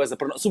dimensão da coisa,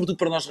 sobretudo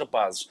para nós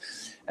rapazes.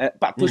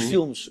 Depois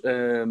filmes.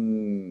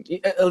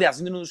 Aliás,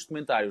 ainda nos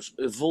documentários,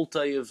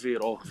 voltei a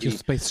ver ou E o revi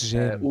Space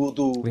Jam. o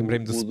do.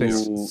 Lembrei-me do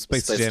o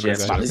Space Jam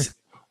agora. Pá, mas-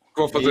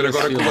 Vou fazer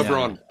agora com o Esse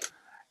LeBron.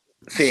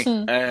 Sim,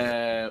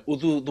 o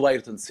do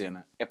Ayrton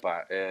Senna.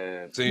 Epá,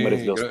 Sim,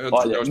 maravilhoso. eu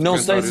Olha, aos não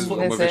sei se documentários foi.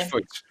 uma Pois vez é.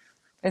 feitos.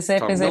 Pois é,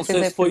 Tá, pois é, Não sei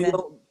pois é. se foi pois é.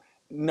 ele.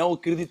 Não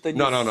acredito que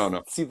tenha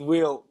Não. sido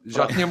ele.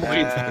 Já tinha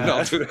morrido na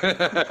altura.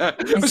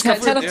 Mas Já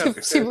cá foi não ele. tive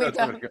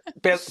possibilidade.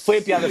 Foi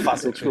a piada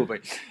fácil,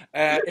 desculpem.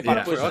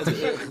 Depois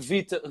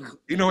revi.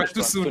 E não és tu,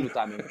 Pronto, foi Suno. no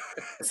timing.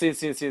 Sim.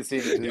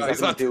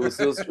 Exatamente.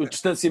 exato. O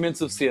distanciamento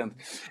suficiente.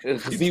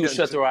 Revi o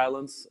Shutter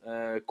Island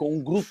com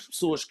um grupo de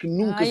pessoas que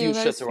nunca Ai, viu eu o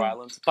gosto. Shutter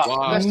Island. Pá,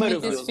 Uau. Gosto muito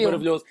desse filme.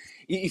 maravilhoso.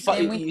 E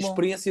É muito a bom.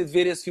 experiência de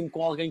ver esse filme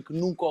com alguém que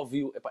nunca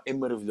ouviu, epá, é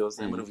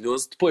maravilhoso, é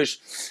maravilhoso. Depois,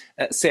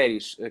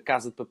 séries,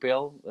 Casa de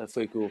Papel,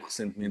 foi o que eu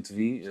recentemente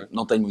vi.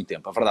 Não tenho muito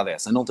tempo, a verdade é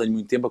essa. Não tenho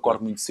muito tempo,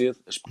 acordo muito cedo,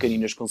 as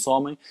pequeninas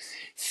consomem.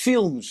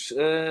 Filmes,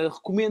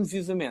 recomendo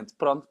vivamente.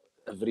 Pronto,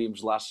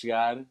 haveríamos lá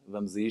chegar,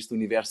 vamos a isto,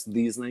 universo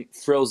Disney,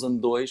 Frozen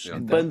 2,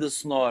 banda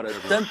sonora,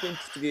 tanto em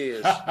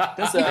português.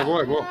 Atenção, É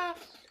bom.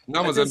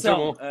 Não, mas é muito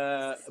atenção,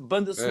 bom.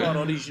 banda sonora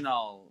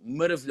original,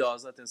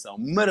 maravilhosa, atenção,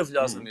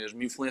 maravilhosa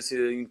mesmo, influência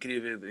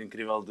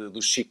incrível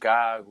do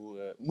Chicago,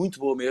 muito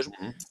boa mesmo.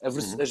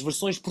 As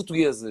versões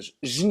portuguesas,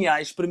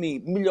 geniais, para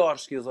mim,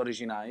 melhores que as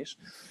originais.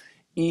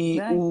 E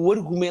Bem. o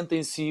argumento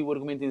em si,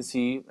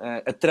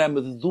 a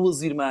trama de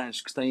duas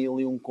irmãs que têm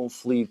ali um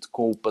conflito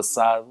com o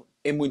passado,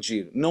 é muito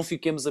giro. Não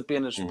fiquemos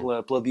apenas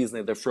pela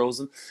Disney da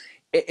Frozen.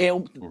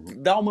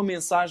 Dá uma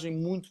mensagem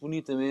muito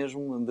bonita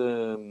mesmo.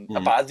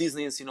 A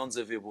Disney ensinou-nos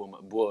a ver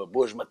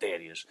boas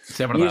matérias.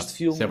 Isso é verdade, E este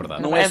filme isso é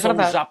verdade. não é É só um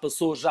verdade.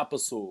 já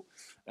passou.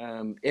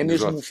 É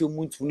mesmo Exato. um filme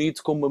muito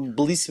bonito, com uma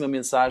belíssima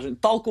mensagem,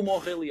 tal como o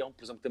Rei Leão,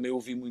 por exemplo, também eu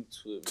ouvi muito.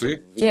 Sim.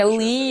 Que é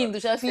lindo,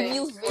 já vi Sim.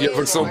 mil E a vezes.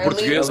 versão É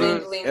portuguesa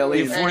lindo.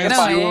 influenciou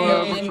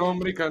Não, a é versão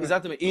americana.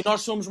 Exatamente. E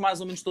nós somos mais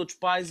ou menos todos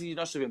pais e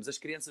nós sabemos, as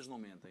crianças não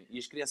mentem. E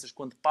as crianças,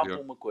 quando papam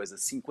Yeah. uma coisa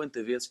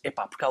 50 vezes, é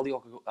pá, porque há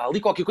ali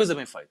qualquer coisa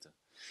bem feita.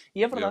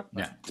 E é verdade.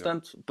 Yeah.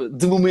 Portanto,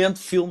 de momento,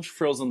 filmes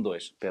Frozen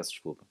 2. Peço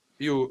desculpa.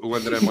 E o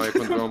André Maia,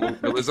 quando veio ao Mundo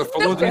de Beleza,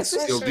 falou disso.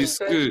 Ele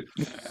disse que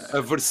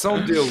a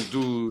versão dele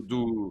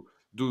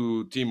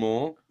do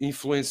Timon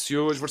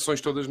influenciou as versões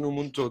todas no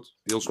mundo todo.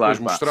 Eles Claro,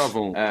 depois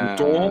mostravam o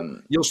tom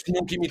e eles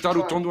tinham que imitar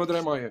o tom do André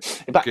Maia.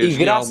 Epá, Que é e,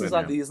 genial,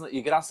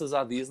 graças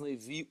à Disney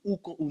vi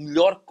o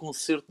melhor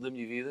concerto da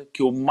minha vida,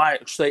 que eu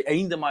gostei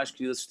ainda mais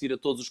que assistir a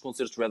todos os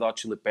concertos de Red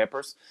Hot Chili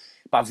Peppers.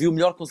 Epá, vi o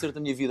melhor concerto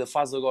da minha vida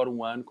faz agora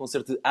um ano,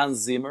 concerto de Hans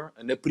Zimmer,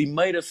 na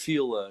primeira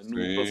fila no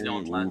Pavilhão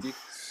Atlântico.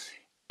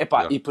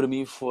 Epá, Yeah. E para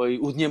mim foi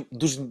o dinheiro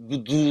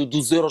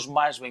dos euros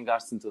mais bem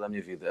gastos em toda a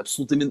minha vida.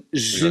 Absolutamente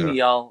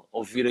genial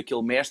ouvir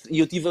aquele mestre. E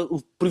eu tive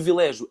o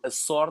privilégio, a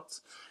sorte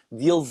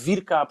de ele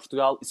vir cá a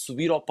Portugal e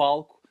subir ao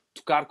palco,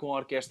 tocar com a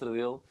orquestra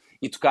dele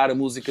e tocar a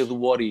música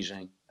do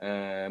Origem.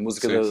 A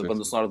música da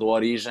banda sonora do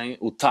Origem,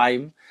 o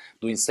Time,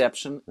 do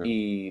Inception,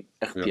 e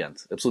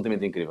arrepiante.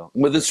 Absolutamente incrível.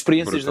 Uma das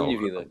experiências da minha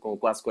vida, com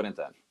quase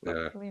 40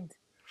 anos. Lindo.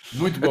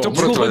 Muito bom. Então,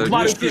 pronto, olha, Tomar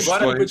minhas o tempo.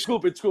 sugestões-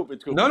 Desculpa.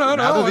 Não,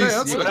 Nada olha, disso.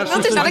 essa- Agora as Não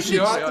tens pessoas nada dizem, que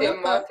olha,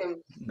 dizer.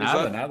 Ótimo.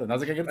 Nada,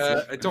 nós é que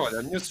agradecemos. Então, olha,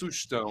 a minha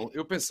sugestão,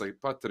 eu pensei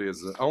para a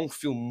Teresa, há um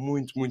filme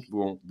muito, muito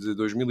bom de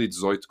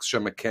 2018 que se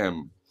chama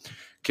Cam,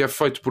 que é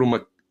feito por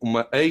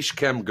uma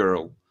ex-cam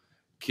girl,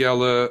 que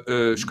ela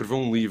escreveu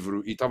um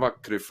livro e estava a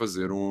querer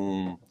fazer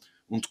um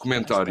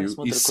documentário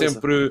Parece-me e outra coisa.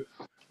 sempre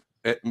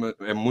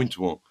é muito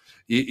bom.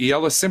 E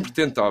ela sempre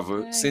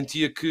tentava,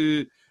 sentia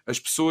que as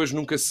pessoas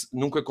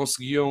nunca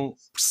conseguiam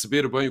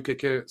perceber bem o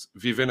que é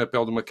viver na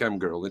pele de uma cam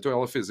girl. Então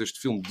ela fez este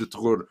filme de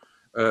terror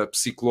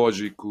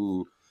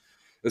psicológico,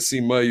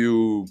 assim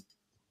meio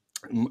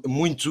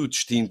muito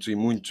distinto e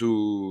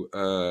muito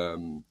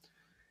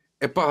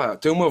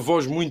tem uma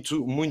voz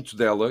muito, muito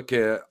dela, que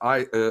é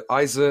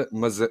Isa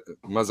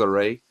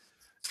Mazarey.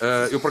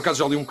 Eu por acaso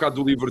já li um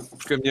bocado do livro,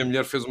 porque a minha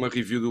mulher fez uma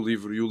review do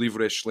livro e o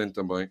livro é excelente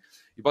também.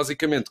 E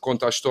basicamente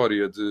conta a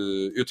história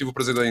de... Eu tive o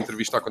prazer de a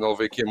entrevistar quando ela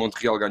veio aqui a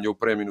Montreal, ganhou o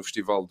prémio no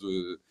festival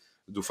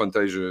do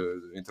Fantasia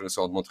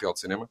Internacional de Montreal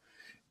de Cinema.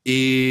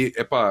 E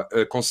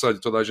aconselho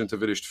toda a gente a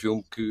ver este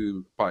filme,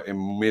 que é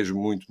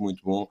mesmo muito,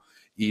 muito bom.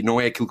 E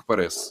não é aquilo que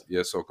parece, e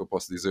é só o que eu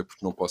posso dizer,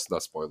 porque não posso dar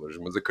spoilers,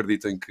 mas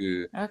acreditem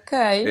que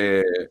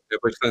é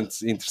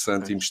bastante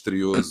interessante e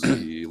misterioso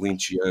e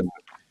lynchiano,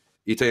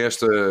 e tem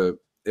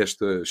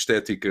esta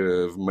estética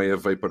meia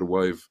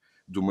vaporwave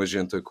do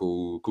magenta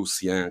com o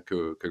cian,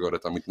 que agora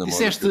está muito na moda.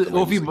 Disseste,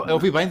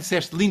 ouvi bem,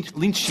 disseste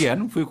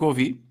lynchiano, foi o que eu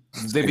ouvi?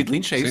 David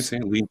Lynch, é isso? Sim,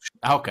 Lynch.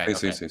 Ok.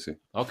 Sim.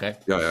 Ok.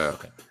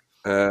 Okay.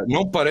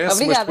 Não parece,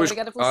 Obrigada, mas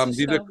obrigada depois, pela à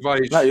medida sugestão.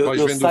 que vais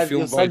Eu vendo o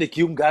filme... Eu saio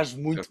daqui um gajo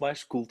muito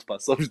mais culto, pá.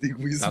 Só vos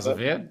digo isso. Estás a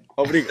ver?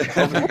 Obrigado.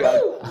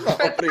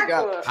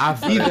 Espetáculo. Há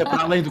vida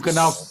para além do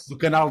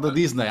canal da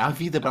Disney. Há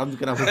vida para além do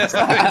canal da Disney.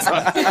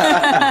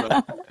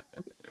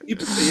 E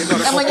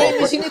agora, Amanhã para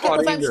imagina que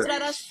ele vai ainda.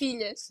 mostrar às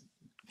filhas.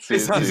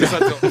 Exato.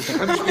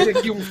 Vamos ver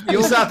aqui um filme.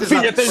 Exato.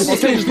 Filha, tens de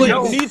Vocês ler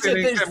não Nietzsche,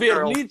 serem tens de ver Cam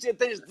Girl. Nietzsche,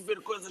 tens de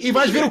ver coisas... E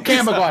vais ver o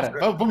Cam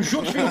agora. Vamos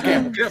juntos ver o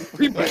Cam.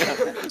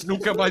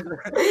 Nunca mais.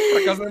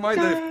 Por acaso é má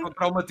ideia. Estão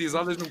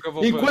traumatizadas, nunca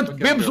vão Enquanto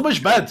bebemos umas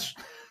buds.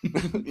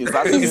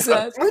 Exato.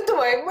 Muito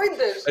bem,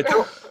 muitas.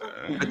 Então,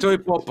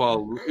 para o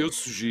Paulo, eu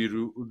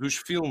sugiro dos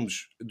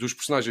filmes dos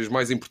personagens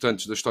mais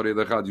importantes da história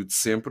da rádio de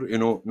sempre.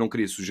 Eu não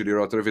queria sugerir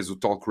outra vez o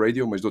Talk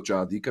Radio, mas dou-te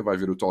já a dica. Vai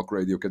ver o Talk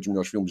Radio, que é dos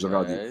melhores filmes da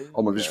rádio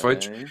alguma vez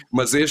feitos.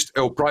 Mas este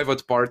é o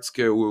Private Parts,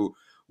 que é o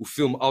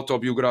filme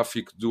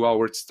autobiográfico do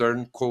Howard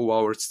Stern, com o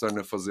Howard Stern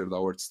a fazer da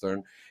Howard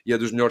Stern. E é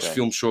dos melhores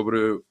filmes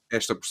sobre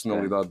esta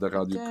personalidade da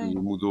rádio que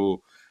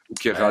mudou o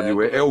que a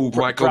rádio é. É o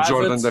Michael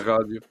Jordan da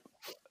rádio.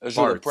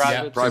 Ajuda,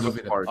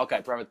 Private Part.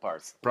 Ok, Private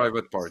Parts.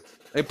 Private Part.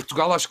 Em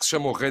Portugal acho que se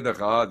chama o Rei da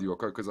Rádio ou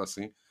qualquer coisa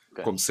assim.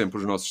 Como sempre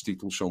os nossos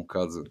títulos são um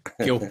bocado...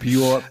 Que é o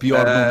pior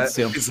nome de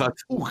sempre.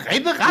 Exato. O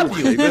Rei da Rádio. O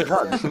Rei da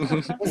Rádio.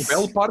 Um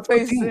belo par de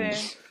Pois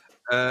patinhos.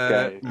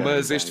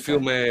 Mas este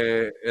filme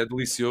é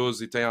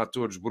delicioso e tem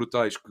atores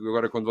brutais que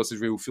agora quando vocês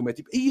veem o filme é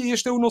tipo,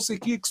 este é o não sei o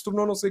que se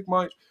tornou não sei o que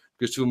mais.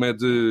 Porque este filme é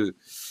de,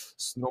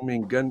 se não me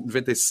engano,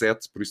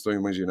 97, por isso estão a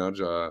imaginar,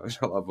 já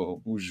lá vão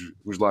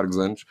uns largos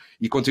anos,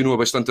 e continua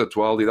bastante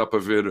atual e dá para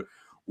ver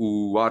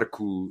o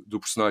arco do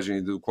personagem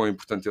e do quão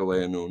importante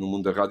ele é no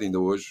mundo da rádio ainda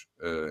hoje.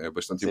 É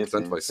bastante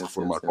importante, vai se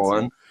reformar para o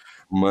ano.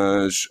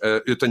 Mas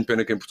eu tenho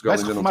pena que em Portugal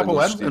Vai-se ainda não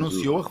reformar tenha para o ano?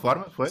 Anunciou a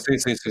reforma? Foi?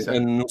 Sim.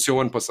 Anunciou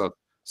ano passado.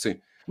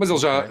 Sim. Mas ele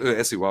já, é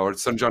assim, o Howard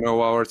Stern já não é o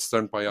Howard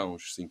Stern há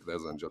uns 5,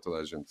 10 anos. Já toda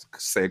a gente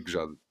que segue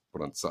já,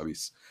 pronto, sabe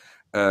isso.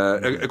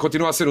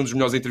 Continua a ser um dos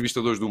melhores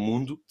entrevistadores do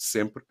mundo,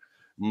 sempre.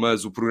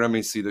 Mas o programa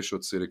em si deixou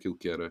de ser aquilo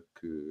que era.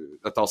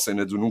 A tal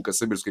cena de nunca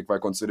saberes o que é que vai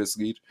acontecer a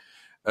seguir.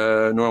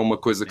 Não é uma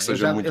coisa que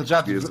seja muito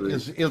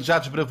portuguesa. Ele já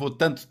desbravou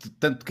tanto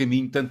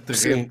caminho, tanto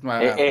terreno, que não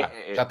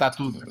já está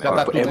tudo.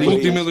 É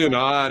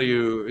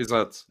multimilionário,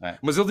 exato.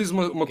 Mas ele diz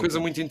uma coisa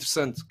muito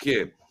interessante,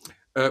 que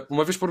é,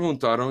 uma vez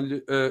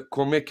perguntaram-lhe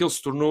como é que ele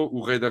se tornou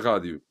o rei da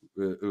rádio.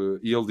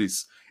 E ele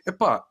disse,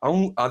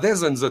 há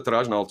 10 anos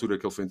atrás, na altura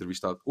que ele foi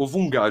entrevistado, houve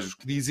um gajo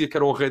que dizia que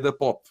era o rei da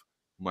pop,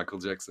 Michael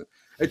Jackson.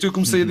 Então eu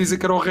comecei a dizer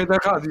que era o rei da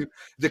rádio,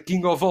 the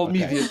king of all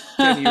media.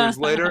 10 years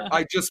later,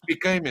 I just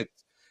became it.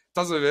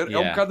 Estás a ver? É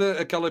um bocado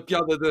aquela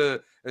piada da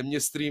a minha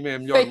stream é a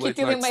melhor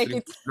late night stream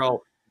de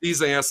Portugal.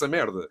 Dizem essa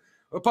merda.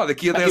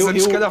 Daqui a 10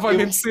 anos se calhar vai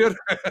mesmo ser.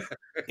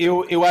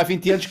 Eu há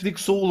 20 anos que digo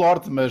que sou o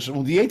Lorde, mas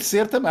um dia hei de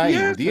ser também.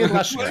 Um dia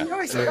lá chegar.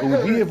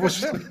 Um dia vou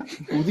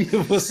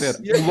ser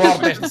o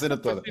Lorde desta cena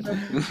toda.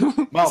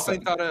 Sem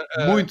estar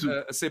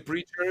a ser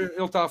preacher,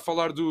 ele está a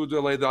falar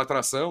da lei da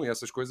atração e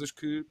essas coisas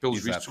que,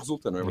 pelos vistos,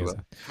 resultam, não é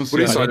verdade? Por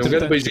isso, olha, um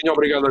grande beijinho,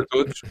 obrigado a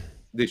todos.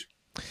 Diz.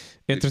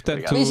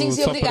 Entretanto,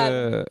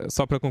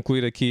 só para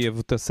concluir aqui a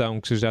votação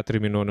que já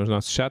terminou no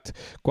nosso chat,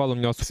 qual o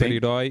melhor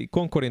super-herói?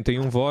 Com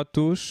 41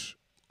 votos,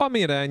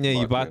 Homem-Aranha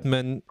e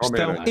Batman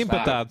estão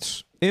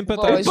empatados.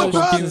 Empatados com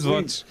 15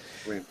 votos.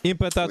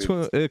 Empatados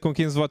com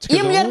 15 votos cada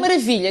um. E a Mulher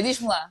Maravilha?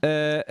 Diz-me lá.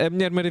 A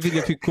Mulher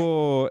Maravilha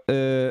ficou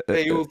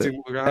em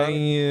último lugar.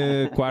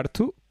 Em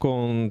quarto,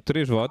 com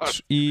 3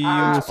 votos. E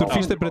o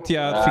Surfista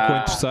Prateado ficou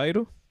em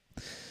terceiro.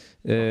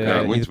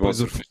 E depois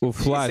o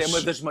Flash. Isso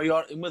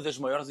é uma das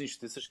maiores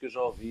injustiças que eu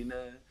já ouvi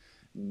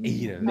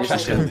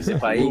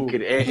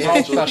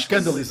está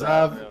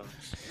escandalizado.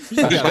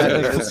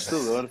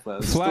 Assustador,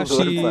 Flash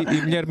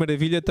e Mulher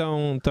Maravilha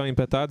estão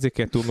empatados. E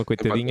que é tu, uma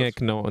coitadinha,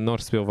 que não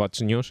recebeu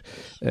votos nenhuns.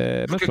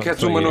 Porque que é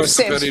tu, uma não é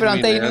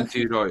super-heroína, é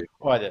anti-herói.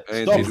 Olha,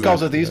 só por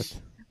causa disso.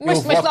 Mas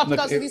só por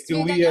causa disso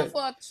eu ia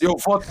votos. Eu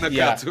voto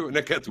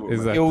na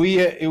Catwoman.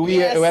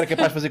 Eu era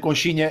capaz de fazer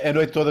conchinha a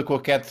noite toda com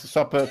a Cat,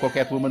 só para com a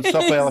Catwoman, só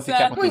para ela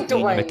ficar muito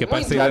bem. Era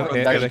capaz de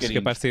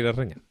sair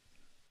arranhado.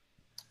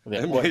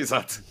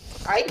 Exato.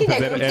 Ai, quem é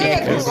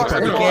que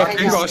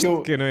não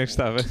gosta? Quem não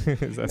estava.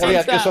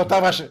 Aliás,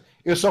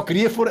 eu só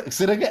queria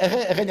ser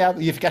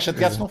arranhado. Ia ficar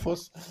chateado se não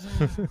fosse.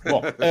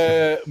 Bom,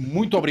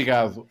 muito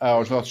obrigado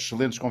aos nossos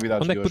excelentes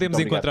convidados. Onde é que podemos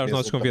encontrar os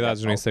nossos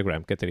convidados no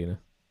Instagram, Catarina?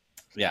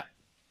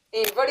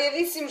 Em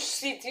variadíssimos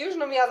sítios,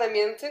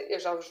 nomeadamente, eu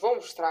já vos vou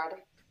mostrar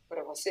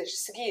para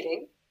vocês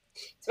seguirem.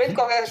 Se bem de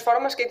qualquer das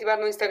formas, quem estiver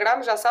no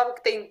Instagram já sabe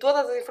que tem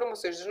todas as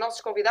informações dos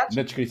nossos convidados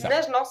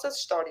nas nossas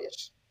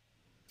histórias.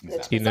 Na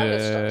descrição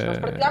das histórias. Nós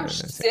partilhamos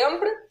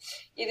sempre,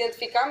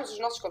 identificamos os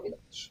nossos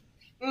convidados.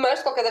 Mas,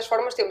 de qualquer das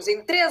formas, temos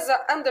em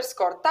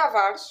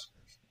Teresa_Tavares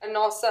a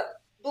nossa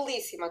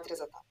belíssima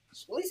Teresa Tavares.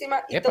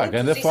 Belíssima e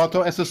grande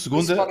foto, essa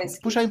segunda.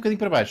 Puxa aí um bocadinho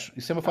para baixo.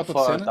 Isso é uma foto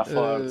de cena.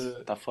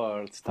 Está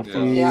forte.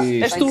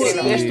 És tu.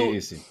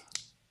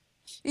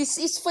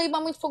 Isso foi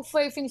muito pouco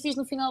feio. Fiz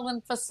no final do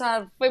ano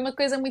passado. Foi uma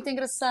coisa muito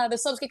engraçada.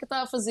 Sabes o que é que eu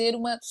estava a fazer?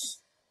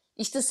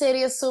 Esta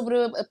série é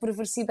sobre a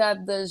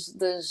perversidade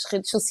das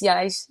redes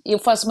sociais. Eu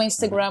faço uma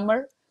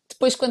Instagrammer.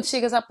 Depois, quando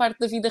chegas à parte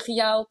da vida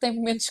real, tem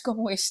momentos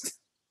como este.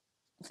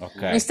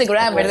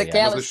 Instagrammer,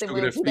 daquelas que tem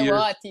uma vida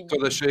ótima.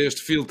 Todas cheias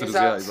de filtros.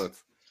 Exato.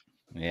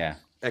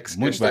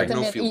 Muito bem.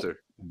 No filter.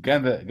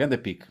 Ganda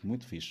pique.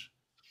 Muito fixe.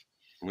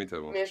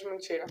 Muito bom. Mesmo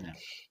muito giro.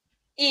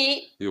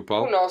 E o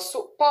Paulo? O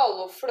nosso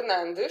Paulo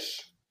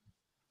Fernandes.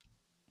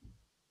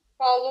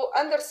 Paulo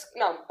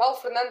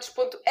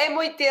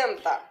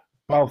Fernandes.m80.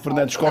 Paulo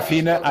Fernandes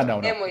Confina. Não.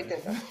 M80.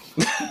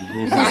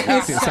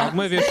 Se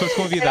alguma vez fores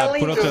convidado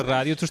por outra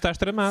rádio, tu estás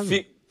tramado.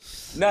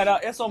 Não,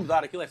 é só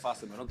mudar, aquilo é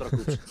fácil, não te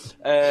preocupes.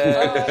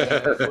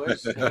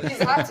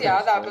 Exato,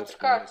 dá para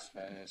trocar.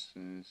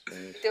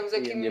 Temos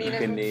aqui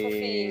meninas muito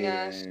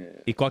fofinhas.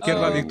 E qualquer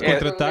rádio que te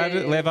contratar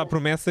leva a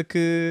promessa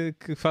que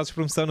fazes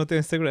promoção no teu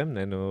Instagram,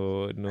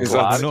 não é?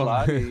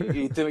 Claro.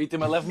 E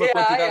também leva uma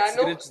quantidade de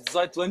segredos de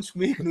 18 anos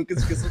comigo, nunca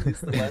se esqueçam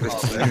disso também.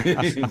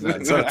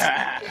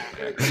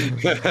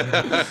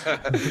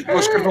 Vou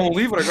escrever um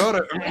livro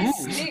agora?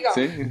 Sigam.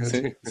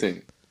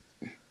 Sim.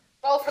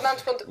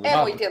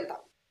 Paulo_Fernandes.m80.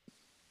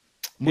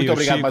 Muito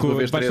obrigado Chico, mais uma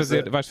vez,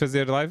 Teresa. Vais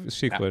fazer live,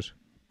 Chico, hoje?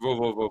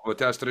 Vou.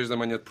 Até às 3 da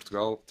manhã de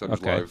Portugal. Estamos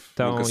live.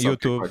 Então,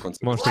 YouTube,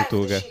 Monstro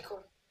Tuga.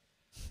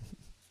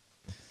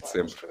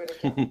 Sempre.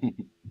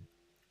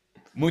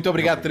 Muito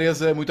obrigado,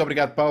 Teresa. Muito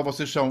obrigado, Paulo.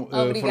 Vocês foram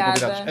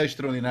convidados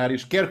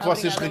extraordinários. Quero que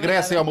vocês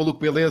regressem ao Maluco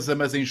Beleza,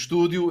 mas em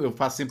estúdio. Eu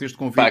faço sempre este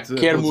convite.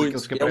 Quero muito.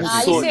 É um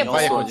sonho.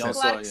 Vai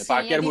acontecer.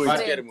 Quero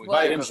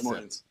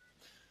muito.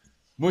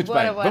 Muito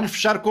bem, vamos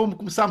fechar como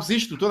começámos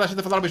isto. Toda a gente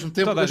a falar ao mesmo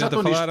tempo. Toda a gente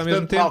a falar ao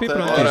mesmo tempo e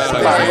pronto.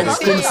 Vamos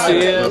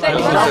conhecer.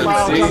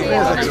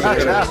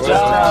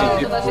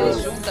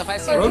 Vai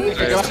ser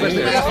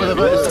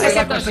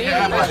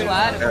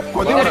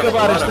quando eu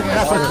acabar esta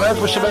garrafa de banho,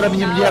 vou chamar a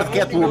minha mulher de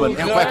Catwoman.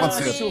 É o que vai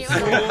acontecer.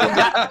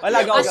 Olha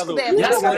a Gal Gadot.